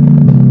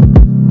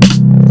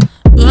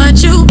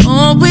 But you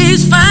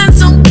always find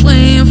some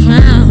way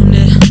around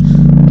it.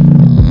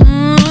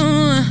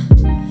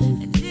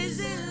 Is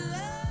it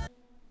love?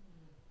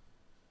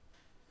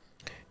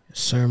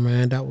 Sir,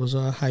 man, that was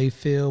How You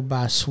Feel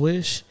by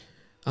Swish.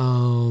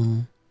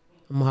 I'm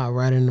gonna hop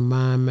right into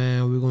mine,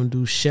 man. We're gonna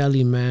do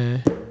Shelly,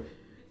 man,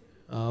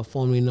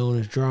 formerly known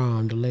as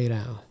Drum, the Lay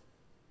Down.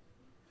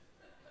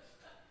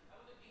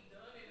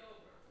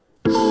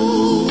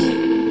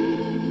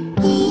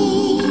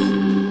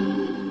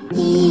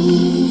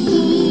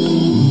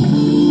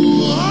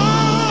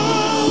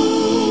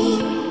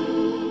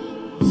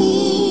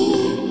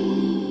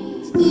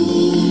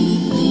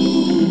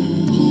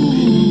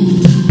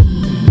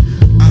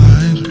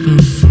 I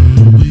prefer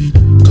we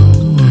go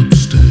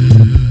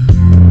upstairs,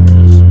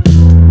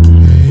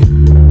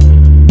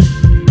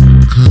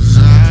 'cause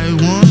I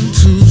want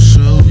to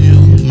show you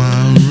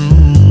my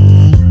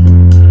room.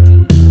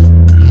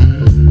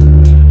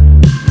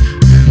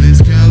 And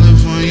it's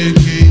California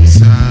king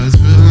size,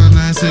 feeling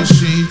nice as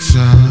sheets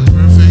are,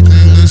 perfect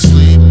thing to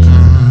sleep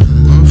on,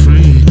 a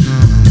freak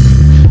on,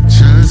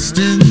 just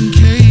in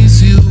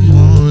case you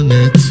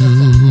wanted to.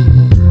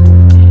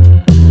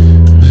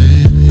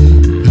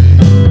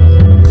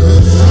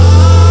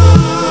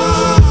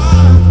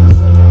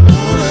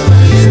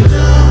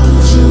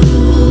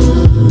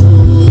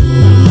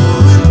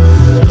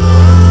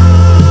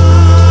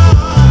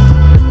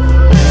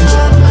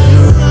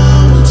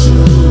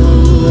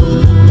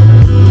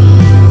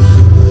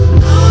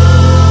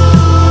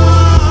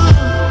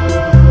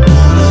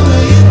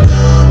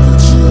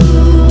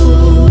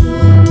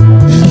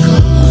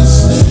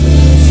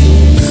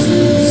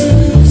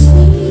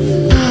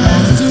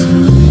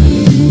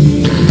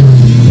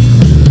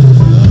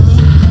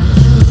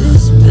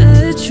 This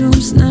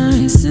bedroom's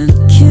nice and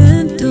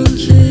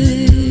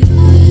candlelit.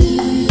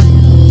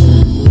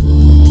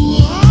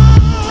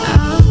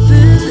 I've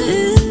been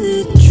in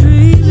it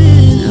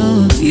dreaming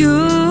of you.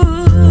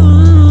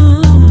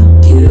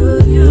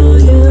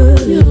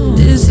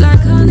 It's like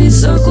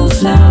honeysuckle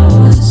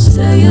flowers.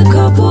 Stay a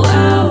couple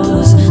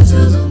hours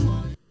till the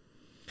morning.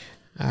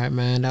 All right,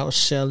 man, that was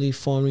Shelly,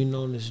 formerly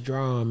known as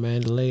Drum,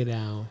 man, the Lay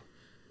Down.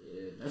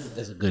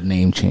 That's a good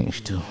name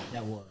change too.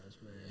 That was,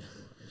 man.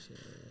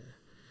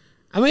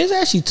 I mean, it's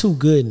actually two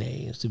good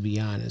names, to be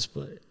honest,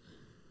 but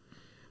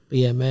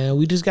yeah, man,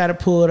 we just got to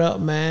pull it up,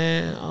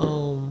 man.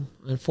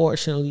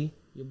 Unfortunately,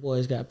 your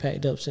boys got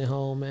packed up, sent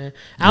home, man.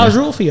 I was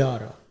rooting for y'all,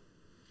 though.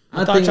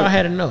 I thought y'all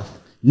had enough.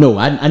 No,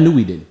 I knew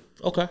we didn't.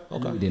 Okay. I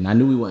knew we didn't. I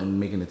knew we wasn't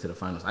making it to the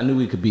finals. I knew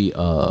we could be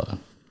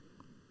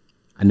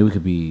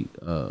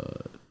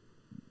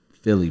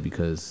Philly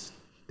because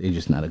they're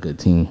just not a good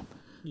team.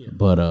 Yeah.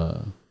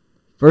 But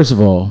first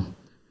of all,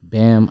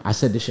 Bam, I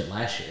said this shit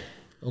last year.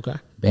 Okay.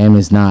 Bam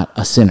is not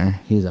a center.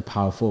 He's a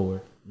power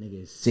forward.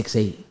 Nigga is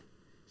 6'8",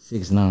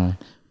 6'9".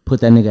 Put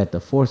that nigga at the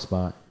 4th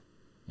spot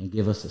and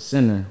give us a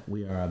center.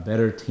 We are a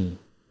better team.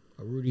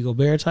 A Rudy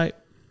Gobert type?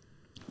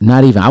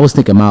 Not even. I was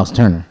thinking Miles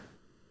Turner.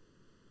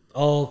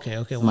 Oh, okay.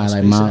 Somebody like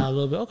Space it Miles. out a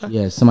little bit. Okay.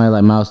 Yeah, somebody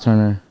like Miles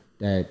Turner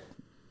that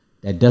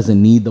doesn't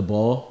need the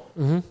ball.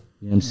 Mm-hmm. You know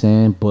what I'm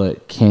saying?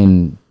 But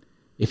can,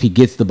 if he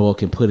gets the ball,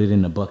 can put it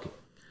in the bucket.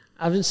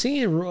 I've been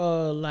seeing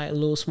like a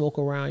little smoke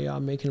around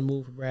y'all making a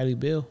move for Bradley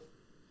Beal.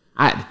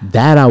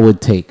 I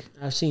would take.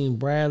 I've seen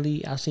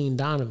Bradley. I've seen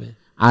Donovan.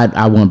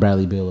 I want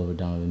Bradley Beal over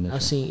Donovan Mitchell.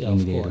 I've seen, Any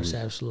of day course, the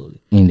week.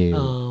 absolutely. Any day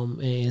of the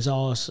week. And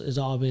it's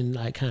all been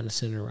like kind of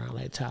centered around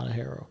like Tyler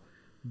Herro.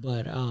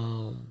 But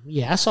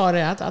yeah, I saw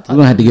that. I thought We're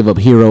gonna have to give up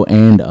Hero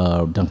and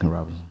Duncan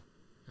Robinson.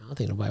 I don't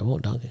think nobody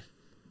want Duncan.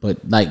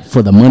 But like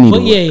for the money, But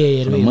to yeah,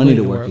 work, for the the money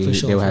to work, for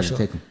sure, they would for have sure.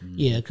 to take him.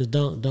 Yeah, because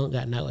Dunk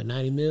got now at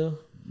 90 mil.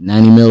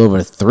 90 mil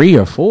over 3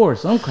 or 4,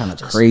 some kind of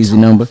crazy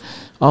number.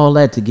 All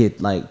that to get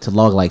like to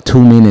log like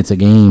 2 minutes a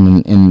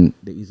game in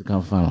the Eastern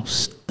Conference Final.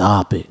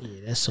 Stop it. Yeah,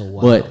 that's so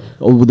wild.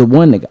 But the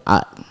one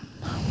that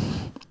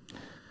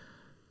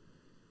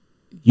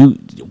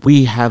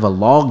we have a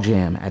log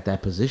jam at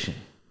that position.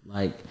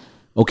 Like,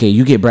 okay,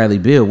 you get Bradley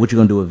Beal, what you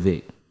gonna do with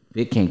Vic?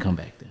 Vic can't come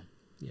back then.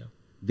 Yeah.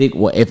 Vic,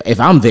 well, if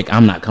I'm Vic,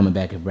 I'm not coming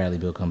back if Bradley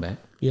Beal come back.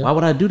 Yeah. Why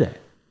would I do that?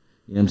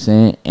 You know what I'm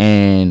saying?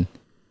 And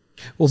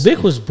Well,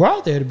 Vic was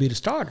brought there to be the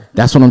starter.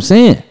 that's what I'm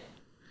saying.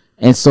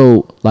 And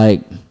so,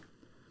 like,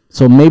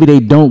 so maybe they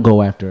don't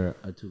go after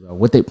a 2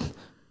 guard.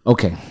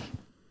 Okay.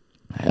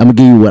 I'm gonna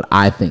give you what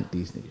I think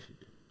these niggas should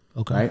do.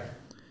 Okay. Right?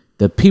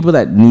 The people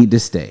that need to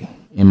stay,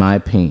 in my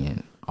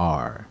opinion,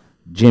 are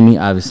Jimmy,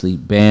 obviously,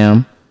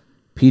 Bam,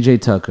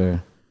 PJ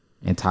Tucker,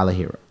 and Tyler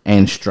Hero,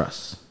 and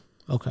Struss.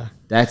 Okay.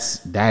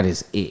 That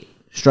is it.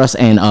 Struss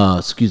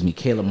and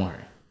Caleb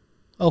Martin.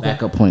 Okay.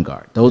 Backup point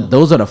guard.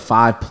 Those are the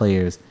 5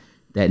 players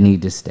that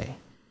need to stay.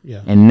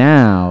 Yeah. And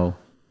now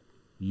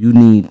you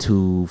need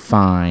to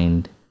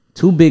find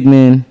 2 big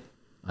men,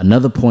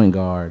 another point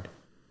guard,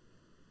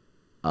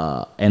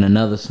 and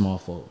another small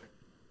forward.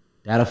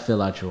 That'll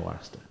fill out your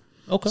roster.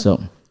 Okay.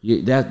 So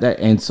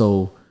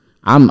so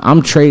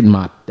I'm trading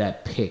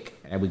that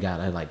pick that we got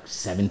at like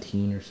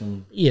 17 or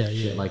something. Yeah.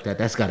 Shit like that.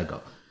 That's gotta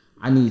go.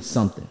 I need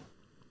something.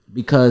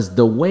 Because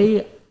the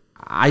way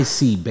I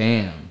see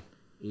Bam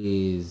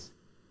is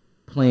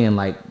playing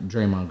like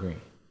Draymond Green.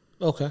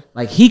 Okay.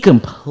 Like he can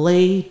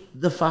play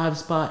the 5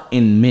 spot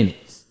in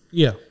minutes.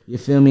 Yeah. You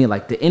feel me?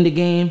 Like the end of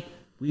game,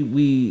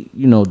 we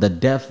the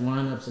depth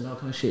lineups and all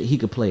kind of shit, he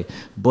could play.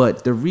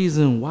 But the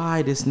reason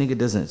why this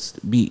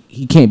nigga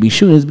he can't be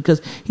shooting is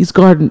because he's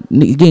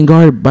getting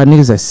guarded by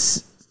niggas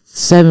that's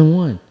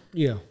 7'1".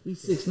 Yeah.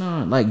 He's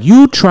 6'9". Like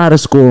you try to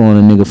score on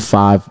a nigga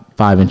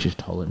 5 inches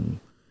taller than you.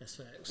 That's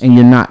facts. And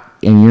you're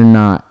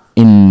not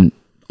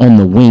on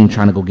the wing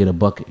trying to go get a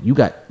bucket. You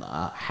got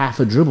half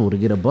a dribble to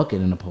get a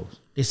bucket in the post.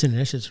 They sending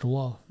that shit to the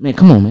wall. Man,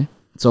 come on, man.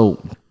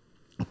 So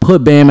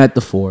put Bam at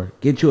the 4.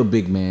 Get you a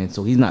big man,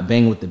 so he's not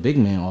banging with the big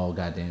man all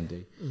goddamn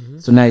day. Mm-hmm.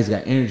 So now he's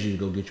got energy to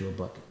go get you a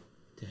bucket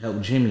to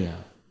help Jimmy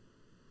out.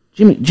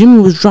 Jimmy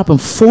was dropping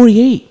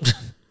 48.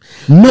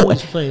 No,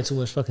 He's playing too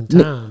much fucking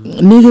time.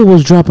 Nigga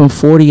was dropping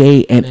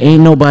 48, and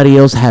ain't nobody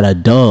else had a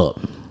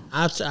dub.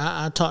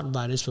 I talked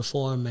about this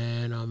before,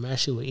 man.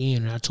 Actually with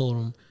Ian, and I told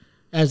him,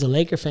 as a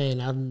Laker fan,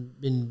 I've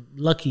been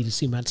lucky to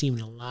see my team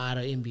in a lot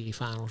of NBA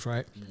finals,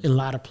 right? In a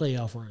lot of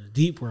playoff runs,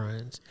 deep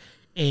runs.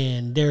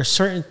 And there are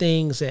certain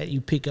things that you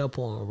pick up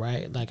on,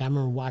 right? Like I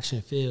remember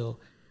watching Phil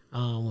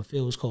when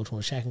Phil was coach,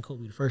 when Shaq and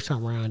Kobe the first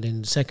time around,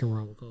 then the second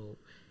round with Kobe.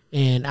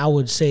 And I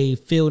would say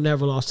Phil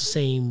never lost the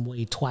same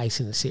way twice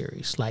in the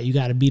series. Like you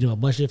got to beat him a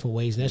bunch of different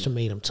ways, and that's what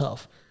made him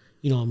tough.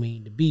 You know what I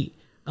mean? To beat.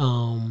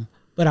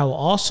 But I will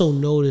also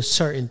notice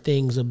certain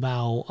things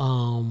about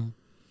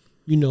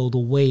the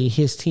way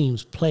his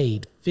teams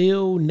played.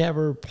 Phil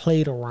never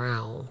played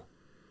around,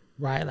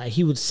 right? Like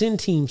he would send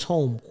teams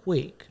home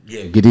quick.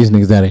 Yeah, get these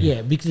niggas out of here.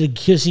 Yeah,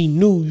 because he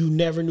knew you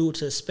never knew what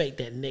to expect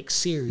that next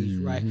series,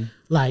 right?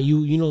 Like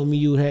you know what I mean.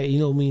 You had, you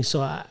know what I mean.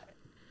 So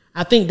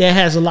I think that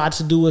has a lot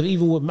to do with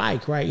even with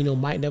Mike, right? You know,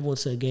 Mike never went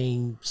to a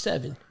game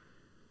 7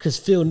 because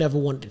Phil never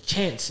wanted to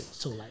chance it.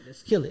 So like,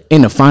 let's kill it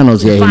in the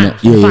finals. In the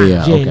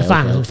Okay,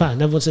 finals.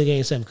 Never went to a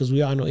game 7 because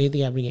we all know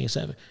anything happened in game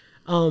 7.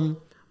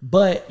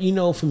 But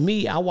for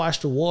me, I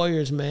watched the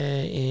Warriors,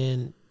 man,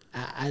 and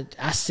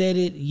I said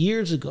it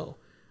years ago.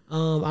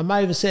 I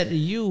might even said to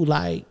you,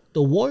 like,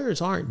 the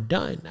Warriors aren't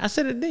done. I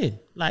said it then.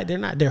 Like,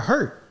 they're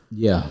hurt.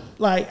 Yeah.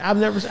 Like, I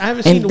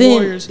haven't seen the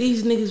Warriors.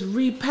 These niggas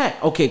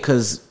repack. Okay,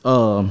 because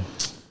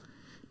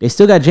they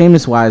still got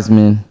Jameis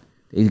Wiseman.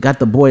 They got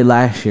the boy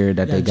last year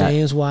that they got.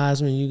 James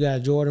Wiseman. You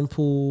got Jordan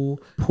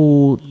Poole.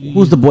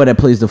 Who's the boy that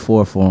plays the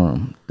 4 for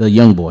him? The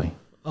young boy.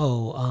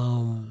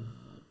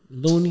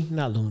 Looney?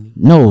 Not Looney.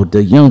 No,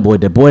 the young boy.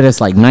 The boy that's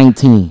like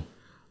 19.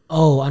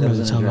 Oh, I know what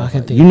you're talking about. I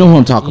can think. You know who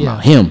I'm talking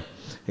about. Him.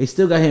 They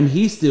still got him.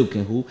 He still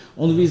can hoop.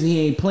 Only reason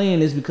he ain't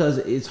playing is because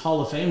it's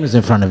Hall of Famers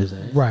in front of his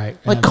ass. Right.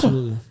 Like,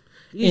 absolutely. come on.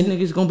 These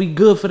niggas gonna be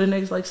good for the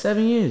next like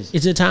 7 years.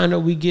 Is it time that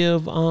we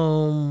give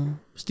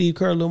Steve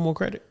Kerr a little more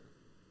credit?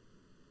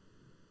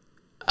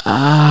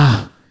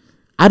 I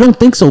don't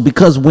think so,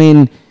 because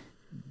when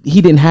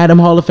he didn't have them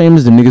Hall of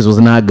Famers, the niggas was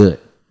not good.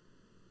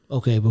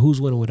 Okay, but who's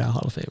winning without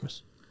Hall of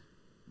Famers?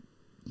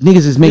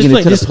 Niggas is making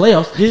it to the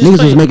playoffs.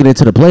 Niggas was making it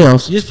to the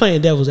playoffs. Just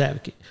playing devil's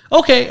advocate.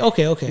 Okay. Well,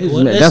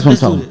 that's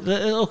what I'm talking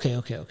about. Okay.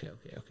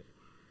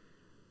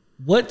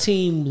 What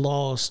team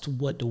lost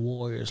what the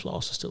Warriors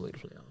lost to still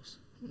make the playoffs?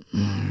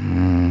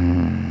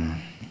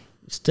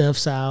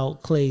 Steph's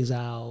out, Clay's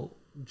out,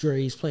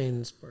 Dre's playing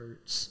in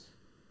spurts.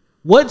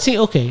 What team?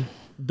 Okay,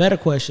 better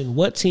question.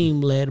 What team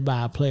led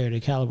by a player the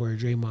caliber of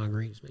Draymond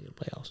Green is making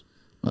the playoffs?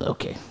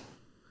 Okay.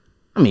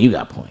 I mean, you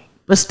got a point.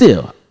 But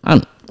still, I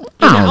don't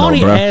know,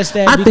 bro. I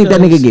think that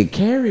nigga get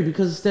carried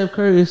because Steph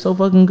Curry is so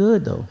fucking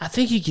good, though. I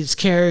think he gets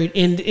carried,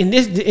 and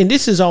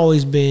this has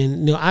always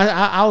been.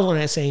 I was on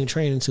that same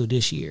train until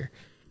this year,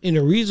 and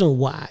the reason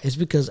why is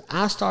because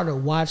I started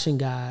watching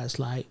guys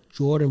like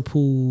Jordan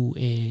Poole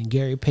and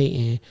Gary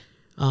Payton,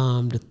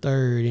 the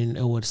third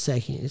or the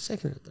second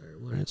or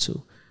third, 1 or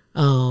 2.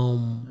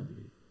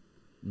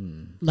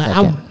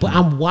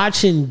 I'm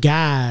watching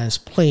guys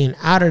playing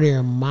out of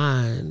their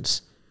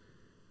minds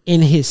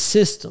in his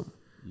system.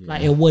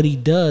 Like, and what he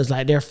does,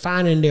 like they're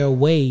finding their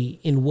way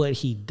in what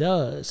he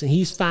does, and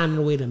he's finding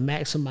a way to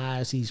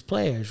maximize these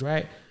players,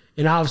 right?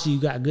 And obviously, you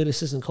got good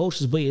assistant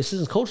coaches, but your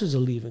assistant coaches are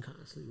leaving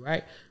constantly,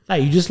 right?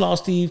 Like you just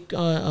lost Steve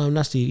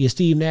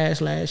Nash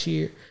last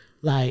year.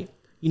 Like,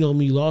 you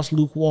lost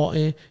Luke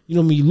Walton.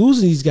 You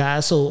losing these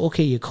guys. So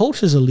okay, your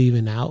coaches are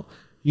leaving out.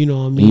 You know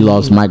what I mean? You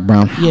lost Mike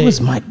Brown. How Yeah. does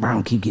Mike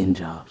Brown keep getting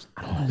jobs?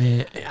 I don't know.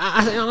 Man,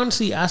 I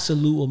honestly I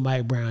salute what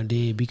Mike Brown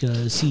did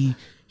because he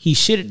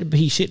shit the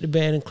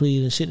bed in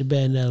Cleveland, shit the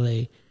bed in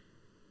LA,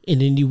 and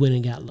then you went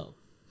and got low,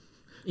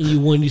 and you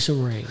won you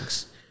some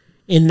rings,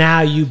 and now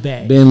you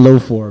back. Been low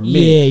for a minute.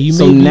 Yeah, you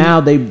so may be- now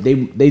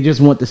they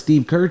just want the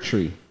Steve Kerr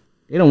tree.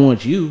 They don't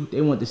want you. They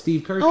want the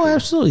Steve Kerr tree. Oh,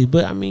 absolutely.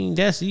 But I mean,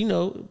 that's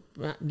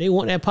they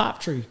want that pop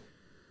tree.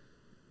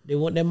 They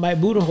want that Mike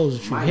Budenholzer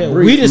tree. Mike Hell,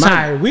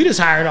 Brees- we just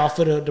hired off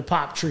of the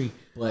pop tree.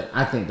 But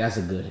I think that's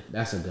a good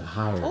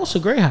hire. Oh, it's a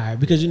great hire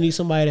because you need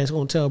somebody that's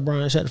gonna tell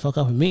Brian shut the fuck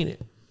up and mean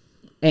it.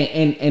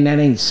 And that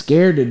ain't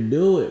scared to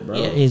do it, bro.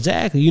 Yeah,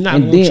 exactly. You're not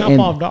And gonna then- jump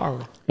and- off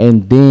Darwin.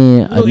 And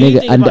then know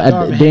anything about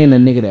Darvin then a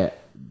nigga that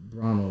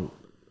Ronald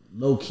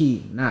low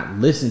key not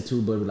listen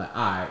to, but be like,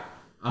 all right,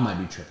 I might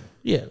be tripping.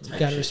 Yeah,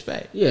 gotta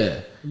respect.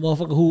 Yeah, The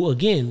motherfucker who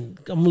again,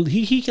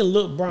 he can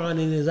look Brian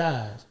in his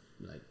eyes.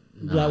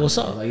 Like what's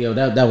up? like yo,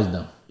 that was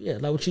dumb. Yeah,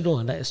 like what you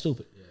doing? That's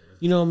stupid.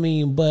 You know what I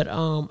mean? But I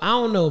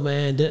don't know,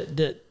 man.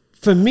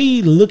 For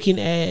me, looking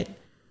at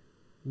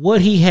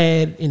what he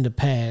had in the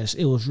past,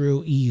 it was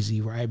real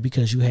easy, right?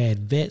 Because you had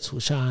vets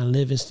with Sean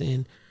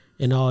Livingston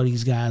and all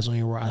these guys on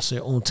your roster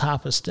on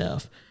top of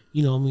stuff.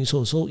 You know what I mean?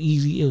 So it's so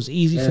easy. It was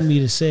easy for me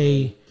to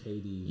say,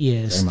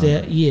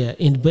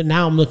 but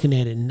now I'm looking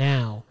at it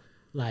now.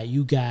 Like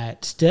you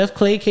got Steph,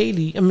 Clay,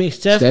 KD. I mean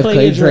Steph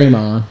Clay, and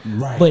Draymond.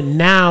 Right. But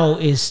now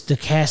it's the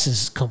cast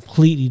is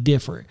completely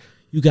different.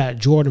 You got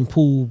Jordan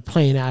Poole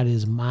playing out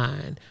his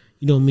mind.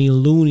 You know what I mean?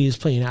 Looney is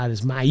playing out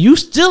his mind. You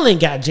still ain't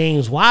got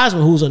James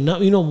Wiseman, who's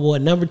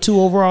number 2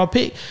 overall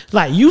pick.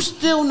 Like you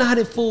still not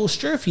at full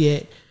strength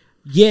yet.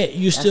 Yet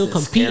you're still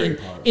competing.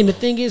 And the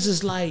thing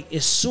is like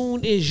as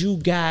soon as you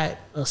got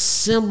a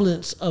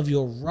semblance of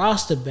your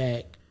roster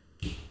back,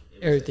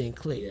 everything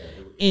clicked.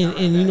 And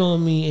you know what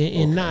I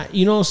mean? And not,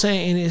 you know what I'm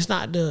saying? And it's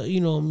not the, you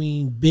know what I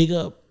mean, big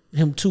up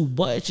him too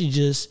much. It's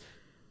just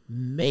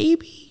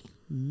maybe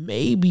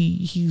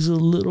he's a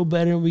little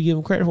better than we give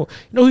him credit for. You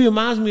know who he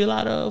reminds me a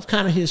lot of?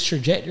 Kind of his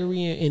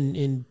trajectory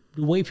and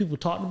the way people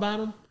talked about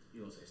him?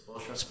 You want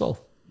to say Spo?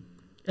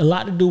 A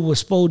lot to do with what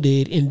Spo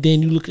did. And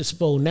then you look at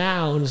Spo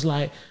now and it's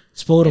like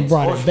Spo done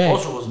brought it back.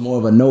 Spoelstra was more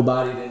of a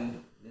nobody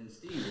than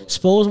Steve was.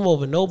 Spo was more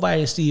of a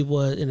nobody than Steve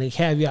was. And the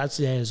caveat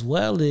to that as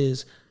well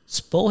is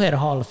Spo had a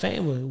Hall of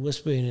Famer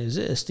whispering his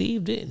ear.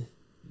 Steve didn't.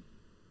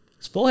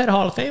 Spo had a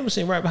Hall of Famer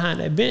sitting right behind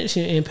that bench,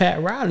 and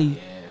Pat Riley,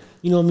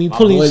 you know what I mean,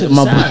 pulling him to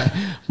the side.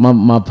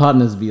 My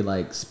partners be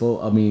like,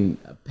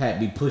 Pat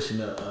be pushing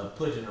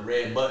the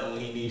red button when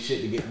he needs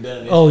shit to get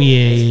done. Oh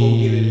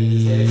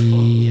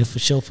yeah, for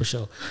sure.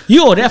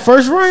 That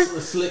first run,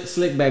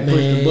 slick back, push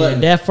the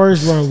button. That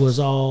first run was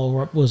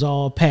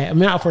all Pat. I mean,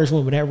 not first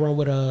one, but that run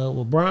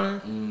with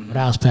Brian, but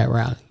that was Pat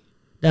Riley.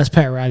 That's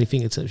Pat Riley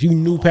fingertips. You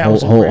knew Pat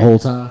was in practice. Whole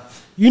time.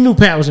 You knew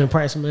Pat was in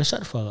practice, man. Shut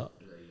the fuck up.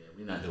 Yeah,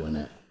 we're not doing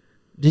that.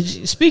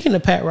 Speaking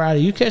of Pat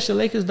Riley, you catch the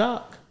Lakers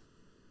doc?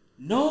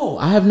 No,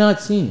 I have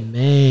not seen it.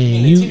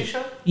 Man, You mean the TV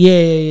show?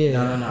 Yeah.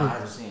 No, I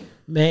haven't seen it.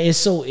 Man, it's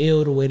so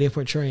ill the way they're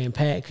portraying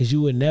Pat because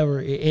you would never.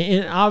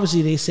 And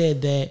obviously they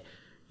said that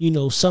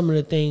some of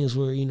the things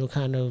were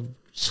kind of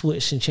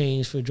switched and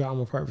changed for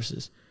drama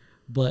purposes,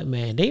 but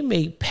man, they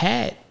made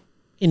Pat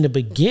in the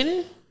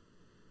beginning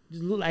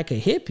just look like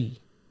a hippie.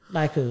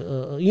 Like you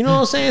know what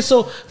I'm saying?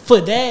 So for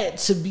that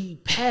to be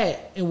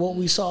Pat and what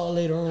we saw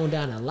later on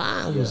down the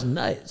line was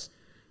nuts.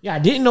 Yeah, I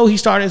didn't know he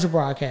started as a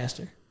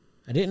broadcaster.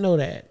 I didn't know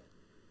that.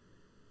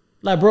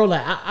 Like, bro,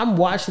 I'm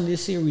watching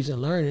this series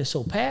and learning.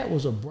 So Pat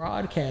was a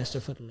broadcaster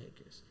for the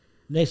Lakers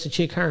next to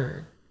Chick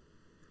Hearn.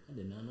 I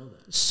did not know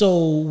that.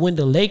 So when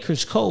the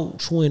Lakers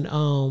coach, was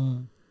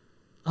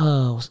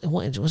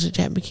it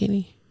Jack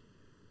McKinney?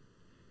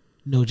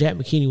 No, Jack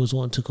McKinney was the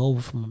one who took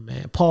over from a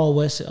man. Paul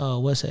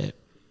Westhead.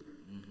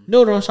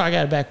 No, I'm sorry, I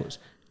got it backwards.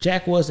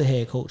 Jack was the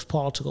head coach.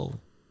 Paul took over.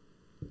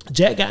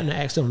 Jack got in an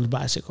accident on his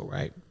bicycle,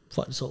 right?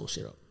 Fucked this whole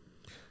shit up.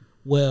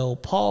 Well,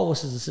 Paul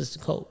was his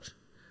assistant coach.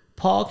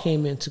 Paul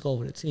came in, took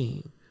over the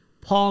team.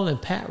 Paul and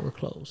Pat were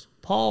close.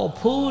 Paul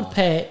pulled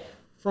Pat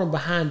from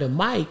behind the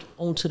mic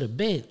onto the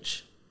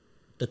bench.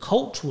 The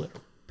coach with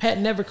him. Pat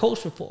never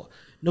coached before.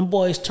 Them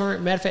boys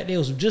turned, matter of fact, they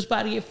was just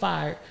about to get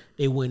fired.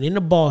 They went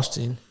into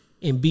Boston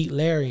and beat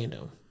Larry and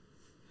them.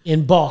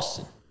 In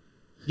Boston.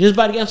 Just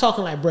about to get, I'm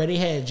talking like, bro, they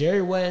had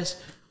Jerry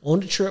West on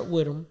the trip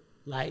with them.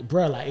 Like,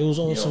 bro, like, it was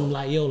on some,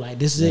 like,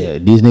 this is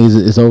it. These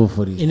niggas, it's over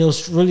for these. And it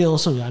was really on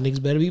some, y'all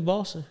niggas better beat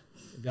Boston.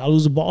 If y'all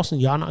lose to Boston,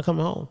 y'all not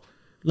coming home.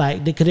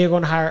 Like, because they're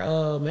going to hire,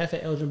 matter of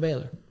fact, Elgin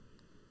Baylor.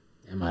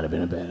 That might have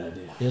been a bad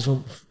idea. They was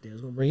going to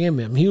bring him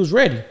in. I mean, he was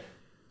ready.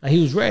 Like,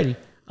 he was ready.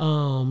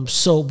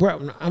 So, bro,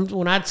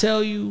 when I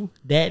tell you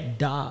that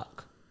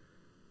doc,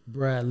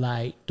 bro,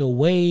 like, the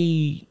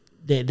way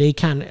that they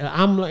kind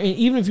of,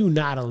 even if you're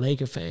not a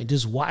Laker fan,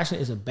 just watching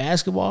it as a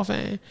basketball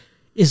fan,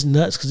 it's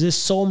nuts because there's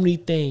so many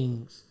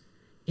things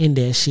in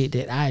that shit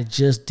that I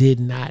just did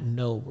not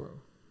know, bro.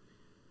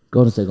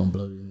 Golden State gonna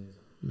blow these niggas.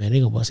 Man, they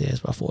gonna bust their ass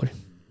by 40.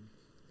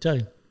 Tell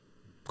you.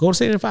 Golden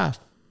State in 5.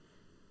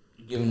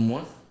 You giving them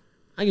one?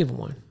 I give them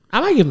 1.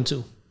 I might give them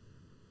 2.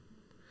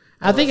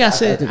 I think I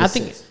said. it's I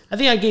think. six. I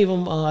think I gave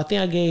him. I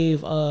think I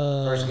gave.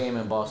 First game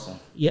in Boston.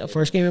 Yeah,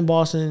 first game in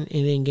Boston,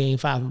 and then game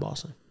 5 in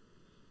Boston.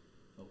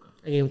 Okay.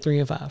 I gave him 3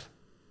 and 5.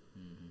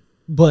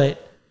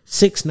 But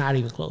 6, not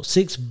even close.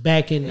 6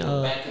 back in.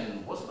 Back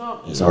in what's it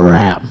called? It's a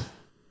wrap.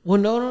 Well,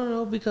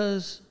 no,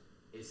 because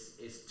It's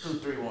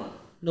 2-3-1.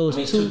 no, it's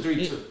I mean,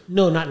 2-3-2. 2-3-2.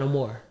 No, not no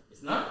more.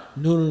 It's not.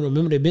 No.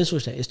 Remember they been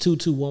switched that. It's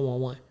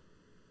 2-2-1-1-1.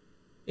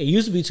 It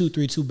used to be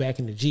 2-3-2 back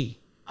in the G.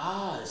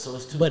 So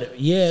it's 2. But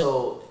yeah,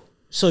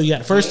 so you got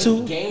the first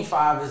two. Game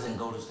 5 is in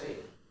Golden State.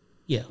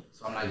 Yeah.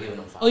 So I'm not giving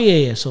them 5. Oh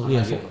yeah. So I'm yeah,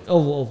 not giving them 5.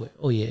 over.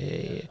 Oh yeah.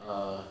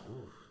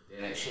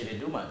 Then that shit they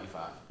do might be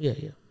 5. Yeah.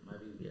 Might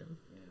be. Yeah.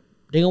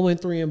 They gonna win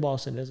 3 in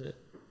Boston. That's it.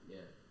 Yeah.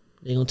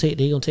 They gonna take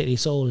their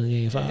soul in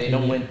game 5. If they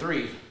don't win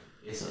 3,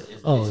 it's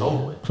Oh, over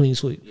yeah. with. Clean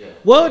sweep. Yeah.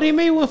 Well, they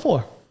may win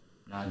 4.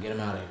 Nah, get them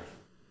out of here.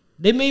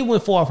 They may win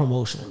 4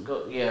 promotion.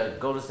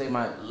 Golden State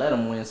might let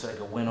them win so they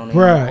can win on their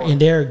Bruh, own. and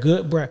they're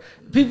good, bruh.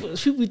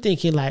 People be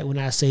thinking like when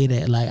I say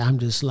that, like I'm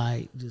just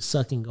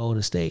sucking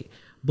Golden State.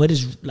 But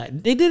it's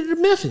like they did it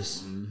to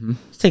Memphis.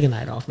 Let's take a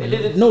night off, man.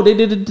 They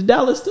did it to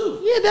Dallas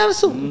too. Yeah,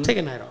 Dallas too. Take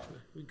a night off, man.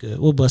 We good.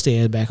 We'll bust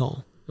their ass back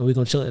home. And we're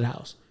gonna chill at the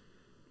house.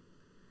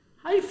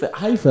 How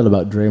you feel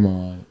about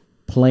Draymond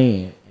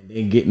playing and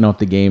then getting off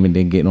the game and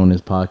then getting on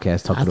this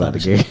podcast talking about the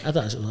game? I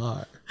thought it was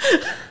hard.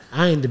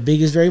 I ain't the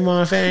biggest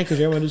Draymond fan because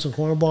everyone do some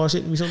cornball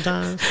shit to me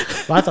sometimes.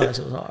 But I thought that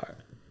shit was hard.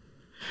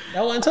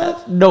 That wasn't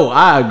tough. No,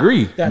 I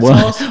agree. Got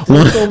tossed.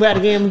 Go back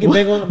the game and get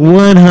back on.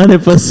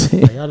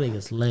 100%. Y'all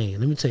niggas lame.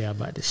 Let me tell y'all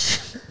about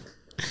this shit.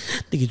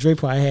 Nigga Dre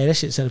probably had that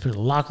shit set up in the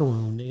locker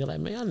room. Nigga, like,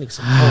 man, y'all niggas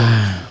some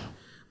hoes.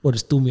 Boy,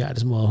 just threw me out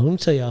this motherfucker. Let me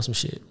tell y'all some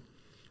shit.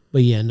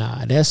 But yeah,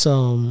 nah, that's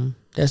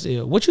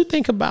it. What you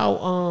think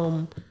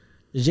about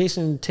the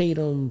Jason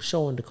Tatum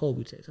showing the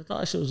Kobe text? I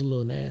thought that shit was a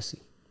little nasty.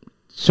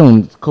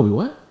 Showing Kobe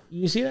what?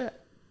 You see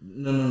that?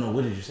 No.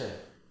 What did you say?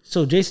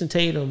 So Jason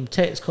Tatum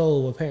text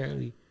Kobe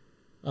apparently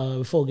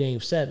before Game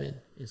 7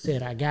 and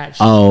said, "I got you."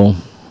 Oh,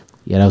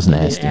 yeah, that was And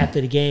then nasty.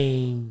 after the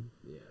game,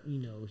 you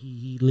know,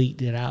 he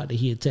leaked it out that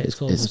he had texted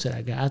Kobe and said,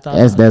 "I got." I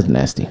thought That's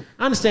nasty.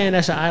 I understand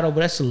that's your idol, but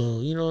that's a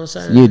little, you know what I'm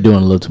saying? You're doing a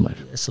little too much.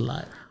 That's a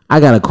lot.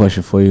 I got a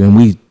question for you,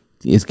 and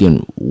it's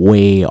getting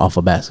way off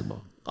of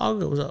basketball. All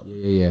good. What's up?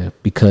 Yeah,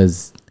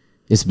 because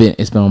it's been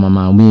on my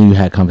mind. Me and you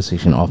had a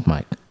conversation off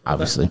mic,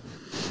 obviously. Okay.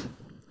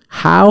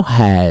 How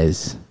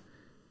has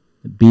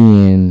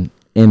being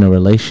in a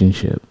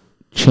relationship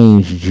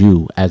changed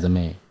you as a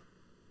man?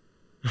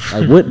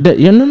 Like what?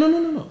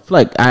 No.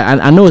 Like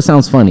I know it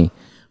sounds funny,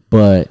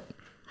 but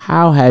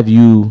how have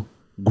you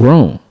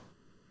grown?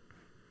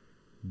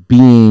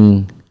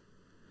 Being,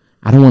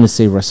 I don't want to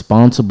say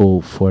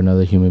responsible for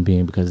another human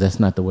being because that's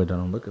not the word that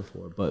I'm looking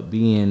for. But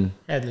being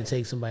having to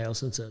take somebody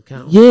else into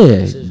account.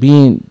 Yeah,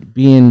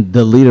 being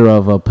the leader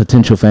of a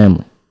potential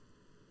family.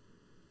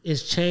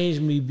 It's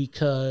changed me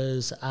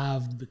because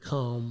I've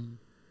become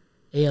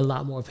a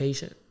lot more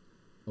patient.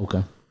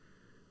 Okay.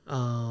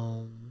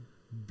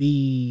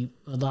 Be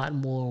a lot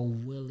more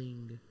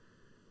willing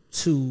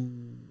to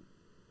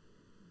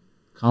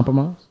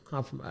compromise.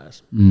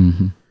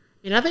 Mm-hmm.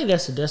 And I think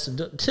that's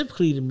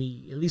typically to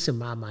me, at least in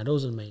my mind,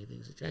 those are the main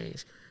things that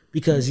change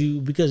because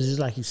just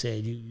like you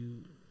said,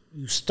 you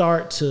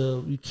start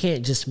to, you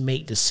can't just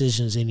make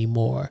decisions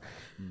anymore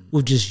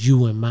with just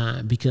you in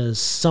mind because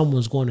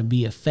someone's going to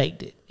be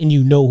affected and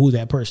you know who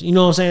that person, you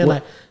know what I'm saying?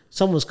 Like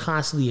someone's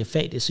constantly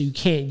affected. So you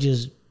can't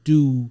just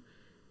do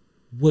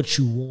what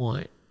you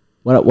want.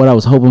 What I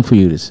was hoping for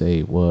you to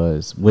say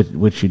was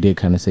what you did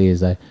kind of say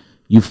is that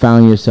you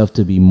found yourself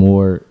to be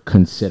more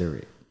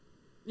considerate.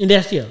 And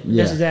that's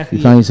exactly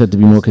you found yourself to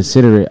be more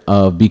considerate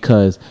of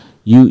because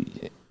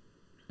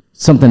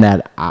something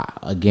that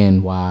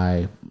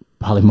why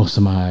probably most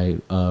of my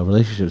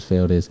relationships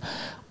failed is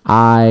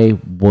I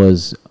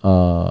was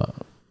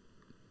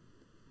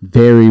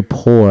very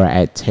poor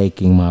at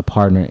taking my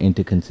partner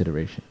into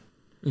consideration,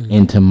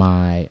 into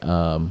my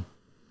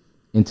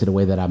into the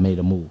way that I made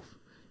a move.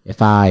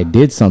 If I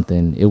did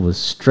something, it was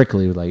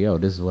strictly like, yo,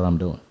 this is what I'm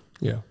doing.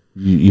 Yeah.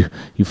 You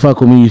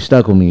fuck with me, you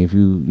stuck with me. If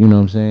you know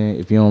what I'm saying?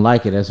 If you don't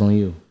like it, that's on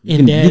you.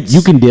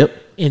 You can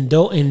dip. And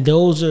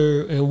those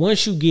are, and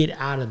once you get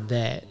out of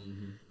that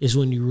is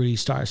when you really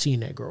start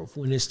seeing that growth.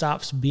 When it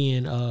stops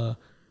being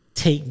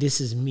this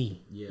is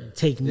me. Yeah.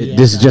 Take me.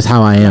 This is just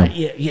how I am.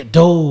 Yeah.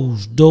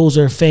 Those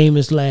are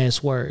famous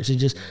last words. It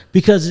just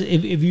because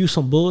if you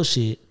some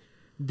bullshit,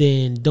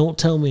 then don't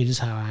tell me just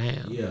how I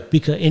am. Yeah.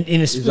 Because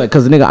it's like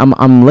because nigga,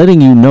 I'm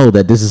letting you know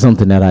that this is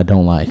something that I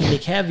don't like. The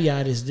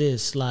caveat is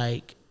this,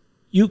 like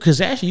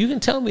because actually you can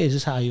tell me it's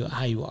just how you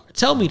are.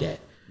 Tell me that.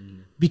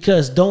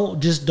 Because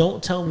don't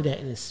tell me that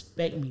and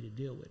expect me to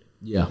deal with it.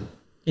 Yeah.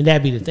 And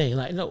that'd be the thing.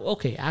 Like, no,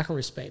 okay, I can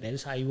respect that.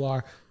 It's how you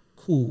are.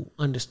 Cool.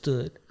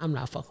 Understood. I'm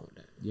not fucking with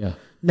that. Yeah.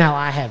 Now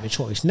I have a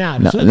choice. Now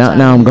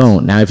I'm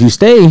going. Now if you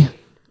stay.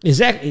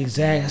 Exactly.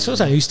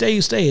 Sometimes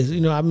you stay.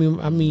 You know, I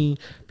mean,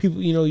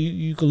 people, you know,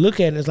 you can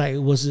look at it as like,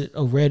 was it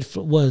a red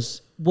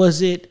was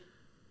it,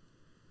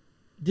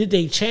 did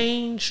they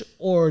change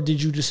or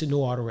did you just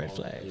ignore all the red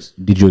flags?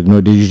 Did you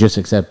ignore, did you just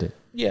accept it?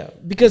 Yeah,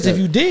 because if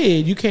you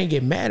did, you can't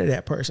get mad at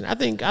that person. I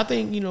think I've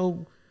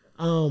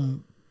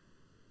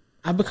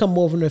become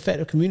more of an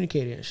effective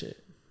communicator and shit.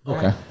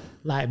 Right? Okay.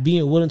 Like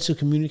being willing to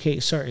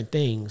communicate certain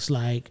things.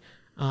 Like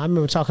I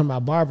remember talking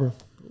about Barbara.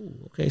 Ooh,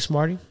 okay,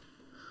 Smarty. I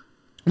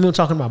remember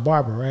talking about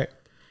Barbara, right?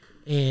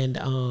 And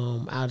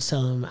I was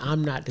telling him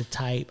I'm not the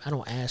type. I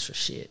don't ask for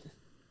shit.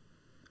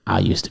 I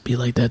used to be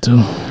like that too.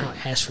 I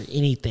don't ask for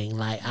anything.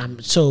 Like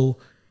so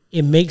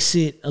it makes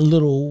it a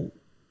little.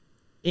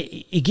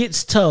 It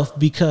gets tough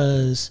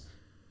because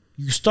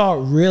you start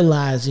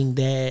realizing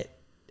that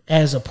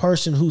as a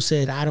person who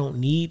said I don't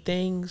need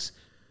things,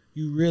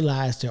 you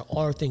realize there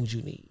are things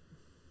you need.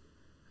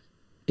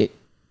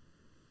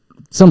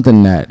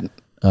 Something that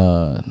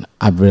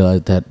I've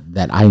realized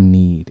that I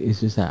need is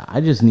just that I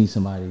just need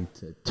somebody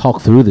to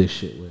talk through this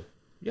shit with.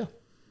 Yeah.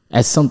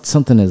 As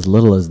something as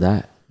little as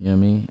that, you know what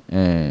I mean?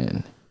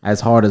 And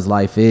as hard as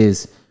life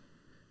is,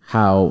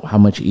 how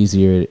much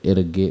easier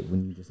it'll get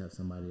when you just have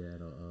somebody that'll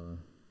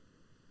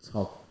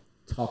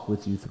talk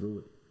with you through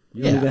it.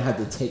 You don't even have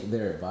to take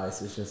their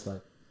advice. It's just like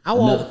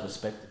another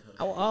perspective.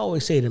 I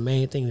always say the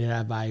main thing that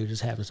I value is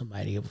just having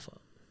somebody to give a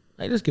fuck.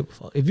 Like, just give a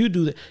fuck. If you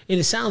do that, and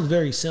it sounds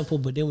very simple,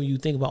 but then when you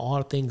think about all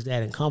the things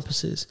that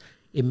encompasses,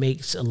 it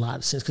makes a lot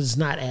of sense because it's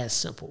not as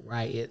simple,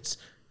 right? It's,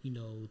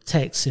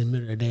 text in the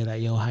middle of the day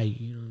like, yo,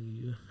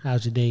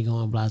 how's your day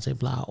going, blah, blah,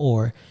 blah.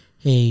 Or,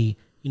 hey,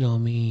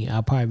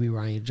 I'll probably be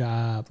around your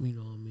job,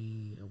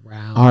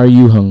 around. Are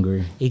you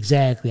hungry?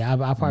 Exactly. I'll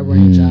probably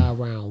around your job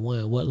around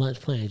 1. What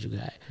lunch plans you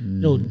got?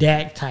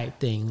 DAC type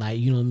thing. Like,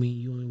 you on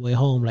your way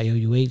home, like, yo,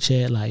 you ate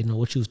yet? Like,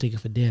 what you was thinking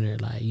for dinner?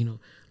 Like,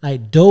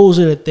 like those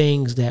are the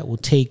things that will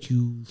take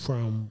you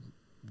from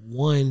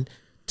 1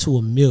 to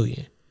a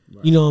million.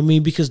 Right. You know what I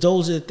mean? Because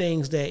those are the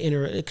things that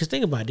because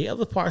think about it, the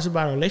other parts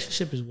about a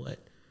relationship is what?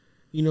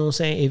 You know what I'm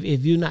saying?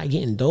 If you're not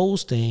getting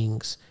those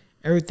things,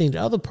 everything, the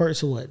other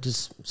parts are what?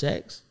 Just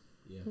sex?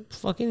 Yeah.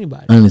 Fuck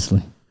anybody.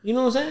 Honestly. You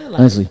know what I'm saying? Like,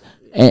 honestly.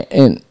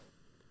 And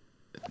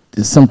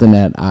it's something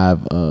that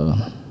I've,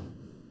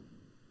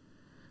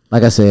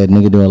 like I said,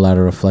 nigga do a lot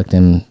of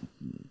reflecting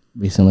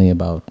recently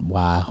about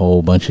why a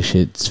whole bunch of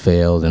shit's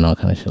failed and all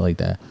kind of shit like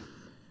that.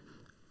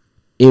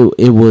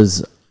 It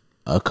was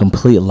a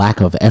complete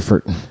lack of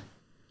effort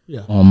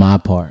on my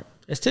part.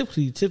 It's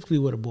typically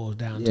what it boils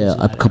down to. Yeah,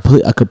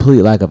 a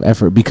complete lack of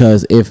effort,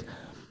 because if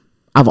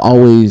I've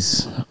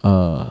always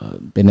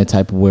been the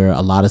type of where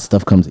a lot of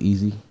stuff comes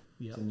easy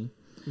to me.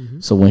 Mm-hmm.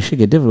 So when shit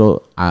get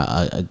difficult,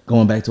 I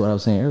going back to what I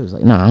was saying earlier, it's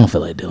like, I don't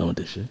feel like dealing with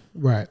this shit.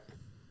 Right.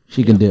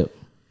 She can dip.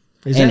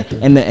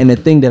 Exactly. And the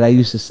thing that I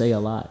used to say a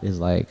lot is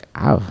like,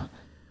 I've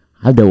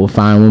dealt with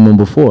fine women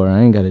before.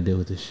 I ain't got to deal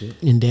with this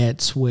shit. And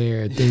that's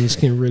where things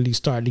can really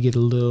start to get a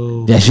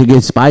little. That shit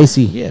gets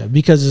spicy. Yeah,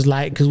 because it's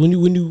like, because when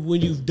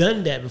you've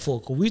done that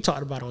before, because we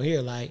talked about on here,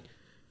 like,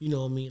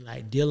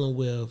 like dealing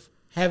with,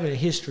 having a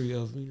history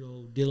of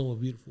dealing with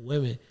beautiful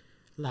women,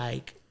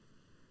 like,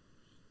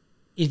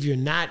 if you're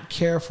not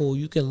careful,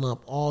 you can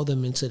lump all of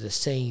them into the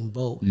same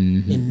boat.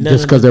 Mm-hmm. And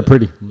just because they're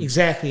pretty.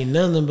 Exactly. And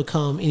none of them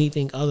become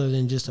anything other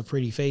than just a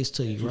pretty face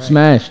to you, right?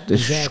 Smashed.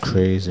 This is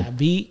crazy. I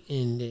beat,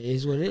 and it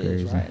is what it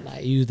is, right?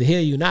 Like, you either here,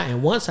 you not.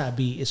 And once I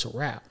beat, it's a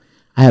wrap.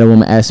 I had a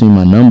woman ask me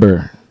my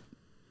number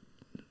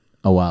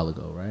a while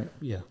ago, right?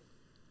 Yeah.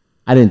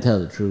 I didn't tell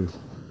the truth.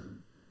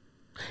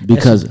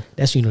 Because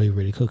that's you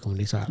really cooking when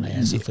they start like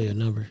asking for your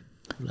number.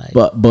 Like,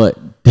 but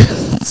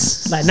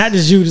like, not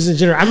just you, just in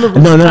general. I remember.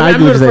 I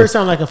remember the first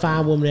time, like, a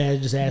fine woman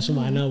that just asked for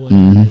my number.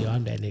 Mm-hmm. Like, yo,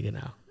 I'm that nigga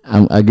now.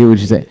 I get what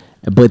you're saying,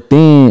 but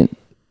then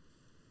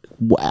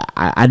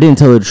I didn't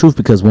tell her the truth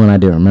because, one, I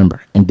didn't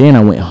remember, and then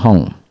I went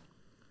home,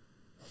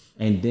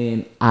 and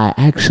then I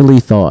actually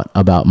thought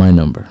about my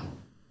number.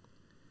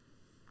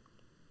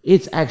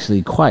 It's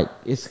actually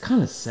it's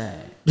kind of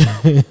sad.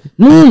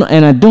 No,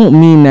 and I don't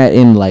mean that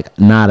in like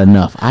not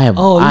enough. You're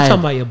talking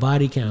about your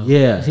body count.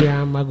 Yeah. See,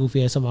 I'm my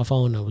goofy ass on my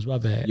phone numbers. My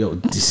bad. Yo,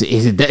 it's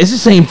the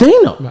same thing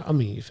though. I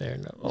mean, fair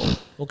enough.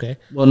 Oh, okay.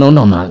 Well, no,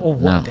 not. Oh,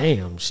 well,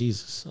 damn,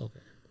 Jesus. Okay.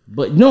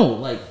 But no,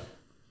 like.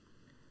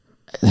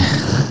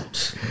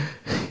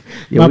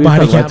 My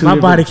body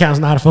count's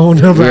not a phone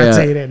number. I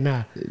tell you that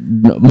now.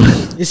 No.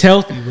 It's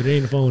healthy, but it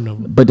ain't a phone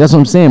number. But that's what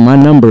I'm saying. My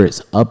number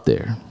is up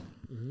there,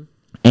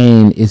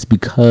 and it's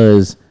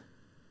because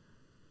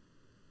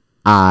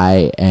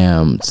I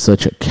am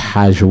such a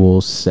casual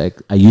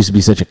sex. I used to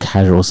be such a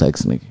casual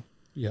sex nigga.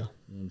 Yeah, you know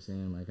what I'm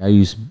saying? Like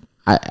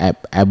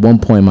at one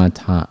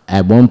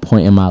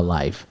point in my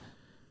life,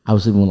 I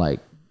was living with like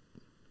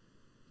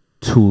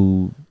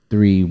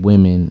 2-3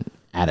 women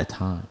at a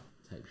time.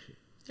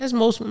 That's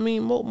most. I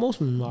mean,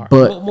 most of them are.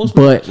 But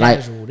are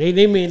casual. Like,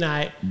 they may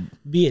not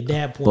be at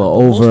that point. But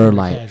over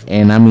like, casual.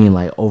 And I mean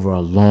like over a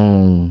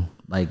long,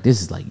 like,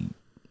 this is like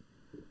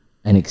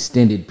an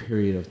extended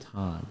period of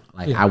time.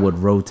 Like, I would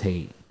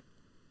rotate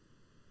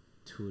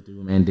 2 or 3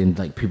 women, and then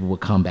like people would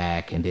come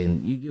back, and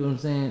then you get what I'm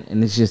saying.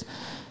 And it's just,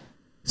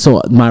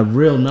 so my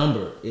real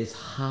number is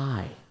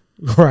high.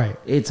 Right.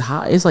 It's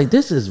high. It's like,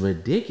 this is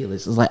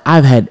ridiculous. It's like,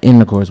 I've had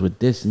intercourse with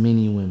this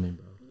many women,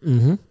 bro.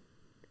 Mm-hmm.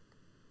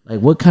 Like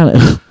what kind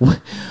of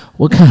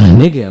what kind of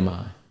nigga am I? You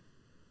know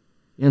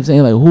what I'm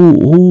saying? Like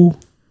who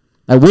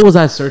like what was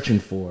I searching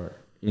for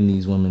in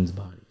these women's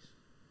bodies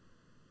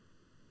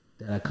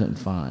that I couldn't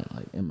find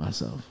like in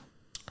myself?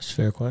 That's a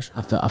fair question.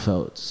 I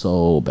felt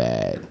so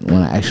bad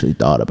when I actually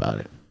thought about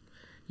it.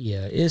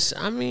 Yeah,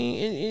 I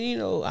mean, and you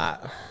know, I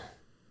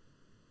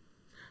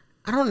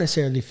don't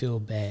necessarily feel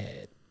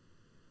bad.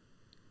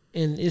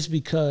 And it's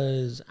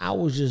because I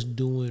was just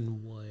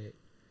doing what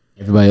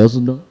Everybody else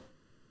was doing?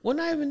 well,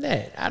 not even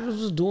that. I was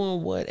just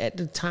doing what at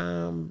the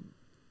time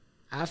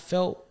I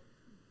felt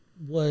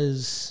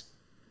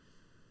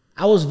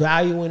I was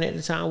valuing at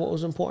the time what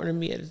was important to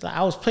me at the time.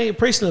 I was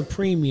placing a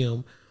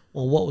premium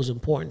on what was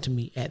important to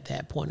me at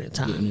that point in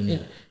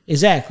time.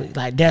 Exactly.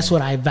 Like that's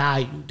what I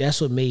valued.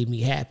 That's what made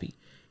me happy.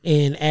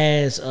 And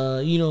as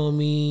you know what I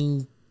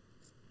mean,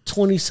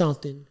 20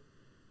 something,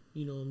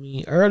 you know what I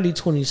mean, early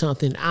 20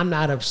 something, I'm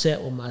not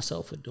upset with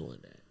myself for doing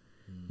that.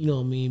 You know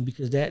what I mean?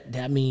 Because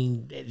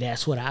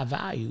that's what I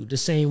value. The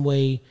same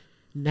way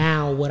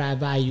now, what I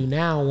value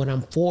now when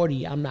I'm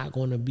 40, I'm not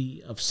going to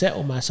be upset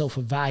with myself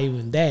for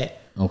valuing that.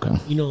 Okay.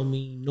 You know what I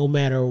mean? No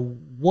matter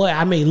what,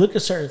 I may look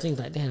at certain things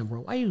like, damn,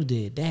 bro, why you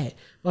did that?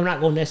 But I'm not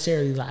going to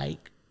necessarily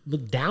like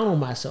look down on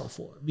myself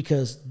for it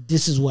because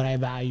this is what I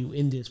value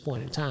in this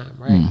point in time,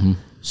 right? Mm-hmm.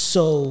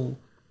 So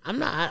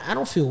I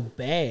don't feel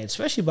bad,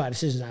 especially about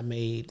decisions I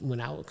made when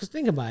because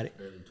think about it.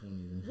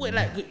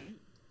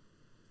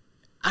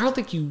 I don't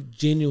think you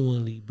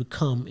genuinely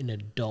become an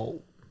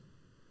adult.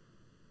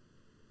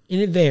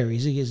 And it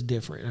varies. It gets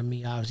different. I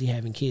mean, obviously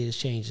having kids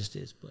changes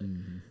this, but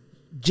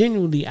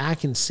genuinely I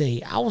can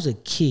say I was a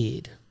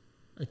kid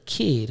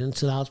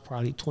until I was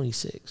probably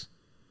 26.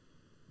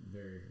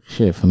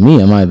 Shit, for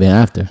me, it might have been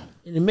after.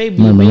 And it may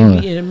be, I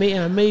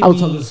was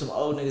talking to some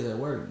old niggas at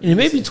work. And it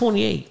may be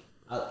 28.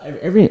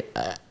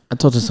 I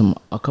talked to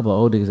a couple of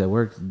old niggas at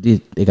work. They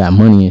got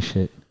money and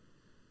shit.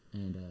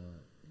 And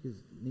his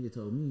nigga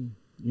told me,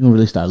 you don't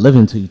really start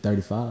living until you're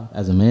 35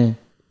 as a man.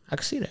 I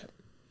can see that.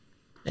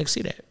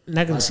 And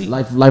I can see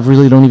life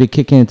really don't even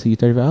kick in until you're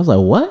 35. I was like,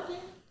 what?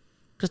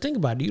 Because think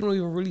about it, you don't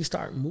even really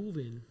start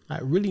moving, like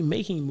really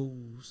making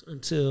moves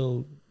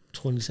until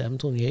 27,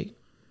 28.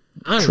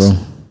 Honestly,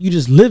 True. You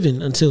just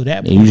living until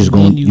that point. You just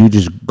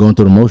going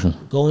through the motion,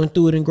 going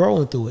through it and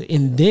growing through it,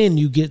 and then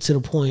you get to the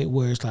point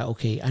where it's like,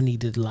 okay, I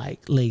need to like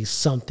lay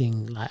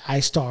something. Like I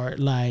start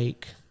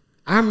like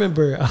I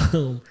remember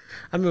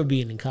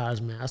being in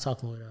college, man. I was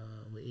talking with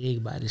Egg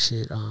about this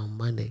shit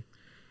Monday,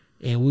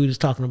 and we was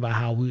talking about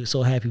how we were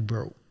so happy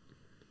broke,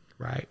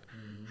 right?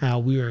 How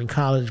we were in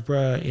college,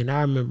 bruh. And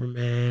I remember,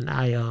 man,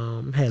 I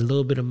had a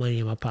little bit of money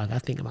in my pocket. I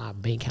think my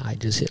bank account I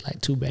just hit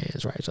like 2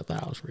 bands, right? So I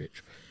thought I was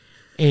rich.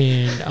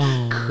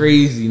 And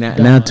crazy.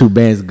 Now 2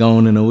 bands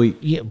gone in a week.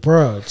 Yeah,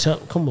 bro.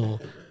 Come on.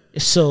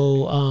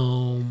 So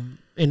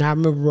and I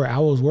remember I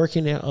was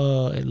working at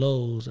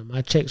Lowe's, and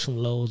my checks from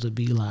Lowe's would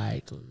be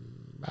like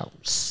about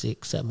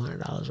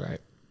 $600-700,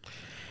 right?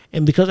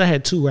 And because I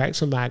had 2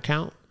 racks in my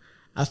account,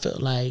 I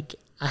felt like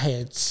I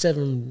had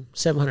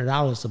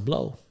 $700 to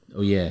blow.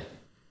 Oh yeah.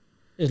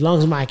 As long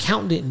as my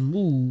account didn't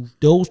move,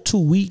 those 2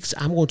 weeks,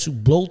 I'm going to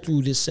blow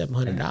through this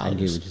 $700. I get what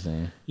you're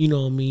saying. You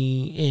know what I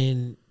mean?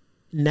 And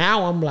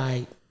now I'm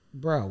like,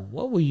 bro,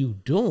 what were you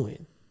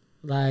doing?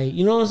 Like,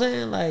 you know what I'm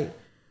saying? Like,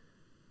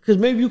 because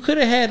maybe you could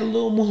have had a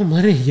little more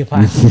money in your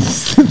pocket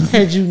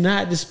had you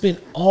not to spend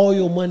all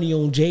your money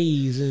on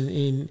J's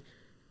and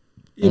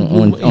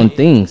on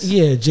things.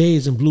 Yeah,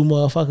 J's and blue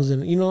motherfuckers,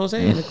 and you know what I'm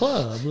saying, in the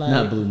club. Like,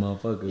 not blue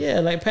motherfuckers. Yeah,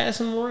 like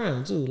passing them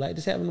around too, like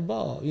just having the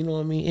ball. You know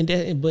what I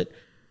mean? But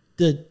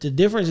the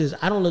difference is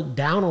I don't look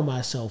down on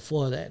myself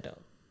for that though.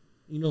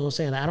 You know what I'm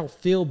saying? I don't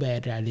feel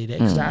bad that I did that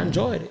because I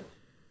enjoyed it.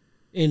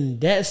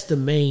 And that's the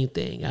main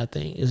thing, I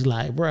think. It's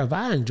like, bro, if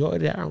I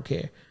enjoyed it, I don't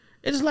care.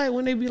 It's like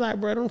when they be like,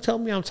 bro, don't tell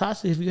me I'm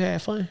toxic if you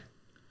had fun.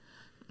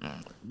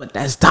 But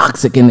that's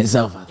toxic in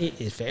itself.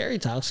 It's very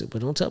toxic, but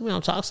don't tell me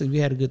I'm toxic if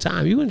you had a good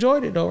time. You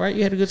enjoyed it, though, right?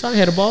 You had a good time? You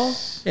had a ball?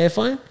 You had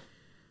fun?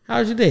 How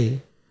was your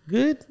day?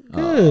 Good? Good.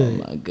 Oh,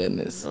 my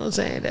goodness. You know what I'm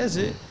saying? That's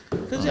it.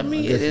 Because, I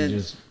mean, it is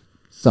just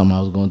something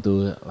I was going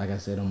through, like I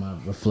said, on my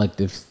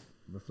reflective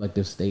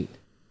state.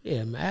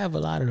 Yeah, man, I have a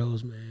lot of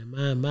those,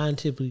 man. Mine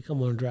typically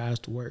come on drives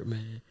to work,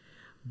 man.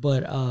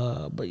 But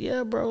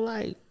yeah, bro,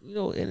 like, you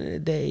know, end of the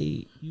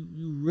day, you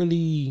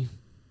really,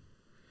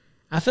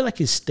 I feel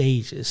like it's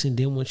stages, and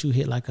then once you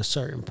hit like a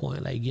certain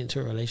point, like you get into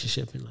a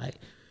relationship and like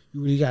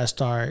you really gotta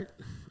start.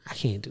 I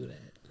can't do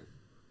that.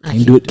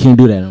 Can't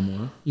do that no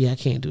more. Yeah, I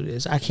can't do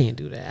this. I can't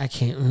do that. I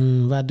can't.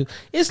 If I do,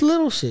 it's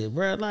little shit,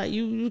 bro. Like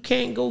you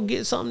can't go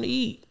get something to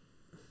eat.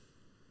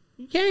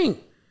 You can't.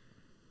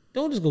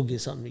 Don't just go get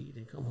something to eat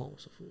and come home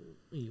with some food.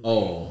 You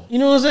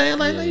know what I'm saying?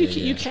 Like,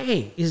 you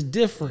can't. It's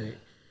different.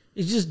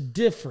 It's just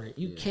different.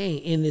 You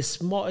can't. And it's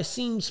small. It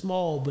seems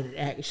small, but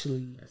that's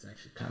actually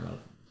kind of.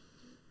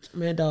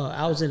 Man, dog,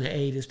 I was in the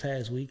A this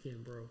past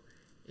weekend, bro,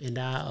 and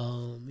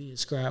me and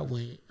Scrap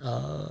went.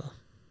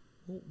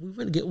 We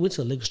went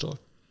to a liquor store,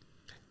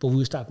 but we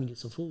were stopping to get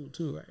some food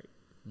too, right?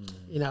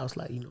 And I was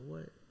like, you know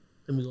what?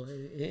 Let me go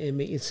ahead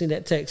and send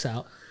that text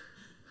out.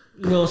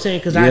 You know what I'm saying?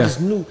 Because I just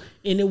knew,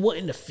 and it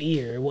wasn't the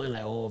fear. It wasn't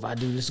like, oh, if I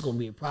do this, it's gonna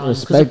be a problem.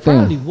 Because it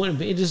probably wouldn't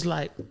be. It's just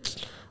like,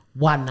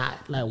 why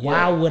not? Like,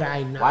 why would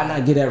I not? Why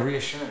not get that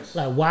reassurance?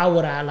 Like, why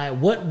would I? Like,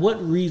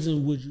 what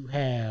reason would you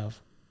have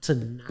to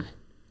not?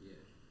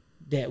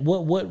 That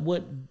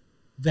what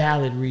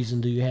valid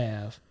reason do you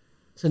have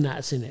to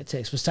not send that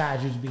text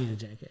besides you just being a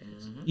jackass?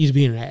 You just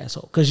being an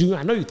asshole. Because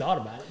I know you thought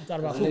about it. You thought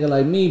about a nigga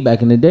like me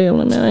back in the day. I'm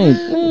like, man, I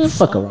ain't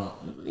fuck around.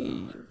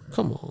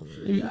 Come on.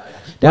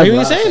 Why you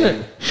ain't saying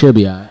that? Should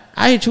be alright.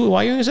 I hate you.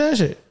 Why you ain't saying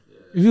shit?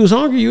 If you was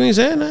hungry, you ain't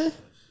saying nothing.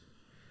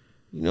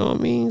 You know what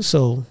I mean?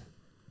 So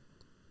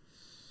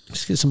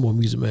let's get some more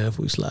music, man,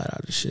 before we slide out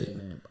of this shit.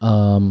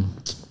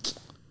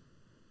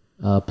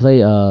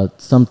 Play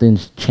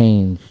Something's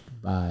Changed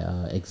by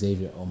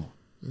Xavier Omar.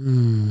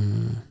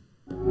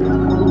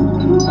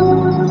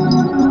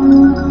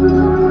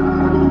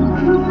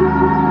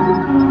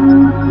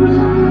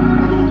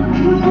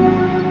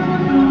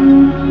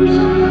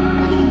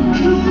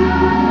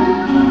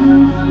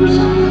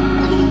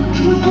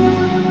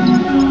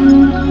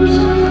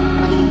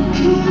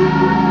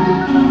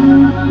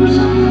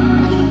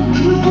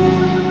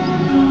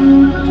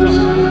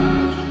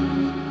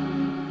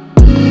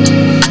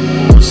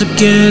 Once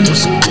again,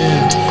 this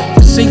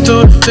ain't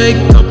for the fake,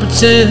 don't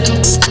pretend.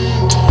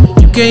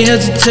 You can't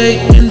hesitate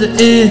in the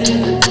end.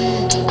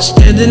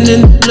 Standing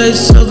in the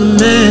place of a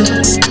man,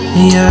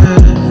 yeah.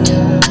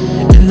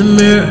 In the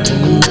mirror,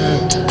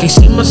 can't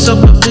see myself,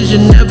 my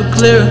vision never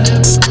clear.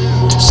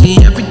 See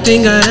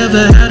everything I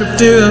ever had a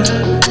fear of.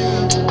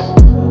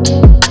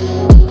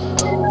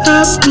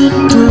 I've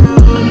been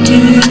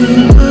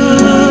broken,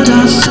 but I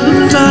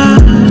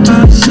survived.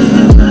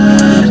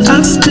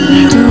 I've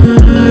been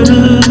hurt,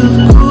 of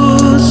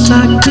course I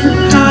can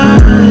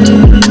hide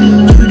it.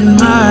 You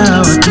admire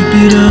how I keep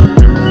it up,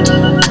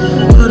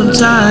 but I'm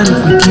tired if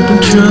we keep in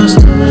trust.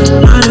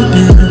 Might have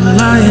been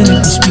lying if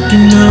we're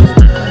speaking up.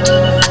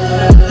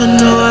 I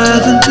know I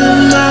haven't been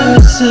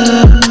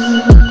myself.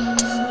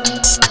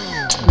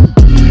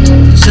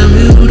 Tell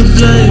me who to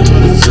blame.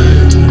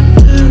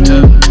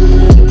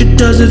 It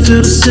doesn't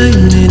feel the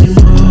same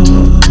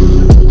anymore.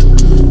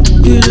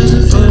 It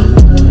doesn't feel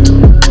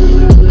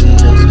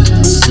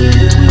the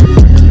same.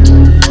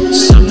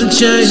 Something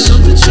changed.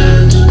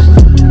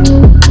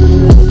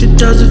 It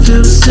doesn't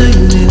feel the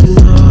same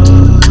anymore.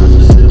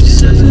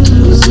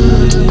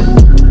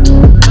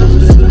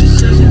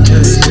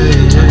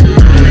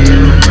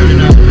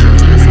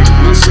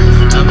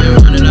 I've been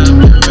running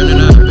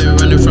up, been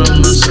running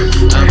from myself.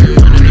 I've been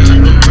running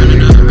up,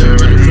 been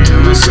running from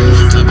myself.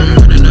 I've been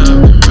running up,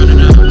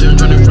 been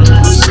running from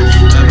myself.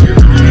 I've been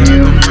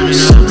running up,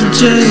 something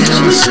changed.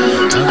 I've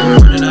been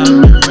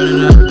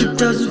running up, it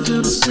doesn't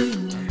feel the same.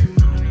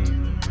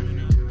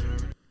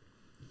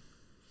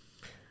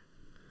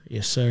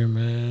 Yes, sir,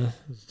 man.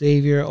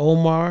 Xavier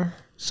Omar,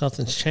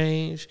 Something's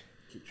Changed.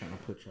 Keep trying to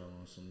put y'all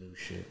on some new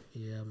shit.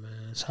 Yeah,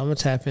 man. So I'm gonna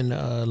tap into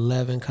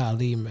 11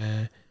 Khalid,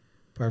 man.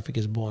 Perfect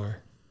is Born.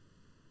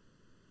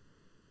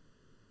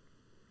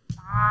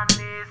 I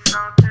need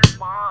something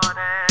more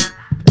than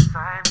the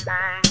same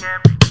thing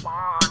every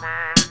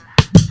morning.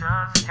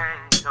 Just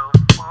can't go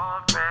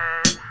for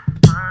it.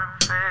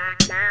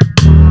 Perfect is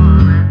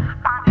boring.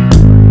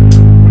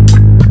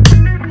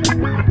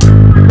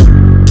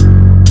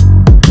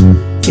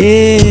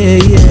 Yeah.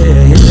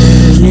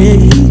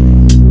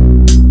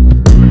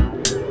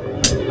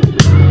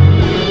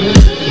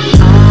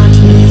 I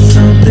need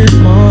something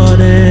more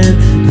than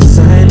the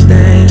same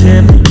thing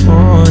every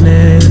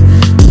morning.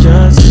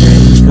 Just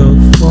can't go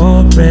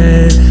for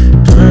it.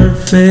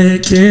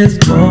 Perfect is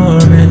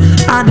boring.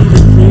 I need a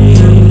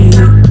free,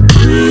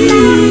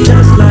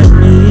 just like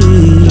me.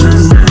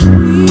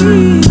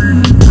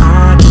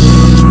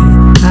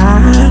 I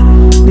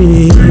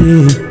need,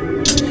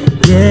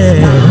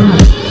 yeah.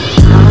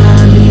 I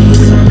need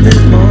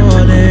something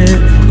more than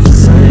the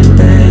same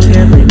thing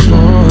every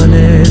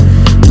morning.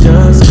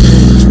 Just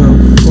can't go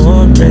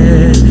for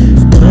it.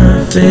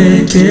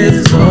 Perfect is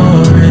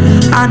boring.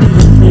 I need a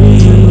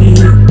free,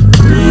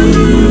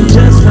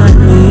 just like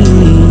me.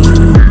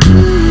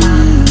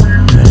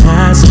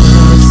 That's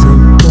what's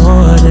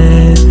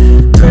important.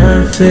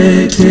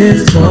 Perfect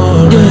is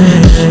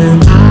boring.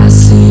 I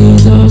see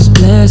those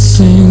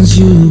blessings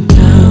you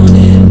count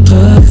in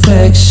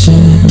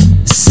perfection.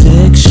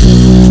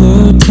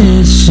 Sexual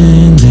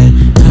tension that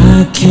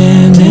I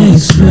can't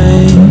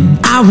explain.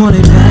 I want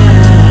it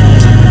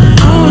bad.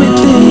 Only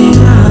thing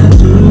I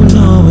do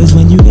know is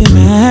when you get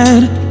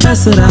mad,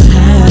 that's what I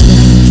had.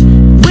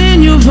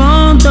 When you're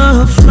on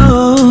the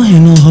floor,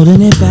 ain't no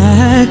holding it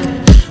back.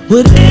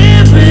 Would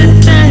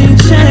everything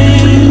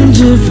change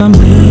if I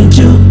made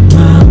you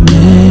my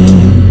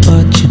man?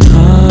 But you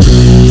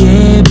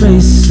Cartier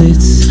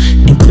bracelets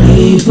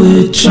engraved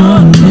with your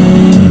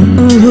name.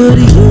 Would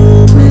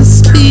you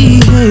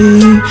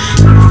misbehave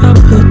if I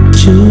put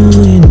you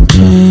in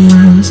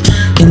chains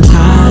and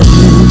tied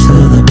you to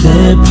the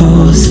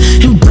bedpost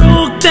and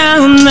broke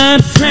down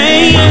that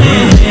frame? I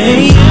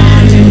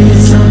need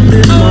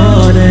something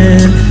more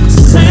than the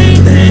same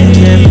thing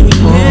every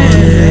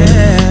morning.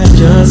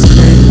 Just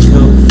can't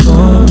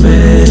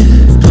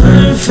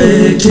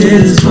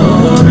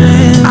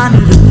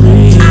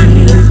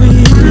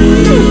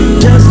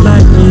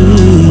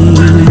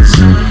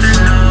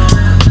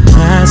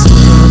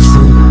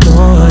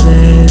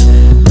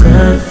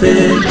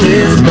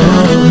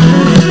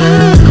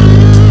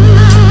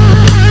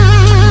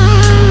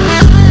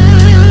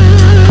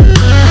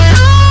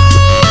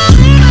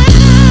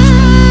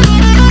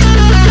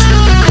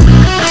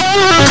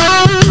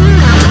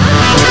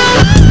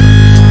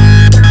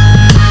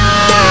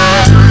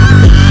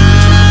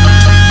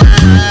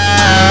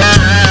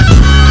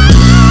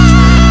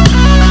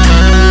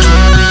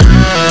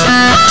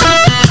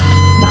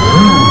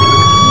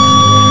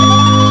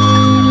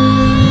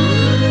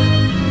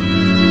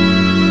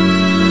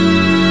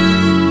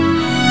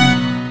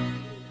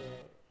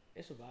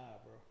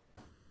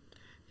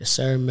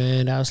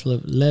House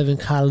 11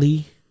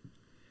 Kali.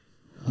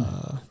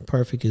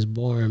 Perfect is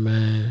boring,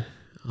 man.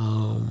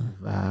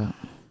 Vibe.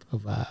 A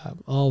vibe.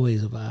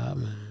 Always a vibe,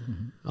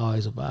 man.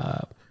 Always a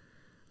vibe.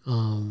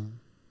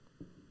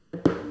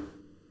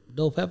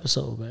 Dope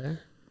episode, man.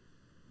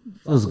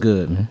 Feels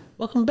good, man.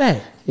 Welcome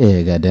back.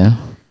 Yeah, goddamn.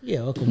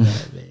 Yeah, welcome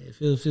back, man. It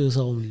feels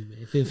homely, man.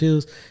 It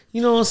feels,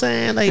 you know what I'm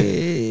saying? Like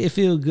it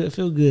feel good.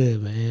 Feel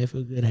good, man. It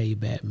feel good how you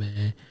back,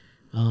 man.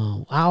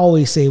 I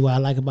always say what I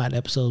like about the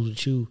episodes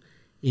with you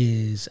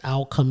is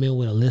I'll come in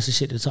with a list of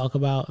shit to talk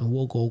about and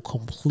we'll go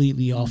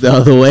completely off The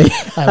other way.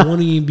 I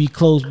won't even be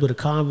close, but the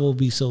convo will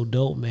be so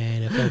dope,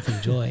 man, and folks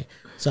enjoy it.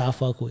 So I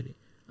fuck with it.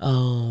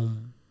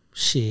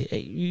 Shit.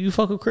 Hey, you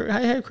fuck with crypto? How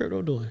you had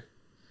crypto doing?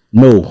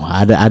 No,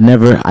 I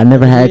never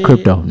had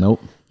crypto.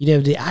 Nope. You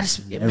never did. I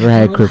just Never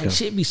had crypto. Like,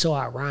 shit be so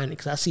ironic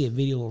because I see a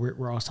video of Rick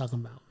Ross talking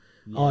about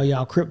all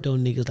y'all crypto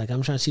niggas. Like,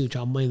 I'm trying to see what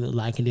y'all money look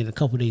like, and then a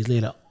couple days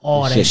later,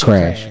 all that shit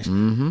crashed.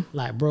 Mm-hmm.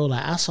 Like, bro,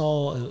 like I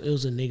saw it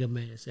was a nigga,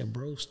 man, said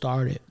bro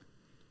started.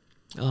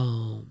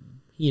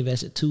 He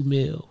invested $2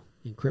 million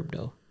in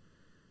crypto.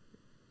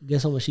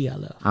 Guess how much he got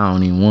left? I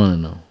don't even want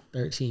to know.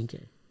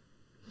 $13K.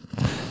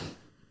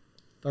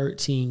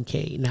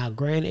 $13K. Now,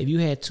 granted, if you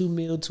had $2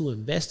 million to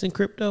invest in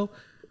crypto,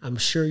 I'm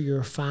sure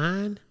you're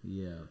fine.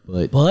 Yeah,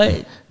 but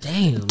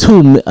damn,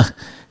 $2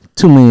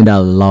 million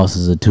loss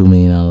is a $2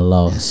 million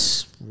loss.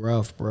 That's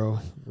rough, bro.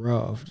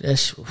 Rough.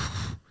 That's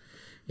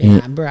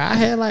and bro, I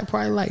had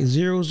probably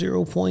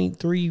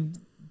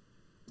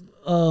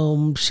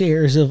 0.3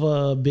 shares of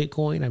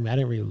Bitcoin. I mean, I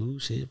didn't really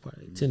lose shit.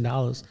 Probably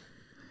 $10.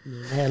 You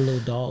know, I had a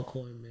little dog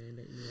coin, man.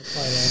 That,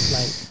 probably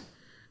lost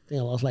I think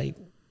I lost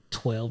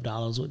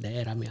 $12 with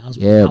that. I mean,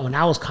 when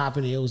I was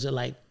copping it was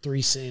at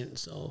 3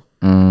 cents. So,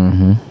 you know what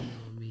I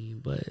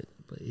mean? But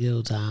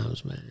ill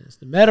times, man. It's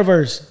the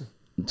metaverse.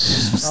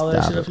 All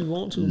that shit if you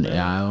want to, man.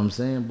 Yeah, I'm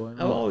saying, boy.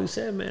 I've always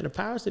said, man, the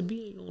powers that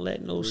be ain't gonna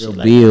let no shit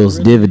bills,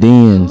 that really,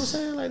 dividends. You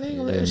know what I'm saying? Like, they ain't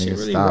gonna let shit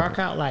really rock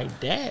out like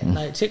that.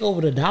 Like, take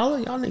over the dollar?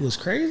 Y'all niggas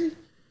crazy?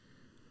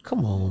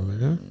 Come on,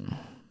 man.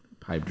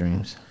 Pipe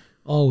dreams.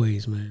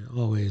 Always, man.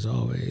 Always.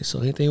 So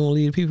anything you want to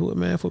leave the people with,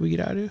 man, before we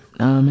get out of here?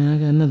 Nah, man, I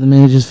got nothing,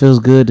 man. It just feels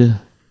good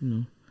to,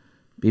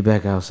 be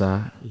back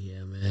outside.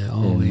 Yeah, man.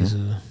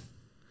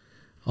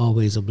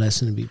 Always a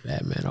blessing to be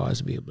back, man.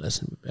 Always be a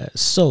blessing to be back.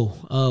 So,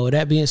 with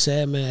that being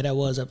said, man, that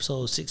was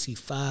episode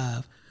 65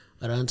 of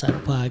the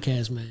Untitled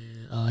Podcast, man.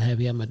 Happy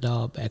to have my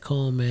dog back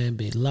home, man.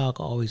 Big Lock.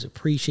 Always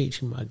appreciate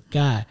you, my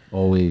guy.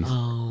 Always.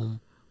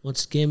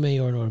 Once again, man,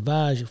 you already know the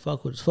vibes. You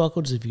fuck with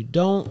us. If you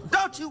don't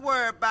you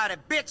worry about it,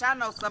 bitch. I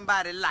know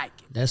somebody like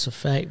it. That's a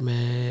fact,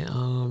 man.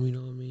 You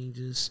know what I mean?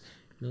 Just,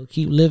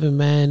 keep living,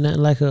 man.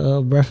 Nothing like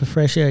a breath of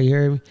fresh air, you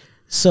heard me?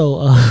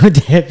 So,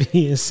 that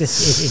being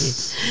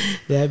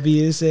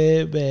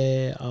said,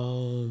 man,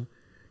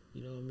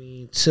 you know what I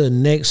mean? Till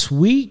next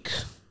week,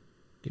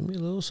 give me a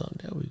little something.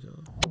 There we go.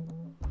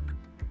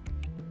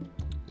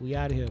 We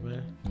out of here,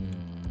 man.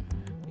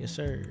 Yes,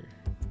 sir.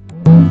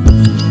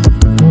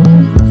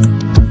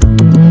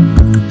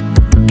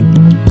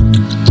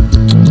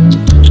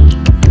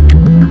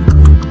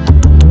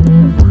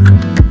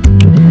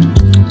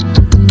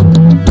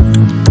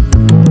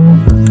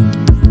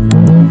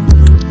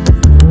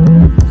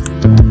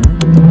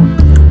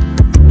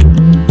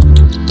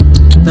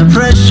 The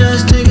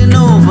pressure's taking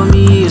over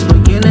me, it's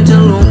beginning to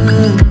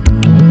loom.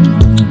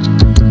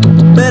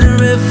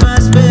 Better if I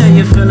spare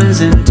your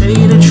feelings and tell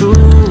you the truth.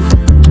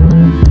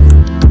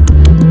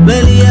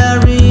 Lately I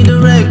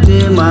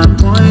redirected my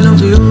point of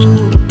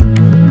view.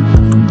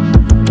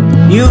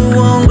 You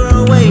won't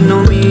grow away,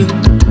 no me.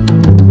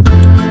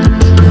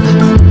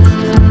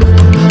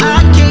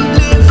 I can't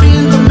live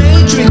in the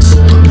matrix,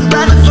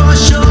 rather fall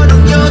short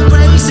of your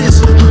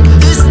graces.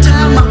 This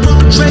time I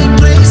won't trade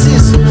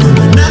places.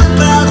 Not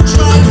about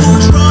right,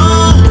 who's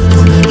wrong.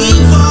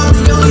 Evil,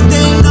 the only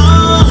thing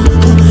known.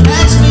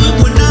 Ask me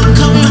when I'm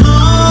coming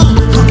home.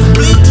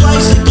 Blink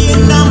twice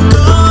again.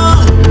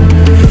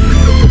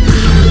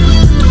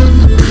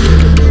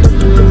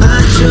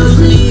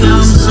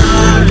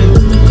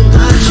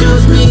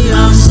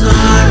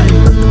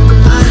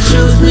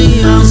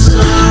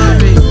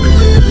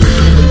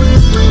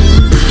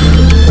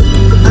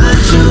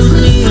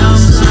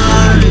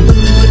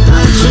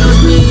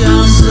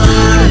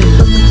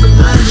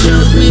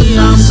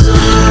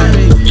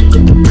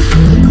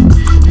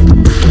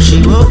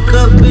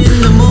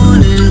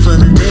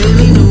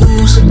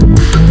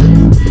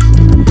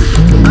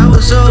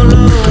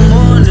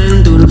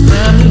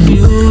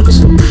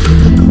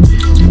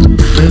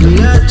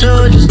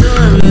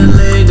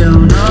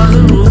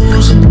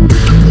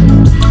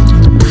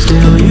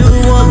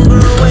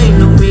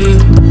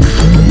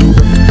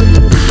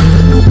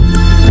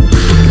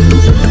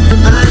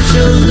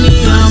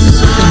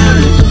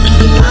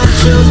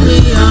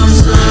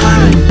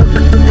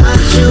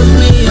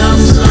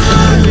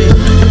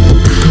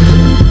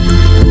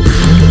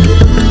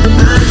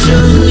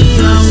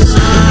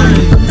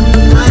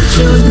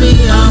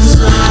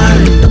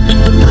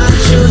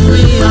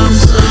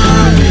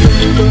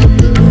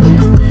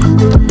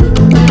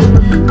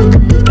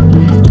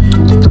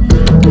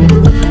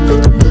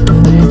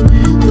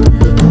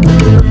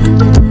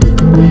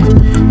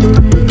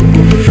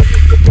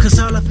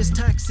 is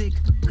toxic.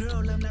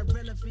 Girl, I'm not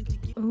relevant to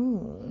get.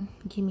 Ooh,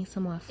 give me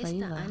some more It's the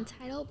flavor.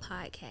 Untitled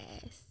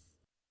Podcast.